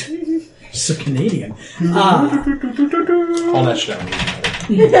boot? It's a Canadian. All that shit down.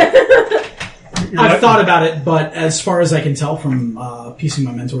 I've thought about it, but as far as I can tell from piecing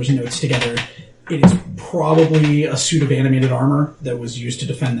my mentor's notes together, it is probably a suit of animated armor that was used to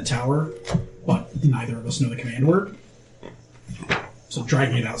defend the tower, but neither of us know the command word. So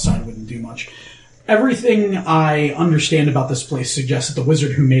dragging it outside wouldn't do much. Everything I understand about this place suggests that the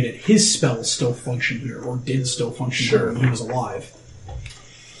wizard who made it, his spells still function here, or did still function here when he was alive.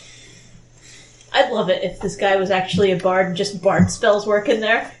 I'd love it if this guy was actually a bard and just bard spells work in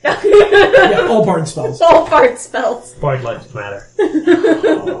there. Yeah, all bard spells. All bard spells. Bard lives matter.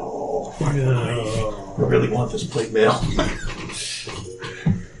 I really want this plate mail.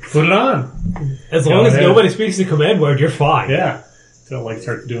 Put it on. As long as nobody speaks the command word, you're fine. Yeah. Don't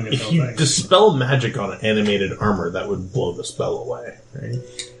start doing its If own you thing. dispel magic on animated armor, that would blow the spell away, right?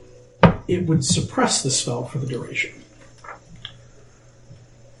 It would suppress the spell for the duration.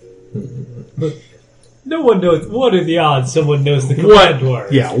 No one knows. What are the odds someone knows the command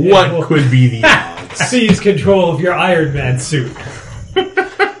word? Yeah, what could be the odds? Seize control of your Iron Man suit.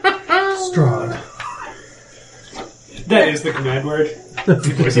 Strahd. That is the command word.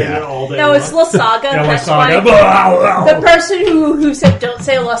 People say that all day No, it's long. La Saga. Yeah, La That's Saga. why the person who said don't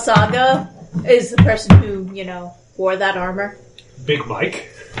say La Saga is the person who, wore that armor. Big Mike.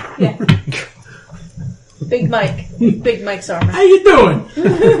 Yeah. Big Mike. Big Mike's armor. How you doing?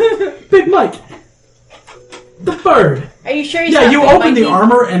 Big Mike. The bird. Are you sure he's Yeah, not you Big open the Mikey?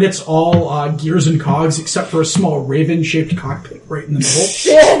 armor and it's all gears and cogs except for a small raven-shaped cockpit right in the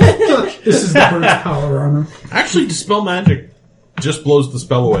middle. This is the bird's power armor. Actually, dispel magic just blows the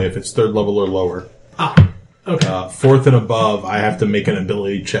spell away if it's 3rd level or lower. Ah, okay. 4th and above, I have to make an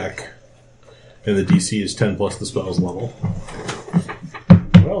ability check. And the DC is 10 plus the spell's level.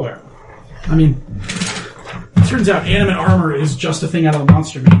 Well, there. I mean, it turns out animate armor is just a thing out of the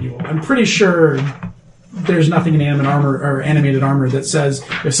monster manual. I'm pretty sure there's nothing in animate armor or animated armor that says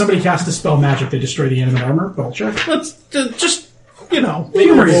if somebody casts a spell magic, they destroy the animate armor. But I'll check. Let's just,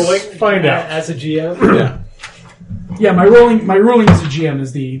 Humorous. Find out. As a GM. Yeah. Yeah, my ruling as a GM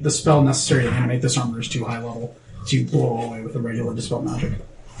is the spell necessary to animate this armor is too high level to blow away with a regular dispel magic.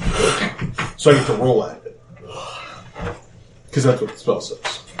 So I get to roll at it. Because that's what the spell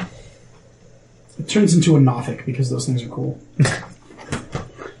says. It turns into a Nothic because those things are cool.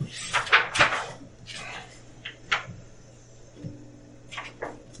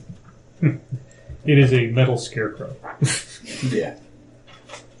 It is a metal scarecrow. Yeah.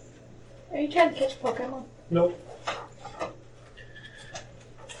 Are you trying to catch Pokemon? Nope.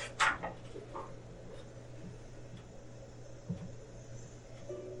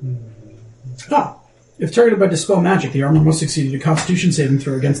 Ah! If targeted by Dispel Magic, the armor must succeed a Constitution saving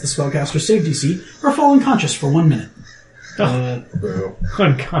throw against the spellcaster's save DC or fall unconscious for 1 minute.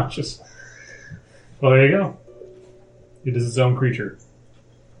 Unconscious. Well, there you go. It is its own creature.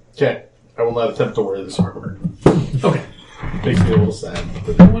 Okay. I will not attempt to wear this armor. Okay. Makes me a little sad.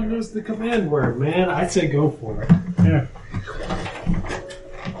 No one knows the command word, man. I'd say go for it. Yeah.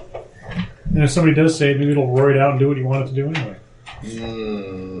 And if somebody does say it, maybe it'll roid out and do what you want it to do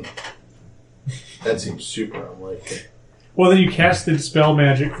anyway. That seems super unlikely. Well, then you cast the dispel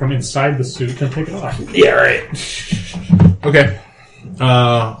magic from inside the suit and take it off. Yeah, right. Okay.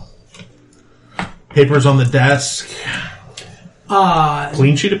 Papers on the desk.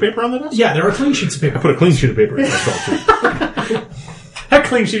 Clean sheet of paper on the desk? Yeah, there are clean sheets of paper. I put a clean sheet of paper in my spell too. That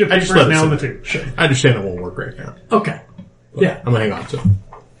clean sheet of paper is now in the tube. Sure. I understand it won't work right now. Okay. But Yeah. I'm gonna hang on to it.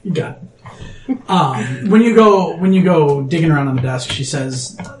 You got it. When you go digging around on the desk, she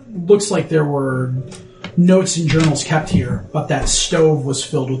says, looks like there were notes and journals kept here, but that stove was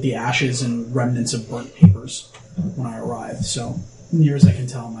filled with the ashes and remnants of burnt papers when I arrived. So, near as I can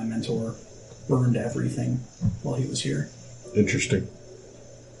tell, my mentor burned everything while he was here. Interesting.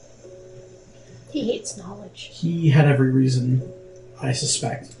 He hates knowledge. He had every reason, I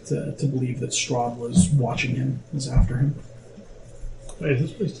suspect, to believe that Strahd was watching him, was after him. Wait,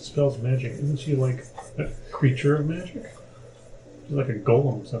 this place dispels magic. Isn't she like a creature of magic? She's like a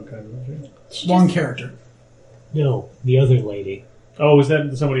golem of some kind, isn't she? Wrong character. No, the other lady. Oh, is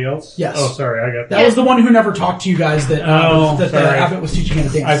that somebody else? Yes. Oh, sorry, I got That was the one who never talked to you guys that the sorry. abbot was teaching him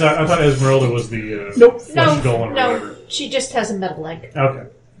to dance. I thought Esmeralda was the Nope. flesh golem or No, whatever. she just has a metal leg. Okay.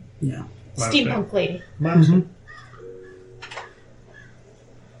 Yeah. My Steampunk lady. My mistake.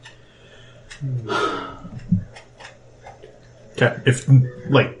 Okay. If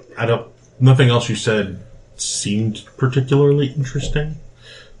nothing else you said seemed particularly interesting.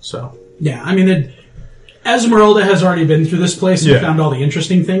 So Yeah, I mean, Esmeralda has already been through this place and Yeah. found all the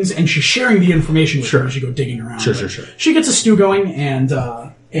interesting things, and she's sharing the information with Sure. you as you go digging around. Sure. She gets a stew going and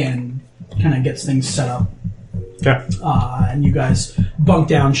kind of gets things set up. Okay. And you guys bunk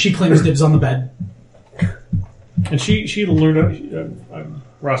down. She claims dibs on the bed. And she learned.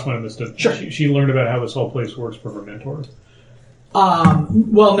 Ross might have missed it. Sure. She learned about how this whole place works from her mentor.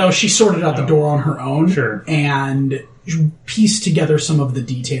 Well, no, she sorted out the Oh. door on her own. Sure. And pieced together some of the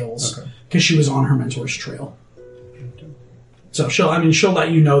details Okay. because she was on her mentor's trail. So she'll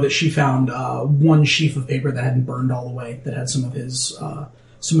let you know that she found one sheaf of paper that hadn't burned all the way, that had some of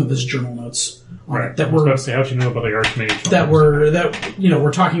his journal notes on Right. it that I was were about to say, how'd you know about the Archmage?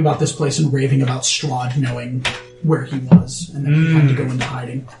 we're talking about this place and raving about Strahd knowing where he was and that he had to go into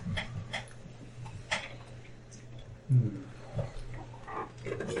hiding.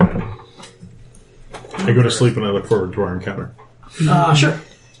 I go to sleep and I look forward to our encounter. Sure.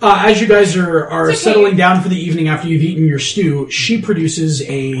 As you guys are It's okay. settling down for the evening after you've eaten your stew, she produces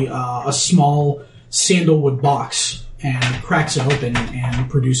a small sandalwood box and cracks it open and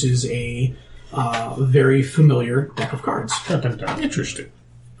produces a very familiar deck of cards. Dun, dun, dun. Interesting.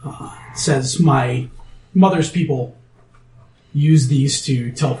 It says, my mother's people use these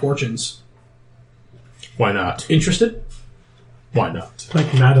to tell fortunes. Why not? Interested? Why not?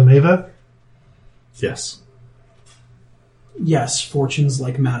 Like Madame Ava? Yes. Yes, fortunes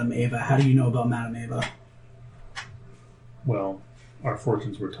like Madame Ava. How do you know about Madame Ava? Well, our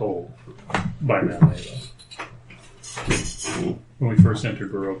fortunes were told by Madame Ava. When we first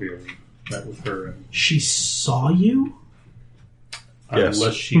entered Barovia, we met with her, and She saw you? Yes.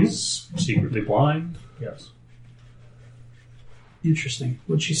 unless she's secretly blind, yes. Interesting.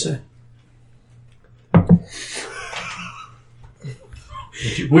 What'd she say?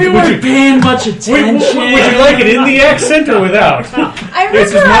 We weren't paying much attention. Would you like it in the accent or without? I This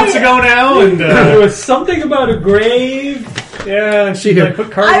is remember months ago now, and There was something about a grave. yeah, and she like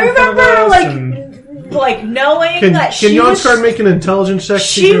put cards I in front of remember us, like and knowing Can that she Jan was start making an intelligence check?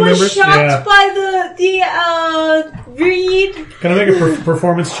 see if she he was remembers? shocked Yeah. by the read. can I make a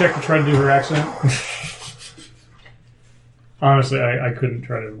performance check to try to do her accent? Honestly, I couldn't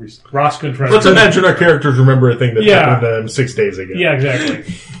try to. Ross couldn't try. Let's to imagine our characters remember a thing that Yeah. happened to them 6 days ago. Yeah,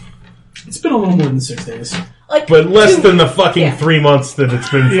 exactly. It's been a little more than 6 days. Like, But less two- than the fucking Yeah. 3 months that it's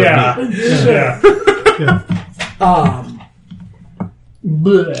been for Yeah, me. yeah.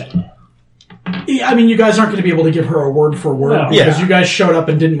 Bleh. Yeah, I mean, you guys aren't going to be able to give her a word for word No. because Yeah. you guys showed up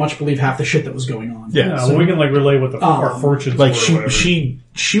and didn't much believe half the shit that was going on. Yeah. No, well, we can like relay what our fortunes Like were. or whatever.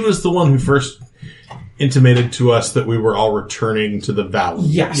 she was the one who first intimated to us that we were all returning to the valley.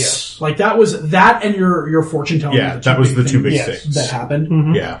 Yes. Yes. Like that was that and your fortune telling. Yeah, were that was the two big Yes. things. that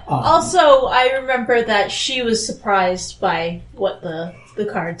happened. Yeah. Also, I remember that she was surprised by what the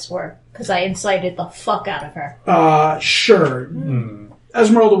cards were because I incited the fuck out of her. Sure.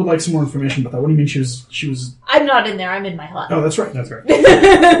 Esmeralda would like some more information about that. What do you mean she was... I'm not in there. I'm in my hut. Oh, that's right. That's right.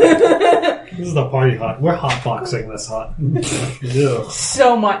 This is the party hut. We're hotboxing this hut. Yeah.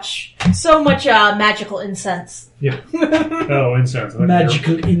 So much magical incense. Yeah. Oh, incense.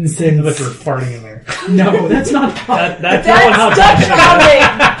 Magical I thought incense. you were farting in there. No, that's not... That's That's Dutch oven.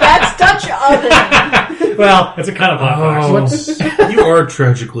 That's Dutch oven. Well, it's a kind of hotbox. You are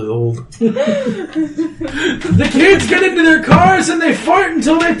tragically old. The kids get into their cars and they fart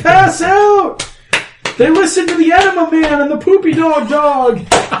until they pass out. They listen to the Enema Man and the Poopy Dog.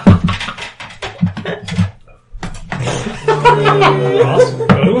 Ross,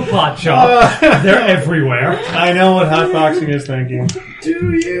 go to a pot shop. They're everywhere. I know what hotboxing is, thank you.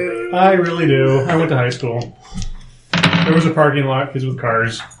 Do you? I really do. I went to high school. There was a parking lot, kids with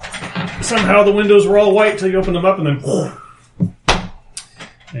cars. Somehow the windows were all white till you opened them up and then...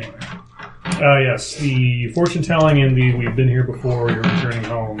 Anyway. Yes, the fortune telling and the we've been here before, you're returning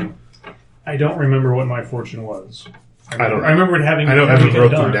home. I don't remember what my fortune was. I remember it having... I know having having been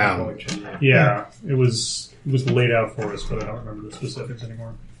wrote them done. down. Yeah, it was laid out for us, but I don't remember the specifics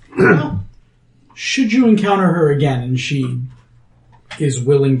anymore. Should you encounter her again and she is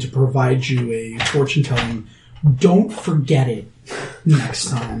willing to provide you a fortune telling, don't forget it next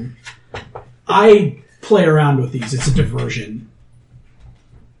time. I play around with these. It's a diversion.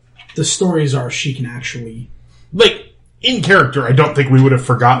 The stories are she can actually... Like, in character, I don't think we would have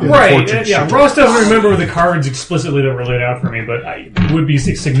forgotten the Right, fortune yeah. sheet. Ross doesn't remember the cards explicitly that were laid out for me, but it would be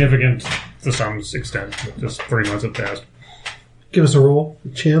significant to some extent. Just 3 months have passed. Give us a roll, a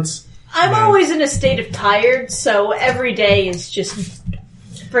chance. I'm always in a state of tired, so every day is just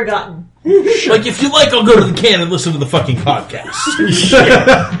forgotten. Like, if you like, I'll go to the can and listen to the fucking podcast.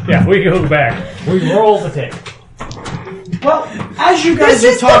 Yeah, we can go back. We roll the tape. Well, as you guys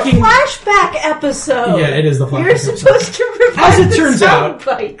This is are talking... the flashback episode. Yeah, it is the flashback You're episode. supposed to As provide it the turns out,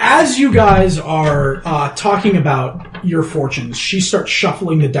 soundbite. as you guys are talking about your fortunes, she starts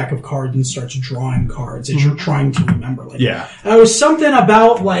shuffling the deck of cards and starts drawing cards as you're trying to remember. Like, Yeah. It was something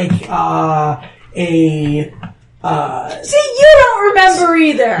about, like, See, you don't remember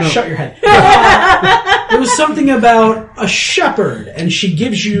either. Shut your head. It was something about a shepherd, and she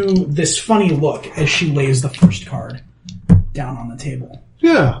gives you this funny look as she lays the first card down on the table.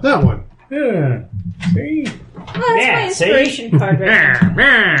 Yeah, that one. Yeah. See? Oh, that's my inspiration card right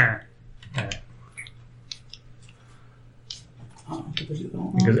now.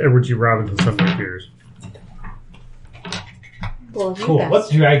 Because Edward G. Robinson suddenly appears. Well, you Cool. guys- Let's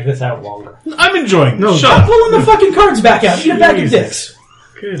drag this out longer. I'm enjoying No, this. Stop Shut up. pulling the fucking cards back out. Eat a bag of Jesus. dicks.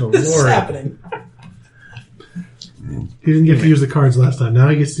 Good This is lord. happening. He didn't get to use the cards last time. Now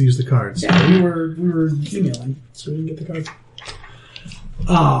he gets to use the cards. Yeah, we were emailing, so we didn't get the cards.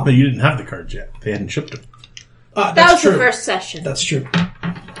 But you didn't have the cards yet. They hadn't shipped them. That That's was true. the first session. That's true.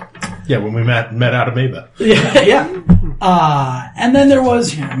 Yeah, when we met out of Mava. Yeah. And then there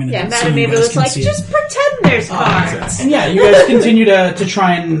was... Here, I'm gonna Yeah, so Madam you Ava guys was can like, see it. just pretend there's cards. And yeah, you guys continue to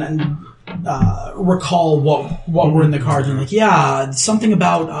try and recall what were in the cards. And like, yeah, something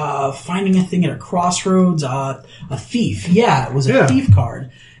about finding a thing at a crossroads, a thief. Yeah, it was a Yeah. thief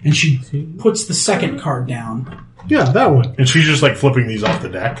card. And she puts the second card down. Yeah, that one. And she's just like flipping these off the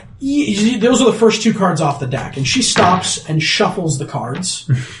deck. Those are the first two cards off the deck. And she stops and shuffles the cards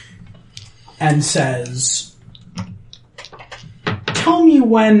and says, tell me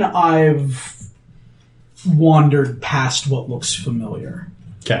when I've wandered past what looks familiar.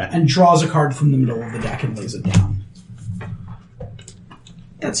 Okay. And draws a card from the middle of the deck and lays it down.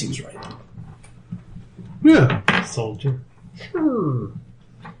 That seems right. Yeah. Soldier.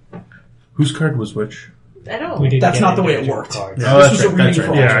 Whose card was which? I don't We know. didn't That's get not the way it individual worked. cards. Oh, This that's was a right, reading that's for right.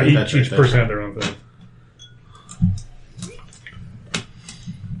 all. Yeah, That's right, each that's person right. had their own thing.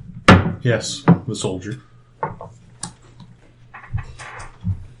 Yes, the soldier.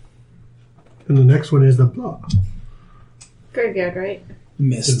 And the next one is the blah. Graveyard, right?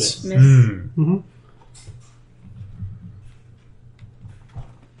 Mists. Miss. Mm-hmm.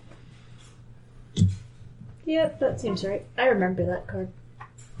 Yep, that seems right. I remember that card.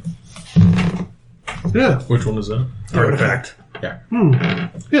 Yeah. Which one is that? Artifact. Yeah.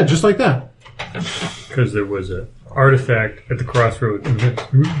 Yeah, just like that. Because there was an artifact at the crossroads.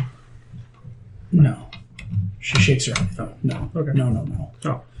 No. She shakes her head. No. Okay. No.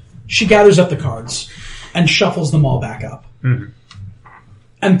 Oh. She gathers up the cards and shuffles them all back up. Mhm.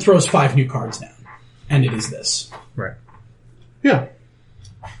 And throws 5 new cards down. And it is this. Right. Yeah.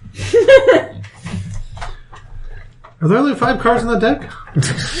 Are there only 5 cards in that deck?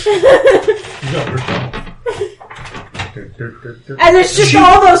 No, there's 12. And there's just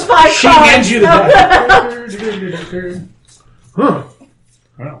all those 5 She cards. hands you the deck. Huh.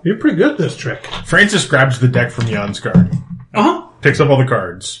 Wow. You're pretty good at this trick. Francis grabs the deck from Jan's card, picks up all the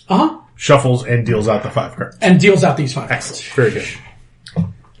cards, shuffles, and deals out the 5 cards. And deals out these 5 cards. Excellent. Very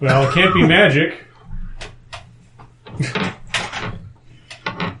good. Well, it can't be magic.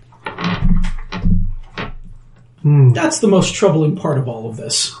 That's the most troubling part of all of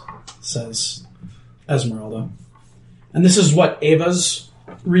this, says Esmeralda. And this is what Ava's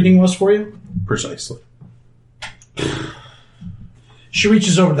reading was for you? Precisely. She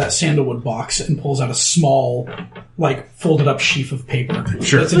reaches over to that sandalwood box and pulls out a small, folded up sheaf of paper.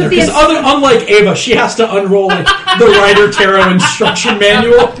 Sure. Because unlike Ava, she has to unroll the Rider Tarot instruction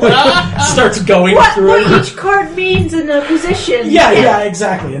manual. Starts going through what it. each card means in a position. Yeah,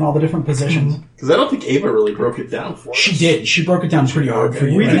 exactly. In all the different positions. Because I don't think Ava really broke it down for us. She did. She broke it down pretty hard for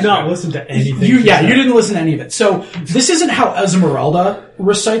you. We did not listen to anything. You didn't listen to any of it. So this isn't how Esmeralda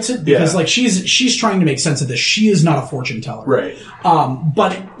recites it because she's trying to make sense of this. She is not a fortune teller. Right.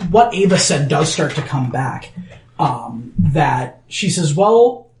 But what Ava said does start to come back. That she says,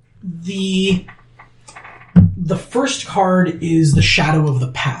 well, the first card is the shadow of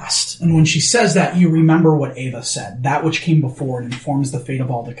the past. And when she says that, you remember what Ava said. That which came before and informs the fate of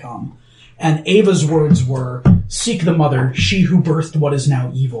all to come. And Ava's words were, seek the mother, she who birthed what is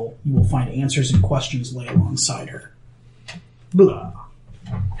now evil. You will find answers and questions lay alongside her. Blah.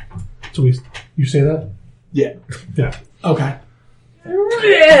 So you say that? Yeah. Yeah. Okay.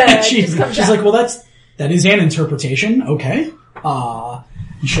 Yeah, She's like, well, that is an interpretation. Okay.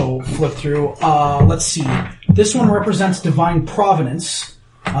 She'll flip through. Let's see. This one represents divine providence,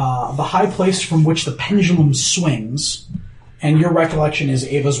 the high place from which the pendulum swings. And your recollection is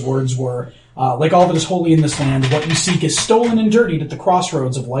Ava's words were, like all that is holy in this land, what you seek is stolen and dirtied at the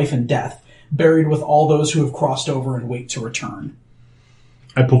crossroads of life and death, buried with all those who have crossed over and wait to return.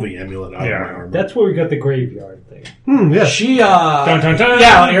 I pull the amulet out of my armor. That's where we got the graveyard thing. Yeah. She, Dun, dun, dun.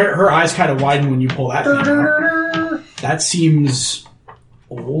 yeah, her eyes kind of widen when you pull that thing out. That seems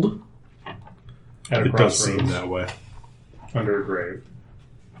old. At a It does crossroads, seem that way. under a grave.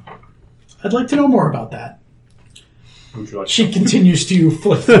 I'd like to know more about that. Would you like She continues to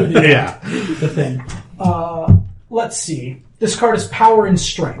flip through Yeah. the thing. Let's see. This card is power and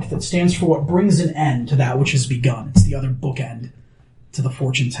strength. It stands for what brings an end to that which has begun. It's the other bookend to the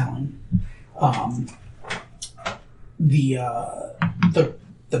fortune telling.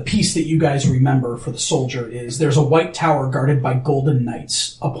 The piece that you guys remember for the soldier is there's a white tower guarded by golden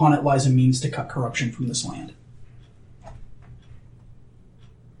knights. Upon it lies a means to cut corruption from this land.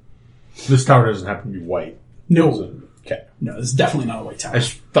 This tower doesn't happen to be white. No. Okay. No, it's definitely not a white tower. I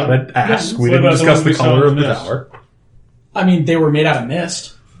just thought I'd ask. We What didn't about the discuss one the we saw color in of the this? tower. I mean, they were made out of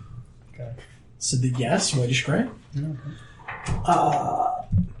mist. Okay. So yes, whitish gray.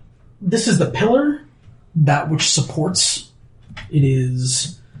 This is the pillar, that which supports. It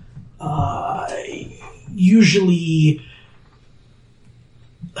is usually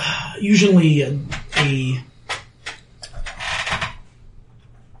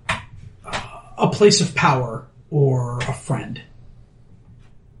a place of power or a friend,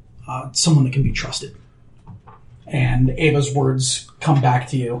 someone that can be trusted. And Ava's words come back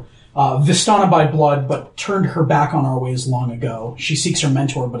to you. Vistana by blood, but turned her back on our ways long ago. She seeks her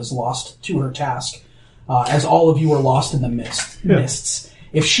mentor, but is lost to her task. As all of you are lost in the mists.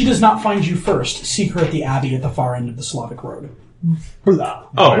 If she does not find you first, seek her at the abbey at the far end of the Slavic road.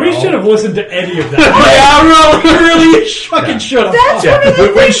 Oh, We should have listened to any of that. Yeah, really fucking should have. That's one of the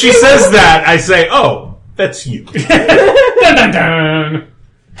When things she we says were- that, I say, "Oh, that's you." Dun, dun, dun.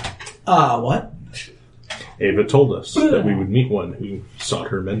 What? Ava told us that we would meet one who sought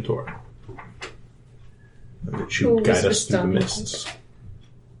her mentor, and that she would Who guide was us through the Vistana? mists.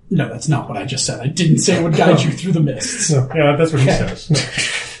 No, that's not what I just said. I didn't say it would guide you through the mists. Yeah, that's what he Okay. says.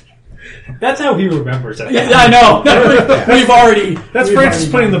 That's how he remembers it. Yeah, I know. We've already. That's we've Francis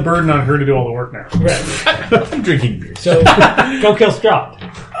already- putting the burden on her to do all the work now. I'm drinking beer. So, go kill Strahd.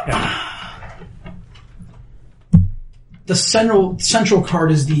 The central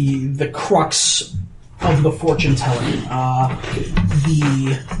card is the crux of the fortune telling.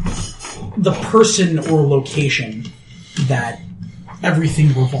 The person or location that everything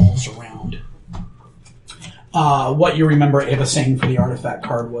revolves around. What you remember Ava saying for the artifact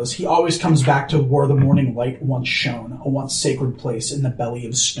card was, he always comes back to where the morning light once shone, a once sacred place in the belly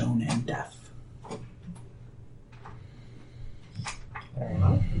of stone and death.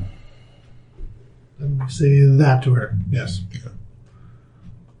 Let me say that to her. Yes.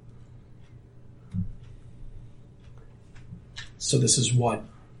 So this is what?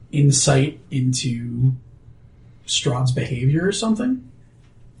 Insight into Strahd's behavior or something?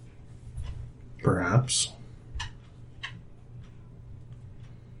 Perhaps.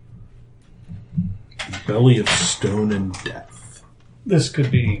 Belly of Stone and Death. This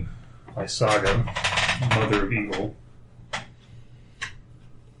could be my saga, Mother of Evil.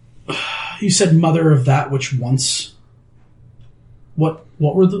 You said mother of that which once. What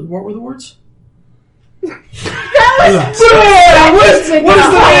were the words? What does the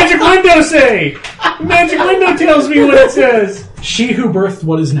magic window say? The magic window tells me what it says. She who birthed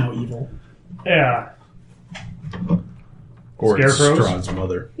what is now evil. Yeah. Or it's Scarecrows? Strahd's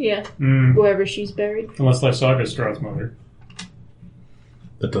mother. Yeah. Mm. Wherever she's buried. Unless Lysaga is Strahd's mother.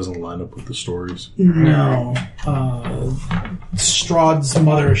 That doesn't line up with the stories. No. Strahd's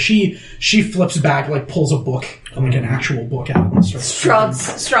mother, she flips back, like pulls a book, like an actual book out. And starts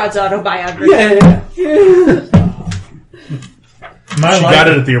Strahd's autobiography. Yeah. She got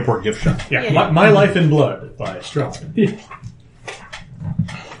it at the airport gift shop. Yeah. Yeah. My Life in Blood by Strahd.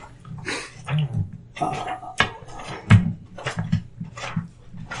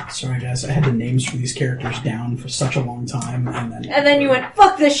 Sorry, guys. I had the names for these characters down for such a long time, And then you went,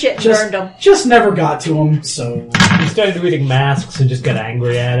 fuck this shit, and burned them. Just never got to them. So You started reading Masks and just got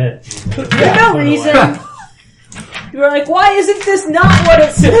angry at it. For no reason. You were like, why isn't this not what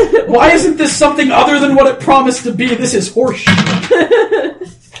it's... why isn't this something other than what it promised to be? This is horseshit.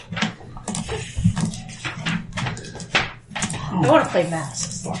 I want to play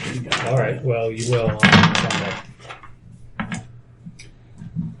Masks. Fucking God. Alright, well, you will.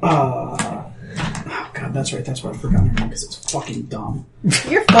 Oh God, that's right. That's why I forgot her name because it's fucking dumb.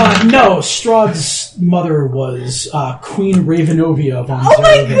 You're No, Strahd's mother was Queen Ravenovia von Oh my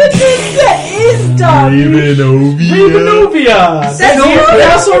Zervin. goodness, that is dumb. Ravenovia! That's No, you?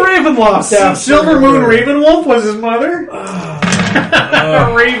 Castle Ravenloft. after Silver Moon her. Ravenwolf was his mother?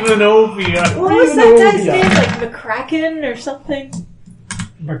 Ravenovia. What was that guy's Ravenovia. name? Like McCracken or something?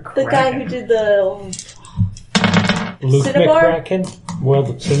 The guy who did the... Luke Cinnabar? McCracken? World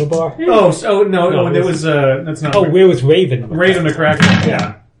of Cinnabar? Oh, no, No, it was, that's not... Oh, where was Raven? Raven McCracken,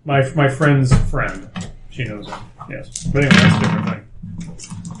 yeah. My friend's friend. She knows him, yes. But anyway, that's a different thing.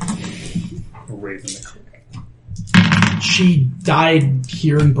 Raven McCracken. She died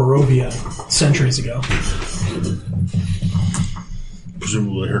here in Barovia centuries ago.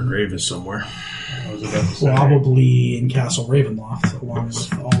 Presumably her grave is somewhere. I was about to say. Probably in Castle Ravenloft, along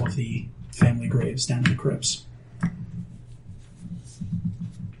with all of the family graves down in the crypts.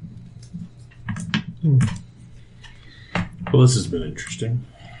 Well, this has been interesting.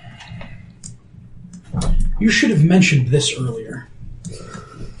 You should have mentioned this earlier.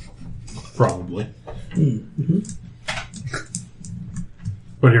 Probably.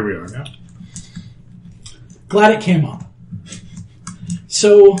 But here we are now. Glad it came up.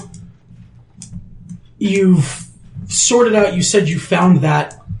 So, you've sorted out, you said you found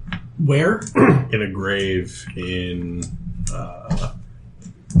that where? In a grave in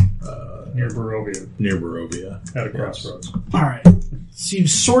Near Barovia, near Barovia. at a crossroads. Alright. So you've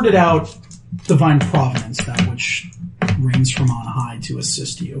sorted out divine providence, that which reigns from on high to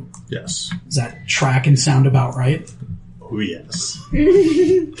assist you. Yes. Does that track and sound about right? Oh, yes.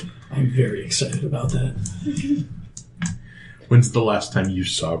 I'm very excited about that. When's the last time you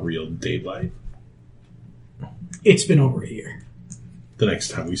saw real daylight? It's been over a year. The next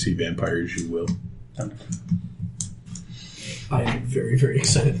time we see vampires, you will. I am very, very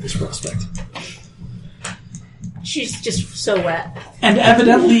excited at this prospect. She's just so wet. And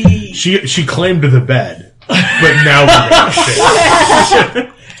evidently, She claimed the bed, but now we got shit.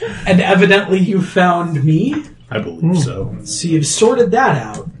 and evidently you found me. I believe so. So you've sorted that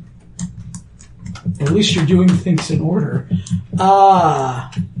out. At least you're doing things in order.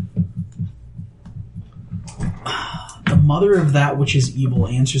 The mother of that which is evil,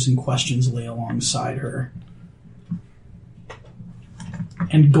 answers and questions lay alongside her.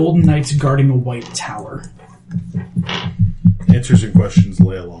 And golden knights guarding a white tower. Answers and questions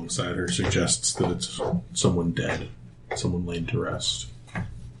lay alongside her, suggests that it's someone dead, someone laid to rest.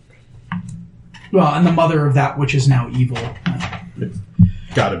 Well, and the mother of that which is now evil. It's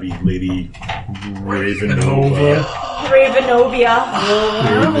gotta be Lady Ravenova. Ravenovia.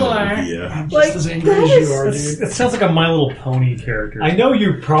 Ravenovia. I'm just Like, as angry that as is- you are, dude. It sounds like a My Little Pony character. I know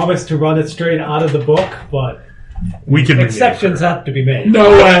you promised to run it straight out of the book, but We can exceptions have to be made. No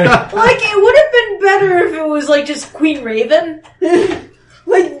way. Like, it would have been better if it was, like, just Queen Raven.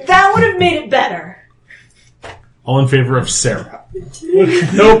 Like, that would have made it better. All in favor of Sarah.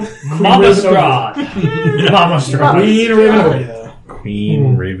 Nope. Mama Strahd. Mama Strahd. Queen Ravenova.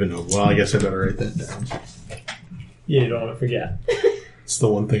 Queen Ravenova. Well, I guess I better write that down. Yeah, you don't want to forget. It's the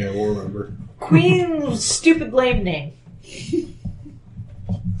one thing I will remember. Queen's stupid lame name.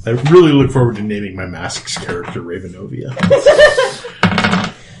 I really look forward to naming my Masks character Ravenovia.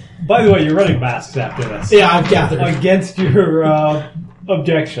 By the way, you're running masks after this. Yeah, I've gathered. Against your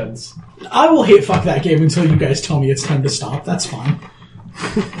objections. I will hate fuck that game until you guys tell me it's time to stop. That's fine.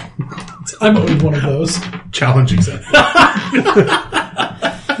 I'm always one of those. Challenge accepted.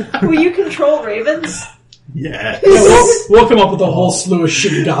 Will you control ravens? Yeah. We'll come up with a whole slew of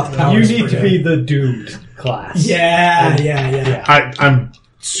shitty goth powers. You need to be the dude class. Yeah. I'm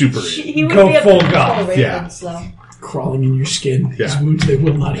super. He would Go be able full to control goth, ravens, though. Crawling in your skin. Yeah. These wounds they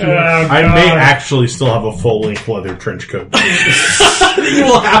will not heal. I may actually still have a full-length leather trench coat. You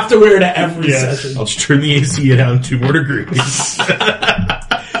will have to wear it at every session. I'll just turn the AC down 2 more degrees.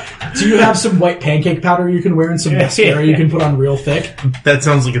 Do you have some white pancake powder you can wear and some mascara you can put on real thick? That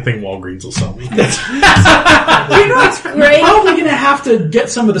sounds like a thing Walgreens will sell me. You know what's great? Probably going to have to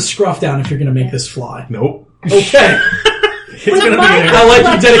get some of the scruff down if you're going to make this fly. Nope. Okay. I like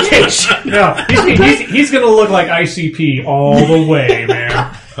your dedication. No, he's going to look like ICP all the way,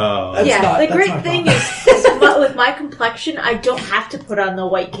 man. The great thing is with my complexion, I don't have to put on the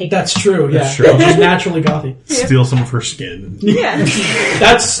white cake. That's true, yeah. That's true. It's just naturally gothy. Steal some of her skin. Yeah.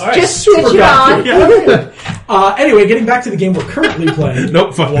 That's Just super stitch it on. gothy. Anyway, getting back to the game we're currently playing.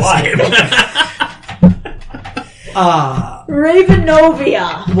 Nope, fuck this game.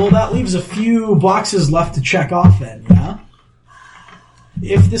 Ravenovia. Well, that leaves a few boxes left to check off then, yeah?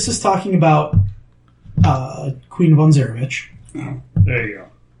 If this is talking about Queen von Zarevich, There you go.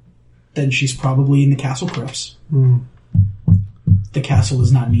 then she's probably in the castle crypts. The castle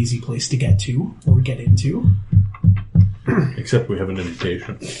is not an easy place to get to or get into. Except we have an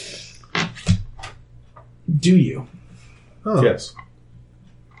invitation. Do you? Oh. Yes.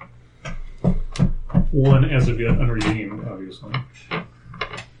 One as of yet unredeemed, obviously.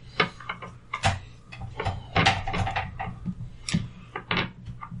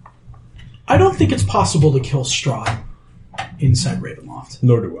 I don't think it's possible to kill Strahd inside Ravenloft.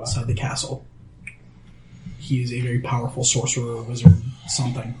 Nor do I. Inside the castle. He is a very powerful sorcerer, wizard,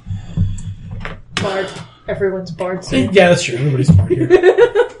 something. Bard. Everyone's bard. Yeah, that's true. Everybody's bard here.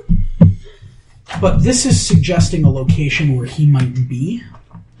 But this is suggesting a location where he might be.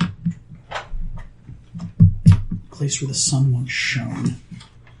 A place where the sun once shone.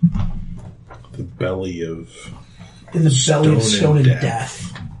 The belly of... In the belly of stone and death. death.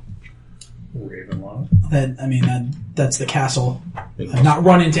 Ravenloft. That's the castle. I've not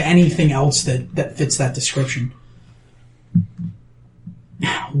run into anything else that fits that description.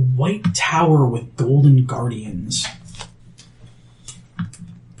 White tower with golden guardians.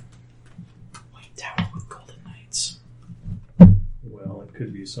 White tower with golden knights. Well, it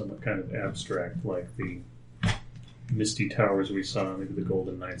could be somewhat kind of abstract, like the misty towers we saw, maybe the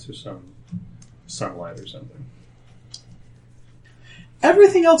Golden Knights or some sunlight or something.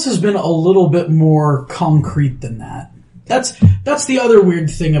 Everything else has been a little bit more concrete than that. That's the other weird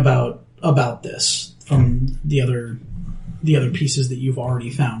thing about this from the other pieces that you've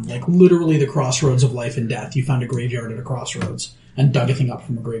already found. Like literally the crossroads of life and death. You found a graveyard at a crossroads and dug a thing up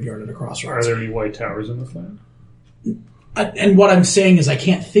from a graveyard at a crossroads. Are there any white towers in this land? And what I'm saying is I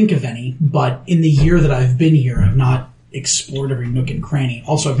can't think of any, but in the year that I've been here, I've not explored every nook and cranny.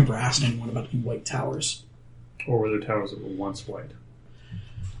 Also, I've never asked anyone about any white towers. Or were there towers that were once white?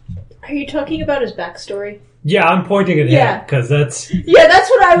 Are you talking about his backstory? Yeah, I'm pointing at him, because that's... Yeah, that's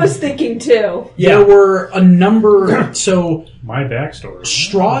what I was thinking too. Yeah. There were a number... So, My backstory.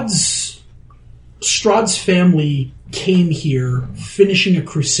 Strahd's family came here finishing a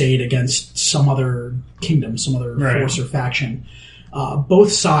crusade against some other kingdom, some other force or faction.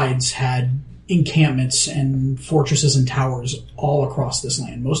 Both sides had encampments and fortresses and towers all across this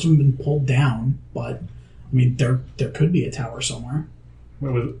land. Most of them have been pulled down, but there could be a tower somewhere.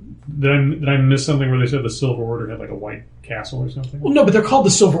 Did I miss something where they said the Silver Order had like a white castle or something? Well, no, but they're called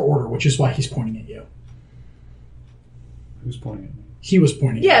the Silver Order, which is why he's pointing at you. Who's pointing at me? He was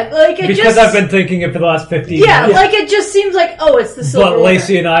pointing Yeah, at you. like it Because just... I've been thinking it for the last 15 years. Yeah, like it just seems like, oh, it's the Silver But Order.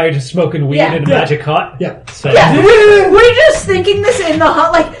 Lacey and I are just smoking weed in a magic hut. Yeah. So. Yeah, we're just thinking this in the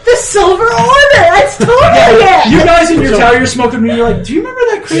hut, like, the Silver Order! That's totally it! You guys in your tower, you're smoking weed, you're like, do you remember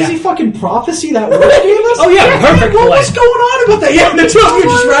that crazy fucking prophecy that witch gave us? Oh, yeah, perfect. What was going on about that? Yeah, the two of you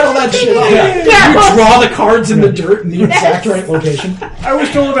just rattle that shit off. Yeah. You draw the cards in the dirt in the exact right location. I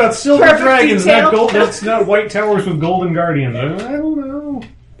was told about silver Perfect dragons, detail. that's not white towers with golden guardians. I don't know.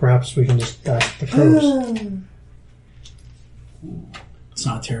 Perhaps we can just ask the crows. It's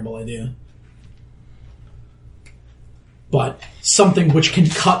not a terrible idea. But something which can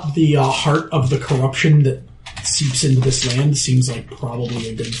cut the heart of the corruption that seeps into this land seems like probably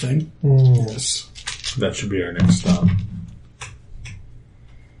a good thing. Yes. That should be our next stop.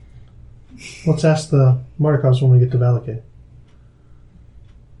 Let's ask the Markovs when we get to Valakay.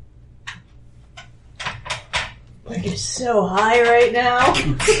 Like, you're so high right now.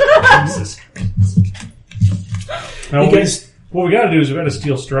 Jesus. Now, what we gotta do is we gotta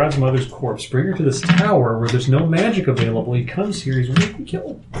steal Strahd's mother's corpse, bring her to this tower where there's no magic available. He comes here, he's ready to kill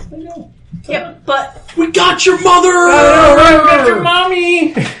him. I know. Yep, but We got your mother! We got your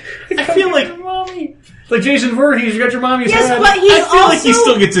mommy! I feel like mommy. Like Jason Voorhees, you got your mommy's yes, head. but he's I feel also like he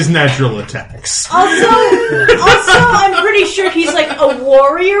still gets his natural attacks. also I'm pretty sure he's like a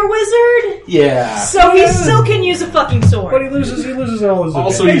warrior wizard, Yeah. so he still can use a fucking But sword. he loses all his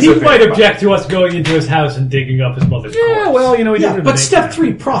Also, advantage. And he's he a might vampire. object to us going into his house and digging up his mother's Yeah, corpse. well, you know, he Yeah, did but step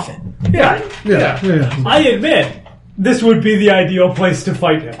 3, profit. Yeah. Yeah. I admit, this would be the ideal place to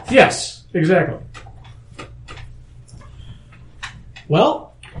fight him. Yes, exactly.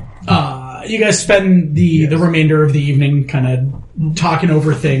 Well, you guys spend the remainder of the evening kind of talking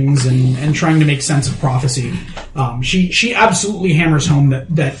over things and trying to make sense of prophecy. She absolutely hammers home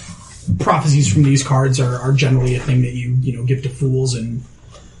that prophecies from these cards are generally a thing that you give to fools and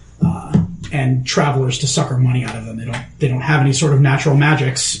travelers to sucker money out of them. They don't have any sort of natural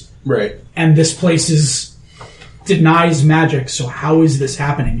magics, Right. and this place denies magic, so how is this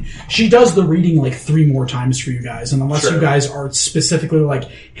happening? She does the reading like 3 more times for you guys, and unless Sure. you guys are specifically like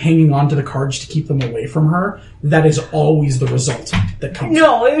hanging on to the cards to keep them away from her, that is always the result that comes.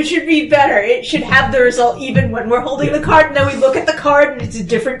 No, it should be better. It should have the result even when we're holding the card and then we look at the card and it's a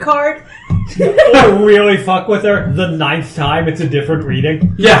different card. Or really fuck with her, the 9th time it's a different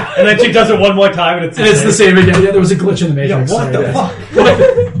reading. Yeah, And then she does it one more time and it's the and it's same. the same again. Yeah, there was a glitch in the Matrix. What Sorry, the guys. fuck?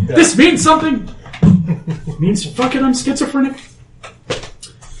 This means something. Means fucking I'm schizophrenic.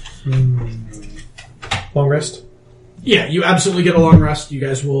 Long rest. Yeah, you absolutely get a long rest. You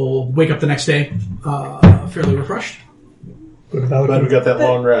guys will wake up the next day fairly refreshed. Go to But we Valkyrie. got that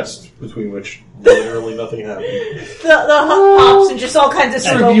long rest between which literally nothing happened. The hot pops and just all kinds of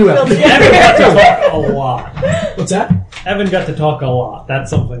smoke review filled episode. Evan got together. to talk a lot. What's that? Evan got to talk a lot. That's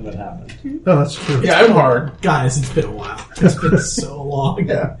something that happened. Oh, that's true. Yeah, I'm hard. Guys, it's been a while. It's been so long.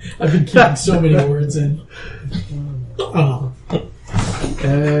 Yeah. I've been keeping so many words in. Oh.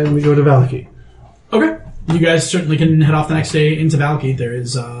 And we go to Valky. Okay. You guys certainly can head off the next day into Valky. There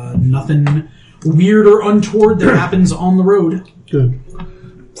is nothing weird or untoward that happens on the road. Good.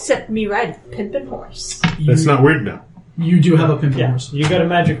 Except me ride pimpin' horse. That's not weird now. You do have a pimp Yeah, horse. you got a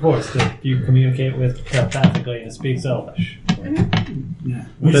magic horse that you communicate with telepathically and speaks Elvish. Yeah.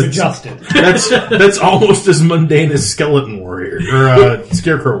 We've That's- adjusted. That's almost as mundane as skeleton warrior or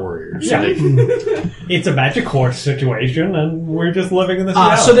scarecrow warriors. Yeah. Like, It's a magic horse situation, and we're just living in this So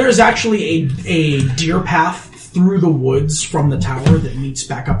reality. there's actually a deer path through the woods from the tower that leads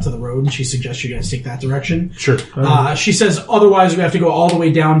back up to the road, and she suggests you guys take that direction. sure. She says otherwise we have to go all the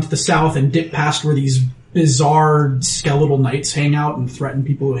way down to the south and dip past where these bizarre skeletal knights hang out and threaten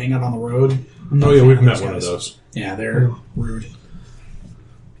people who hang out on the road. I'm not Oh a yeah, fan we've of met those one of guys. those. Yeah, they're rude.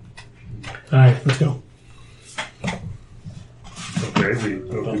 All right, let's go. Okay, we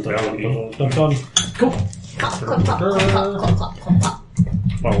go Dun, through dun, Valky. dun, dun, dun. Cool. Clop, clop, clop, clop, clop, clop, clop, clop.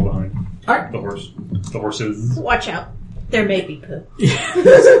 Follow behind. All right. The horse. The horses. Watch out. There may be poo.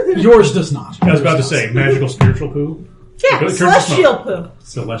 Yours does not. I was about to say, magical spiritual poo? Yeah, Go turn to celestial poo.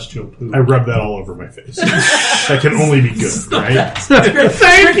 Celestial poo. I rub that all over my face. That can only be good, right?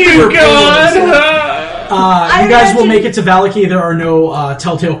 Thank you, God! You guys will imagine- make it to Valaki. There are no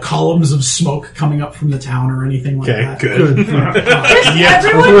telltale columns of smoke coming up from the town or anything like Okay, that. good. Just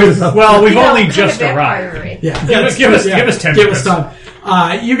everyone. Well, we've you know, only kind just of arrived. vampirery. Yeah, Give us 10 Give minutes. us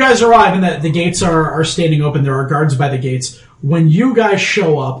time. You guys arrive, and the gates are standing open. There are guards by the gates. When you guys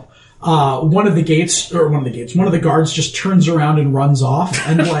show up, one of the guards just turns around and runs off,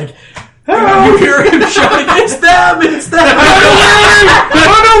 and like you hear him shouting, "It's them! It's them!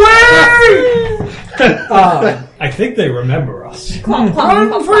 Run away! I think they remember us. Clop, clop,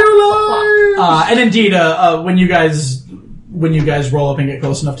 clop, clop, clop. And indeed, when you guys roll up and get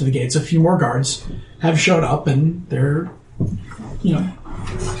close enough to the gates, a few more guards have showed up, and they're,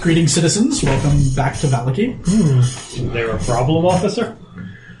 greeting citizens. Welcome back to Valaki. They're a problem officer?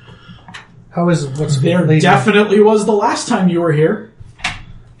 What's There lady- definitely was the last time you were here.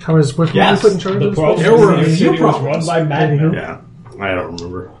 what's we put in charge the of this problem place? There were a is the few city was problems. run by madmen. Yeah, I don't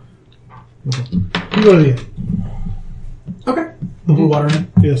remember. You go to the inn. Okay. The Blue Water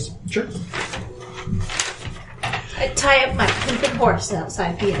Inn. Yes. Sure. I tie up my pimpin' horse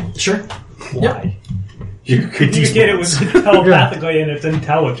outside the inn. Sure. Why? You could You get it with telepathically and it's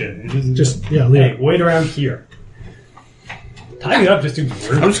intelligent. It's Just leave hey, it. wait around here. Tying it up just seems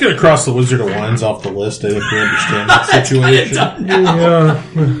weird. I'm just going to cross the Wizard of Wands off the list. I think we understand that situation. Yeah.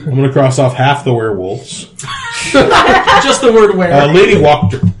 I'm going to cross off half the werewolves. Just the word where. Lady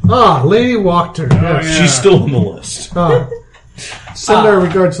Walker. Lady Wachter. Yes. She's still on the list. Send our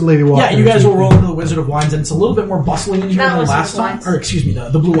regards to Lady Wachter. Yeah, you guys will roll into the Wizard of Wines, and it's a little bit more bustling in here Not than Wizard last of time. Wines. Or, excuse me,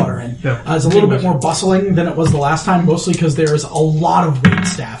 the Blue Water Inn. Yeah. It's a little bit more bustling than it was the last time, mostly because there's a lot of wait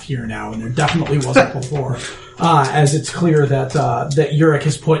staff here now, and there definitely wasn't before. As it's clear that Yurik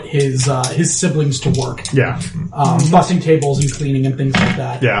has put his siblings to work. Yeah. Bussing tables and cleaning and things like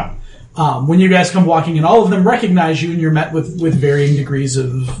that. Yeah. When you guys come walking in, all of them recognize you, and you're met with varying degrees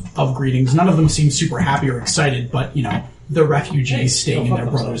of greetings. None of them seem super happy or excited, but, the refugees staying in their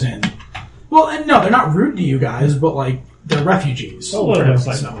brother's inn. Well, and no, they're not rude to you guys, but, they're refugees.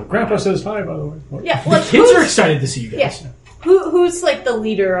 Grandpa says hi, by the way. Yeah, The kids are excited to see you guys. Yeah. Who's the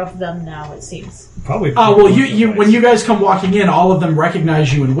leader of them now? It seems. Probably. You when you guys come walking in, all of them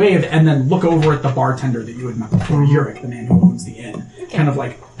recognize you and wave, and then look over at the bartender that you had met before, Yurik, the man who owns the inn, kind of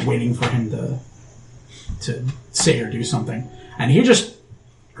waiting for him to say or do something, and he just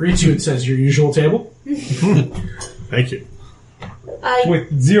greets you and says, "Your usual table." Thank you.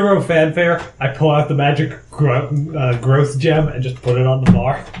 With zero fanfare, I pull out the magic growth gem and just put it on the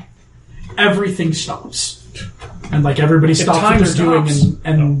bar. Everything stops, and everybody stops what they're doing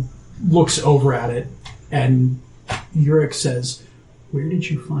and looks over at it, and Yurik says, "Where did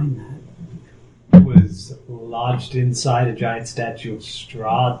you find that?" It was lodged inside a giant statue of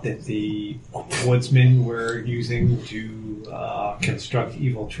Strahd that the woodsmen were using to construct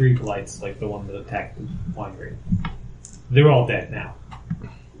evil tree blights like the one that attacked the winery. They're all dead now.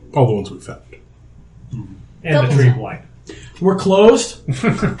 All the ones we found. And the tree blight. We're closed.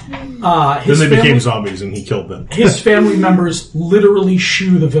 Then they became zombies and he killed them. His family members literally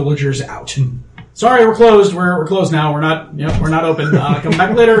shoo the villagers out. Sorry, we're closed. We're closed now. We're not open. Come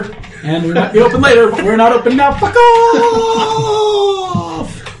back later. And we might be open later, but we're not open now. Fuck off!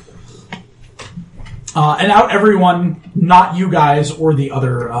 And out everyone, not you guys or the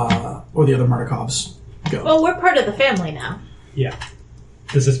other Martikovs, go. Well, we're part of the family now. Yeah.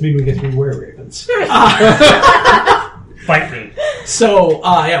 Does this mean we get to be were-ravens? Fight me. So,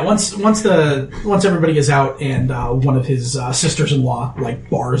 once everybody is out and one of his sisters-in-law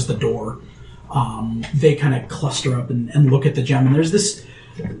bars the door, they kind of cluster up and look at the gem, and there's this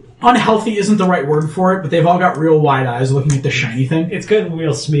unhealthy isn't the right word for it, but they've all got real wide eyes looking at the shiny thing. It's getting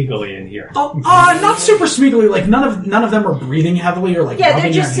real smeagly in here. Not super smeagly. None of them are breathing heavily or Yeah, they're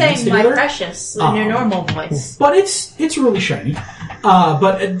rubbing just their hands saying together. "my precious" in your normal voice. But it's really shiny.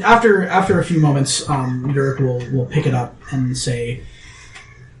 But after a few moments, Yurik will pick it up and say,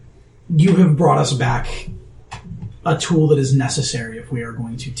 "You have brought us back a tool that is necessary if we are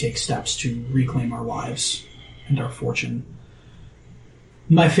going to take steps to reclaim our lives and our fortune.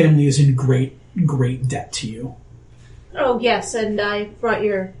 My family is in great, great debt to you." Oh yes, and I brought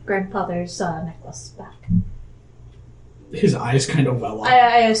your grandfather's necklace back. His eyes kind of well up.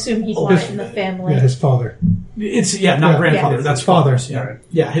 I assume he bought it in the family. Yeah, his father. It's not grandfather. Yeah. That's Father's, father's.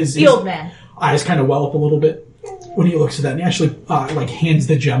 Yeah, his The old man. eyes kind of well up a little bit when he looks at that, and he actually hands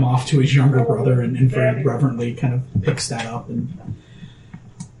the gem off to his younger brother, and very reverently kind of picks that up and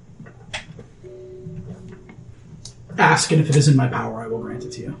ask, and if it is in my power, I will grant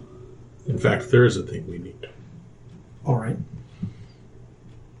it to you. In fact, there is a thing we need. All right.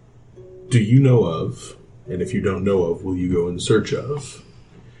 Do you know of, and if you don't know of, will you go in search of,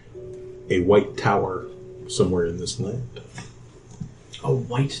 a white tower somewhere in this land? A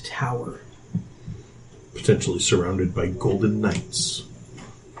white tower. Potentially surrounded by golden knights.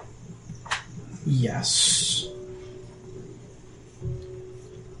 Yes.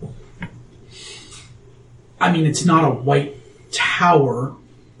 I mean, it's not a white tower,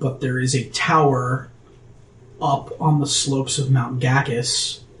 but there is a tower up on the slopes of Mount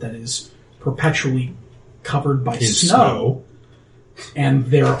Gacchus that is perpetually covered by snow. And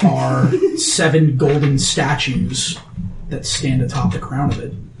there are 7 golden statues that stand atop the crown of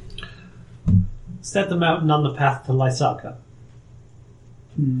it. Is that the mountain on the path to Lysaka?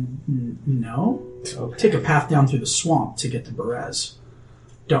 No. Okay. Take a path down through the swamp to get to Berez.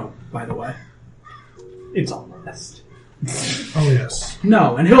 Don't, by the way. It's on the list. Oh yes.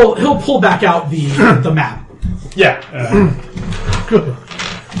 No, and he'll pull back out the map. Yeah. Good.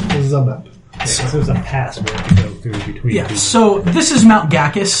 This is a map. So there's a pass where to go through between. Yeah. two. So this is Mount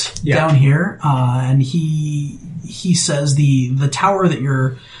Gacchus Yeah. down here, and he says the tower that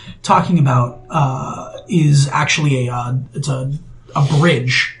you're talking about is actually a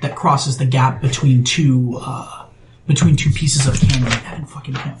bridge that crosses the gap between two pieces of canyon. I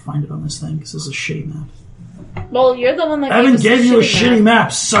fucking can't find it on this thing because this is a shitty map. Well, you're the one that Evan us gave the you a shitty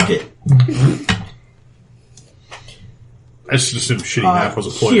map. Suck it. I just assumed shitty map was a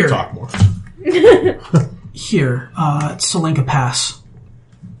ploy here. to talk more. Here, Salenka Pass.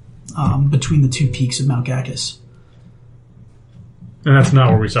 between the two peaks of Mount Gacchus. And that's not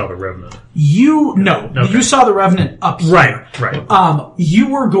where we saw the Revenant. You saw the Revenant up here. Right. You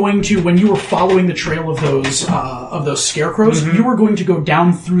were going to, when you were following the trail of those scarecrows, you were going to go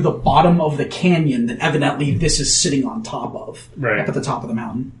down through the bottom of the canyon that evidently this is sitting on top of, up at the top of the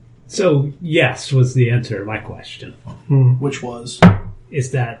mountain. So, yes, was the answer to my question. Which was? Is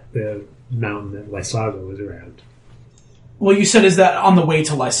that the mountain that Lysaga was around? Well, you said, is that on the way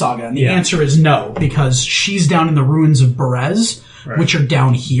to Lysaga? And the answer is no, because she's down in the ruins of Berez, which are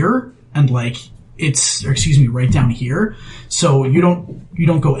down here, and right down here. So you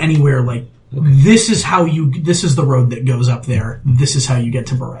don't go anywhere like, this is the road that goes up there. This is how you get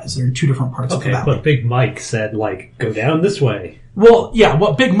to Berez. There are two different parts of the valley. But Big Mike said, go down this way. Well, yeah,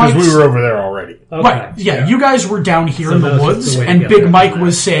 what Big Mike... Because we were over there already. Okay. Right, yeah, you guys were down here in the woods, and Big Mike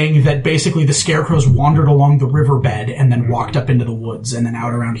was saying that basically the scarecrows wandered along the riverbed and then walked up into the woods and then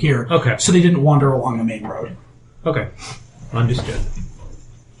out around here. Okay. So they didn't wander along the main road. Okay. Understood.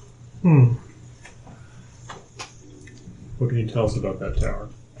 What can you tell us about that tower?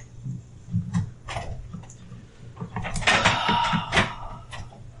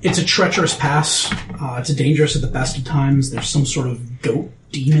 It's a treacherous pass. It's dangerous at the best of times. There's some sort of goat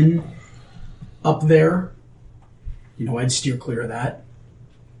demon up there. I'd steer clear of that.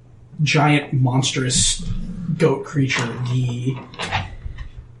 Giant, monstrous goat creature. The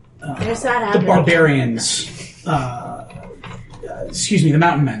barbarians. The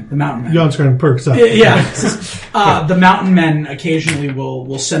mountain men. Jonskran perks up. The mountain men occasionally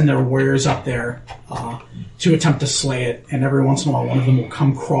will send their warriors up there to attempt to slay it, and every once in a while one of them will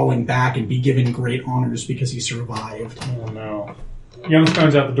come crawling back and be given great honors because he survived. Oh no.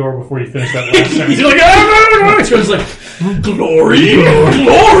 Youngstone's out the door before you finish that last sentence. He's like, ah! Youngstone's like, glory!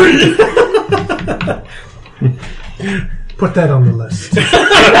 Put that on the list.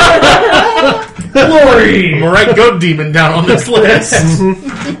 Glory! I'm gonna write Goat Demon down on this list.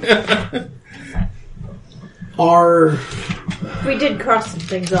 We did cross some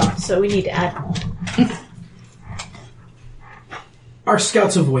things off, so we need to add more. Our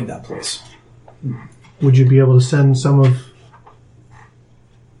scouts avoid that place. Would you be able to send some of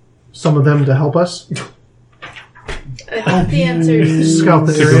them to help us? I think the answer is Scout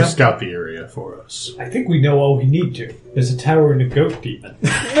the To go area? scout the area for us. I think we know all we need to. There's a tower and a goat demon.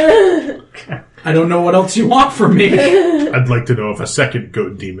 I don't know what else you want from me. I'd like to know if a second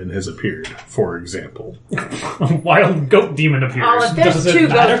Goat Demon has appeared, for example. A wild goat demon appears. Oh, if there's Does it two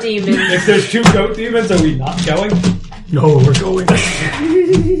matter? goat demons. If there's two goat demons, are we not going? No, we're going.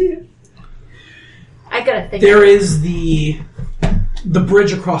 I gotta think. There is the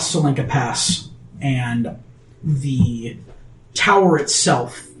bridge across Salenka Pass, and the tower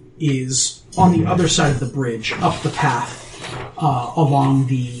itself is on the other side of the bridge, up the path, along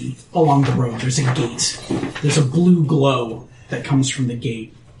the road. There's a gate. There's a blue glow that comes from the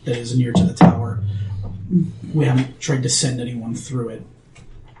gate that is near to the tower. We haven't tried to send anyone through it.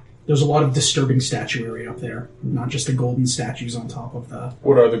 There's a lot of disturbing statuary up there, not just the golden statues on top of the...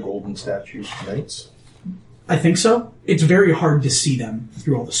 What are the golden statues? Knights? I think so. It's very hard to see them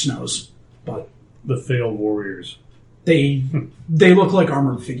through all the snows, but... The failed warriors. They look like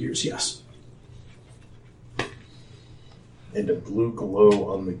armored figures, yes. And a blue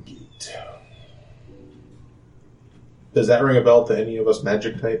glow on the gate. Does that ring a bell to any of us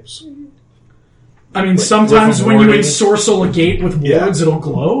magic types? I mean, Like, sometimes with a when you warning? ensorcel a gate with words, it'll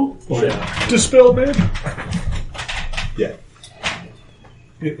glow. But Dispel, man. Yeah.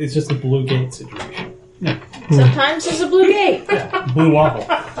 It's just a blue gate situation. Sometimes there's a blue gate. Blue waffle.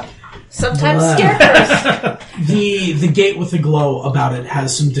 Sometimes scarecrows. the gate with the glow about it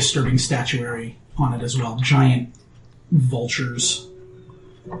has some disturbing statuary on it as well. Giant vultures.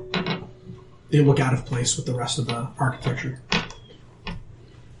 They look out of place with the rest of the architecture.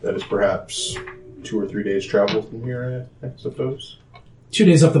 That is perhaps 2 or 3 days travel from here, I suppose. 2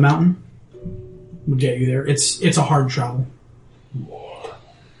 days up the mountain would get you there. It's a hard travel.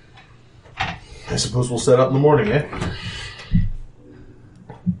 I suppose we'll set up in the morning, eh?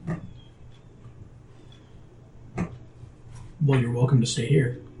 Well, you're welcome to stay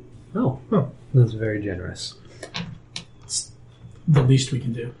here. Oh, that's very generous. It's the least we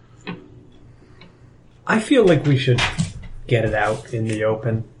can do. I feel like we should get it out in the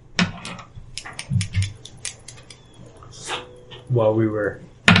open. While we were...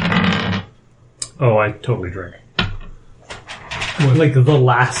 Oh, I totally drank. Like the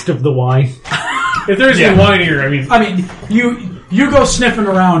last of the wine. If there's any wine here, I mean, you go sniffing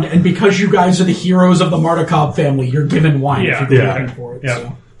around, and because you guys are the heroes of the Mardukov family, you're given wine if you go looking for it. Yeah.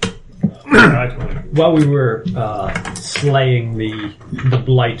 So. While we were slaying the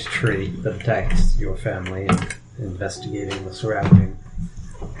blight tree that attacks your family and investigating the surrounding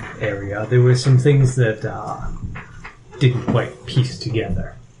area, there were some things that didn't quite piece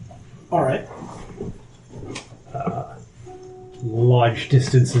together. All right. Large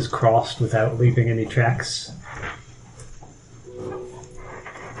distances crossed without leaving any tracks.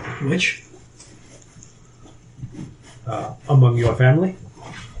 Which? Among your family?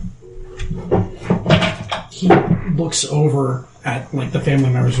 He looks over at like the family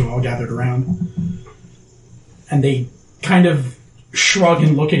members who all gathered around, and they kind of shrug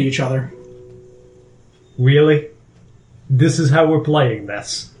and look at each other. Really? This is how we're playing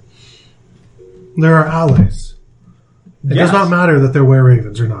this? There are allies. It does not matter that they're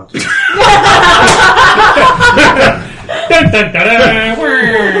were-ravens or not.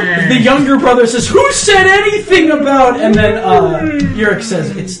 The younger brother says, "Who said anything about?" And then Yurik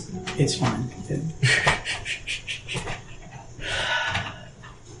says, "It's fine."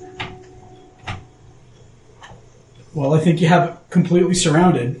 Well, I think you have it completely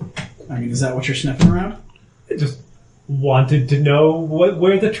surrounded. I mean, is that what you're sniffing around? I just wanted to know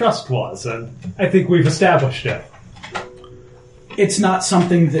where the trust was, and I think we've established it. It's not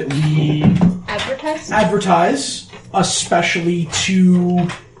something that we advertise, especially to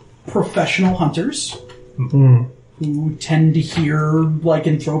professional hunters who tend to hear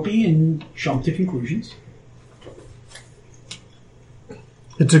lycanthropy and jump to conclusions.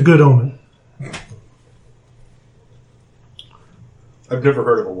 It's a good omen. I've never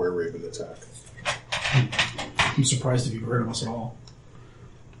heard of a were-raven attack. I'm surprised if you've heard of us at all.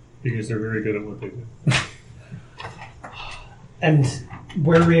 Because they're very good at what they do. And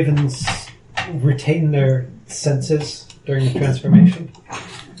were-ravens retain their senses during the transformation?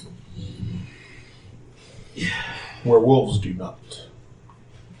 Werewolves do not.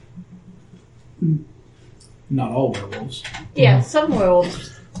 Not all werewolves. Yeah, some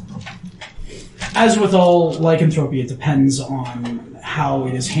werewolves. As with all lycanthropy, it depends on how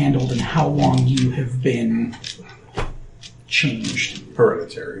it is handled and how long you have been changed.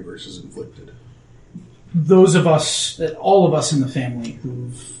 Hereditary versus inflicted. Those of us, all of us in the family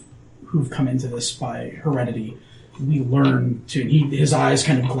who've come into this by heredity, we learn to, his eyes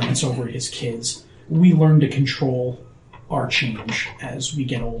kind of glance over at his kids, we learn to control our change as we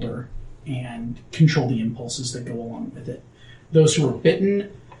get older and control the impulses that go along with it. Those who are bitten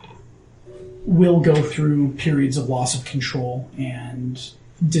will go through periods of loss of control and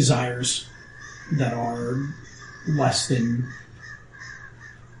desires that are less than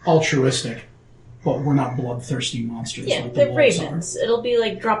altruistic, but we're not bloodthirsty monsters. Yeah, like they're the wolves ravens. It'll be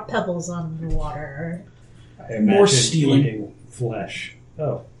like drop pebbles on the water. I More stealing. eating flesh.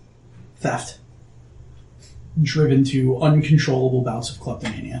 Oh. Theft. Driven to uncontrollable bouts of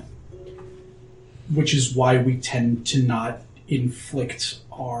kleptomania. Which is why we tend to not inflict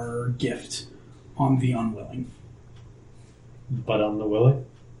our gift on the unwilling. But on the willing?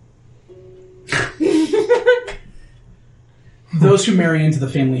 Those who marry into the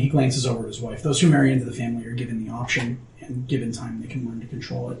family, he glances over at his wife, those who marry into the family are given the option, and given time they can learn to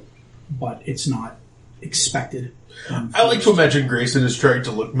control it. But it's not expected. I like to imagine Grayson is trying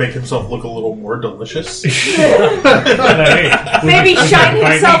to make himself look a little more delicious. Maybe shine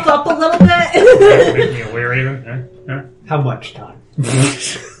himself up a little bit. Make me a were-raven? Huh? How much time?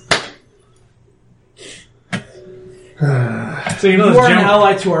 So you know, You are an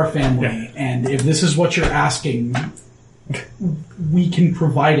ally to our family, and if this is what you're asking, we can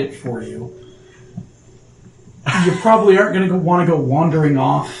provide it for you. You probably aren't going to want to go wandering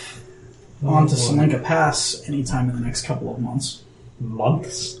off onto Salenka Pass anytime in the next couple of months.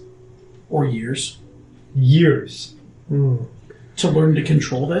 Months? Or years. Years. To learn to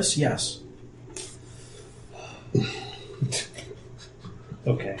control this, yes.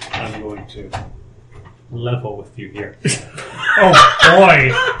 Okay, I'm going to level with you here. Oh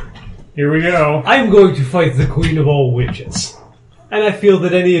boy! Here we go. I'm going to fight the Queen of all Witches. And I feel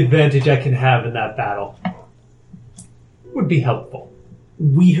that any advantage I can have in that battle would be helpful.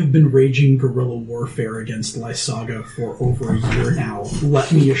 We have been raging guerrilla warfare against Lysaga for over a year now.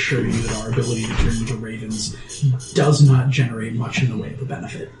 Let me assure you that our ability to turn into ravens does not generate much in the way of a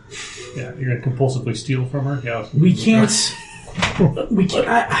benefit. Yeah, you're going to compulsively steal from her? Yeah. We can't... We can't...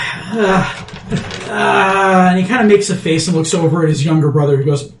 and he kind of makes a face and looks over at his younger brother who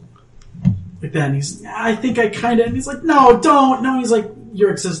goes... Like that, and he's... I think I kind of... And he's like, no, don't! No, he's like...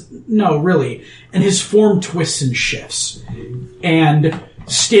 Yurik says, no, really. And his form twists and shifts. And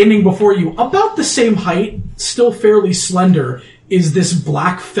standing before you, about the same height, still fairly slender, is this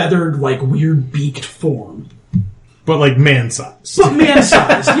black feathered, like weird beaked form. But like man-sized. But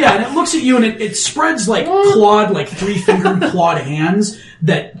man-sized, yeah. And it looks at you and it spreads like clawed, like 3-fingered clawed hands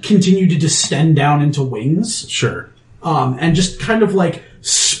that continue to distend down into wings. Sure. And just kind of like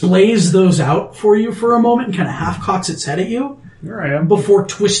splays those out for you for a moment and kind of half cocks its head at you. Here I am. Before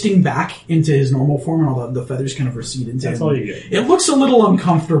twisting back into his normal form and all the feathers kind of recede into him. That's all you get. It looks a little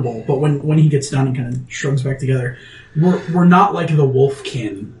uncomfortable, but when he gets done and kind of shrugs back together, we're not like the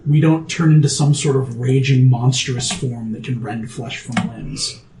wolfkin. We don't turn into some sort of raging monstrous form that can rend flesh from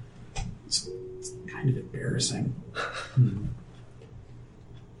limbs. It's kind of embarrassing.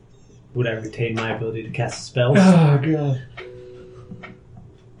 Would I retain my ability to cast spells? Oh, God.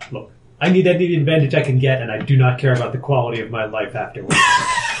 Look, I need any advantage I can get, and I do not care about the quality of my life afterwards.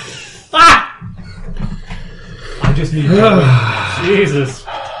 I just need Jesus.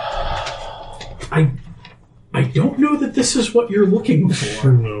 I don't know that this is what you're looking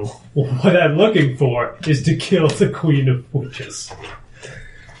for. No. What I'm looking for is to kill the Queen of Witches.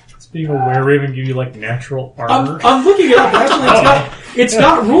 Does being a were-raven give you, like, natural armor? I'm looking it up. Actually, it's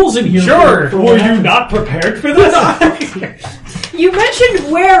got rules in here. Sure. Were you not prepared for this? You mentioned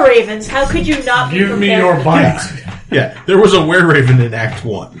were-ravens. How could you not be Give me prepared? your bite. Yeah, there was a were-raven in Act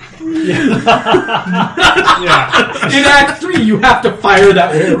 1. Yeah. In Act 3, you have to fire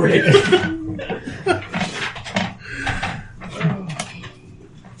that were-raven.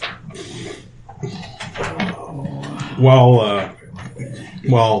 While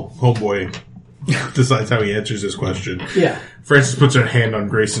Homeboy decides how he answers this question, Yeah. Francis puts her hand on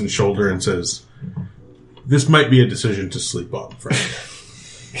Grayson's shoulder and says, "This might be a decision to sleep on, Frank."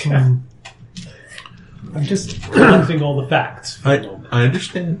 I'm just collecting all the facts. I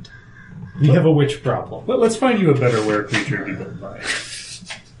understand. We have a witch problem. Well, let's find you a better were-creature to be built by.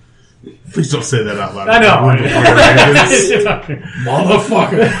 Please don't say that out loud. I know.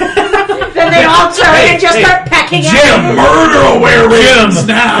 Motherfucker. Then they all turn and just start pecking at Jim, you. murder a were-ravens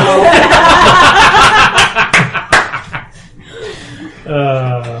now.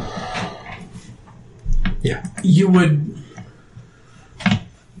 Yeah. You would...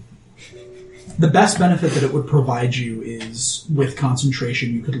 The best benefit that it would provide you is, with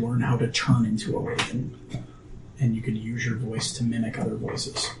concentration, you could learn how to turn into a raven. And you could use your voice to mimic other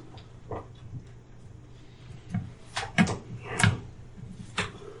voices.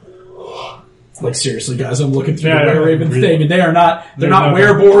 Like, seriously, guys, I'm looking through the were-raven thing, and they're not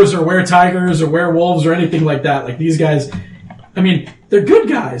were-boars or were-tigers or werewolves or anything like that. Like, these guys, I mean, they're good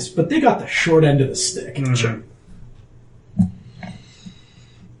guys, but they got the short end of the stick. Mm-hmm.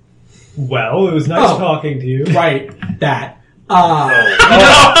 Well, it was nice talking to you. Right, that.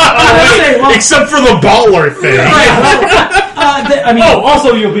 Except for the baller thing.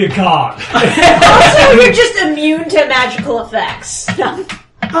 Also you'll be a cog. Also, you're just immune to magical effects.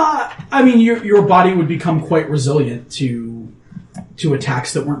 Your body would become quite resilient to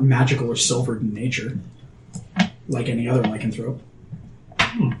attacks that weren't magical or silvered in nature, like any other lycanthrope.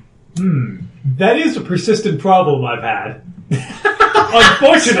 That is a persistent problem I've had.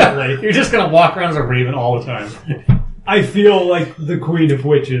 Unfortunately, You're just going to walk around as a raven all the time. I feel like the Queen of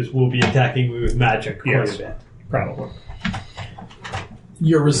Witches will be attacking me with magic quite a bit. Probably.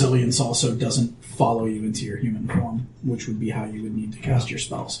 Your resilience also doesn't follow you into your human form, which would be how you would need to cast your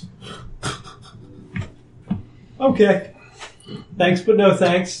spells. Okay. Thanks, but no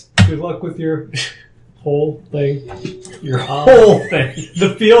thanks. Good luck with your whole thing. Your whole thing.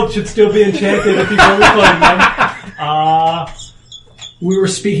 The field should still be enchanted if you go reclaim them. We were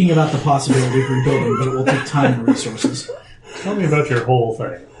speaking about the possibility of rebuilding, but it will take time and resources. Tell me about your whole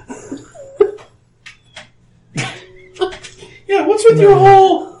thing. Yeah, what's with your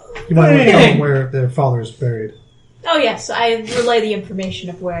whole... You might want to tell them where their father is buried. Oh, yes, I relay the information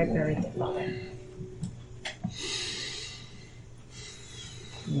of where I buried their father.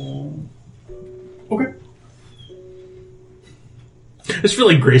 Okay. I just feel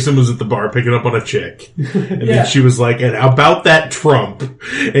like Grayson was at the bar picking up on a chick. And Yeah. then she was like, and about that Trump.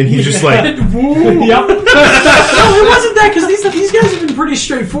 And he's just like, Yep. No, it wasn't that, because these guys have been pretty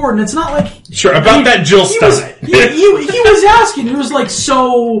straightforward, and it's not like... sure, about that Jill He was, Stein. he was asking, he was like,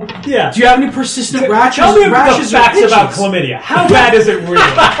 so, Yeah. do you have any persistent rashes? Tell me the rashes or facts about itches? chlamydia. How bad is it really?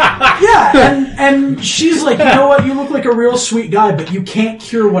 Yeah, and she's like, you know what, you look like a real sweet guy, but you can't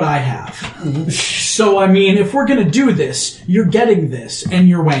cure what I have. So, I mean, if we're gonna do this, you're getting this, and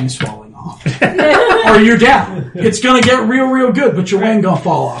your wang's falling off. Or you're down. It's gonna get real, real good, but your wang gonna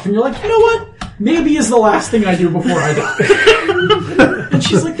fall off. And you're like, you know what? Maybe is the last thing I do before I die. And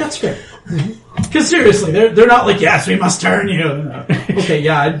she's like, that's fair. Because seriously, they're not like, yes, we must turn you. Okay,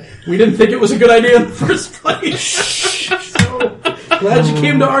 yeah, we didn't think it was a good idea in the first place. So, glad you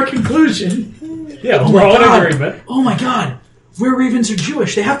came to our conclusion. Yeah, Oh we're my all in God. agreement. Oh my god. Were ravens are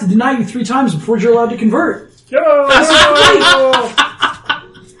Jewish. They have to deny you 3 times before you're allowed to convert.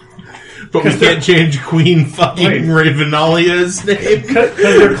 But we can't change Queen fucking Ravenalia's name. Because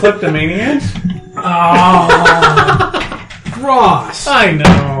they're kleptomaniacs? Oh, Ross. I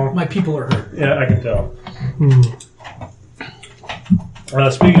know. My people are hurt. Yeah, I can tell.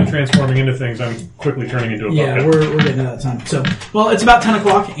 Speaking of transforming into things, I'm quickly turning into a Yeah, bucket. we're getting out of time. So, well, it's about 10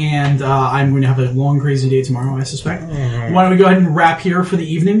 o'clock, and I'm going to have a long, crazy day tomorrow, I suspect. Why don't we go ahead and wrap here for the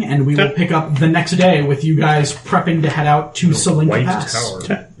evening, and we will pick up the next day with you guys prepping to head out to Salinka White Pass.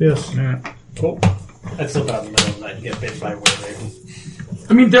 Tower. Yes. Cool. I'd slip out in the middle of the night and get bitten by a were-raven.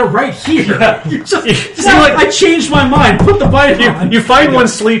 I mean, they're right here. You just, like- I changed my mind. Put the bite on. You find one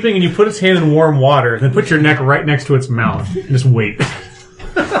sleeping and you put its hand in warm water, then put your neck right next to its mouth and just wait.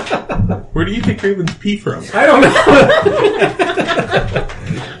 Where do you think ravens pee from? I don't know.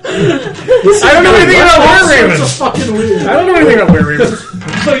 I don't know anything about All sorts were-ravens. of fucking weird. I don't know anything about were-ravens.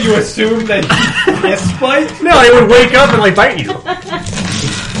 So you assume that yes, spite? No, they would wake up and like bite you.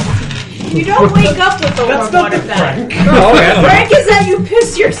 You don't wake up with the warm water bath. Oh, yeah. Frank is that you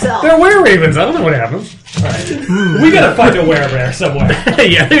piss yourself. They're were-ravens. I don't know what happens. We gotta find a were-bear somewhere.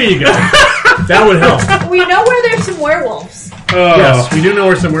 Yeah, there you go. That would help. We know where there's some werewolves. Yes, we do know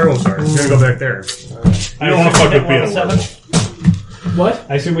where some werewolves are. We're gonna go back there. I don't wanna fuck with level Peter. 7? What?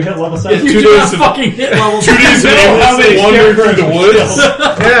 I assume we hit level 7. You Two do not days of- fucking hit level 2 days of how many aimlessly wandering through scarecrows the we woods.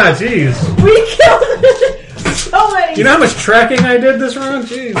 Yeah, jeez. We killed so many. You know how much tracking I did this round?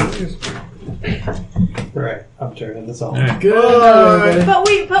 Jeez. Right, I'm turning this off. Good. But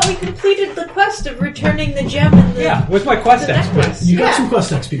we completed the quest of returning the gem and the, Yeah, where's my quest the XP? necklace. You got Yeah. some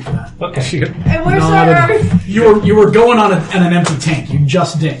quest XP for that. Okay. And where's Not our... You were going on an empty tank. You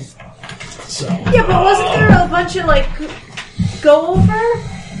just dinged. So Yeah, but wasn't there a bunch of, like, go over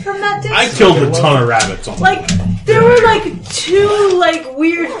from that I distance? killed a ton of rabbits on Like, there were, like, 2, like,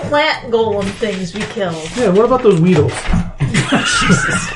 weird plant golem things we killed. Yeah, what about those Weedles? Jesus.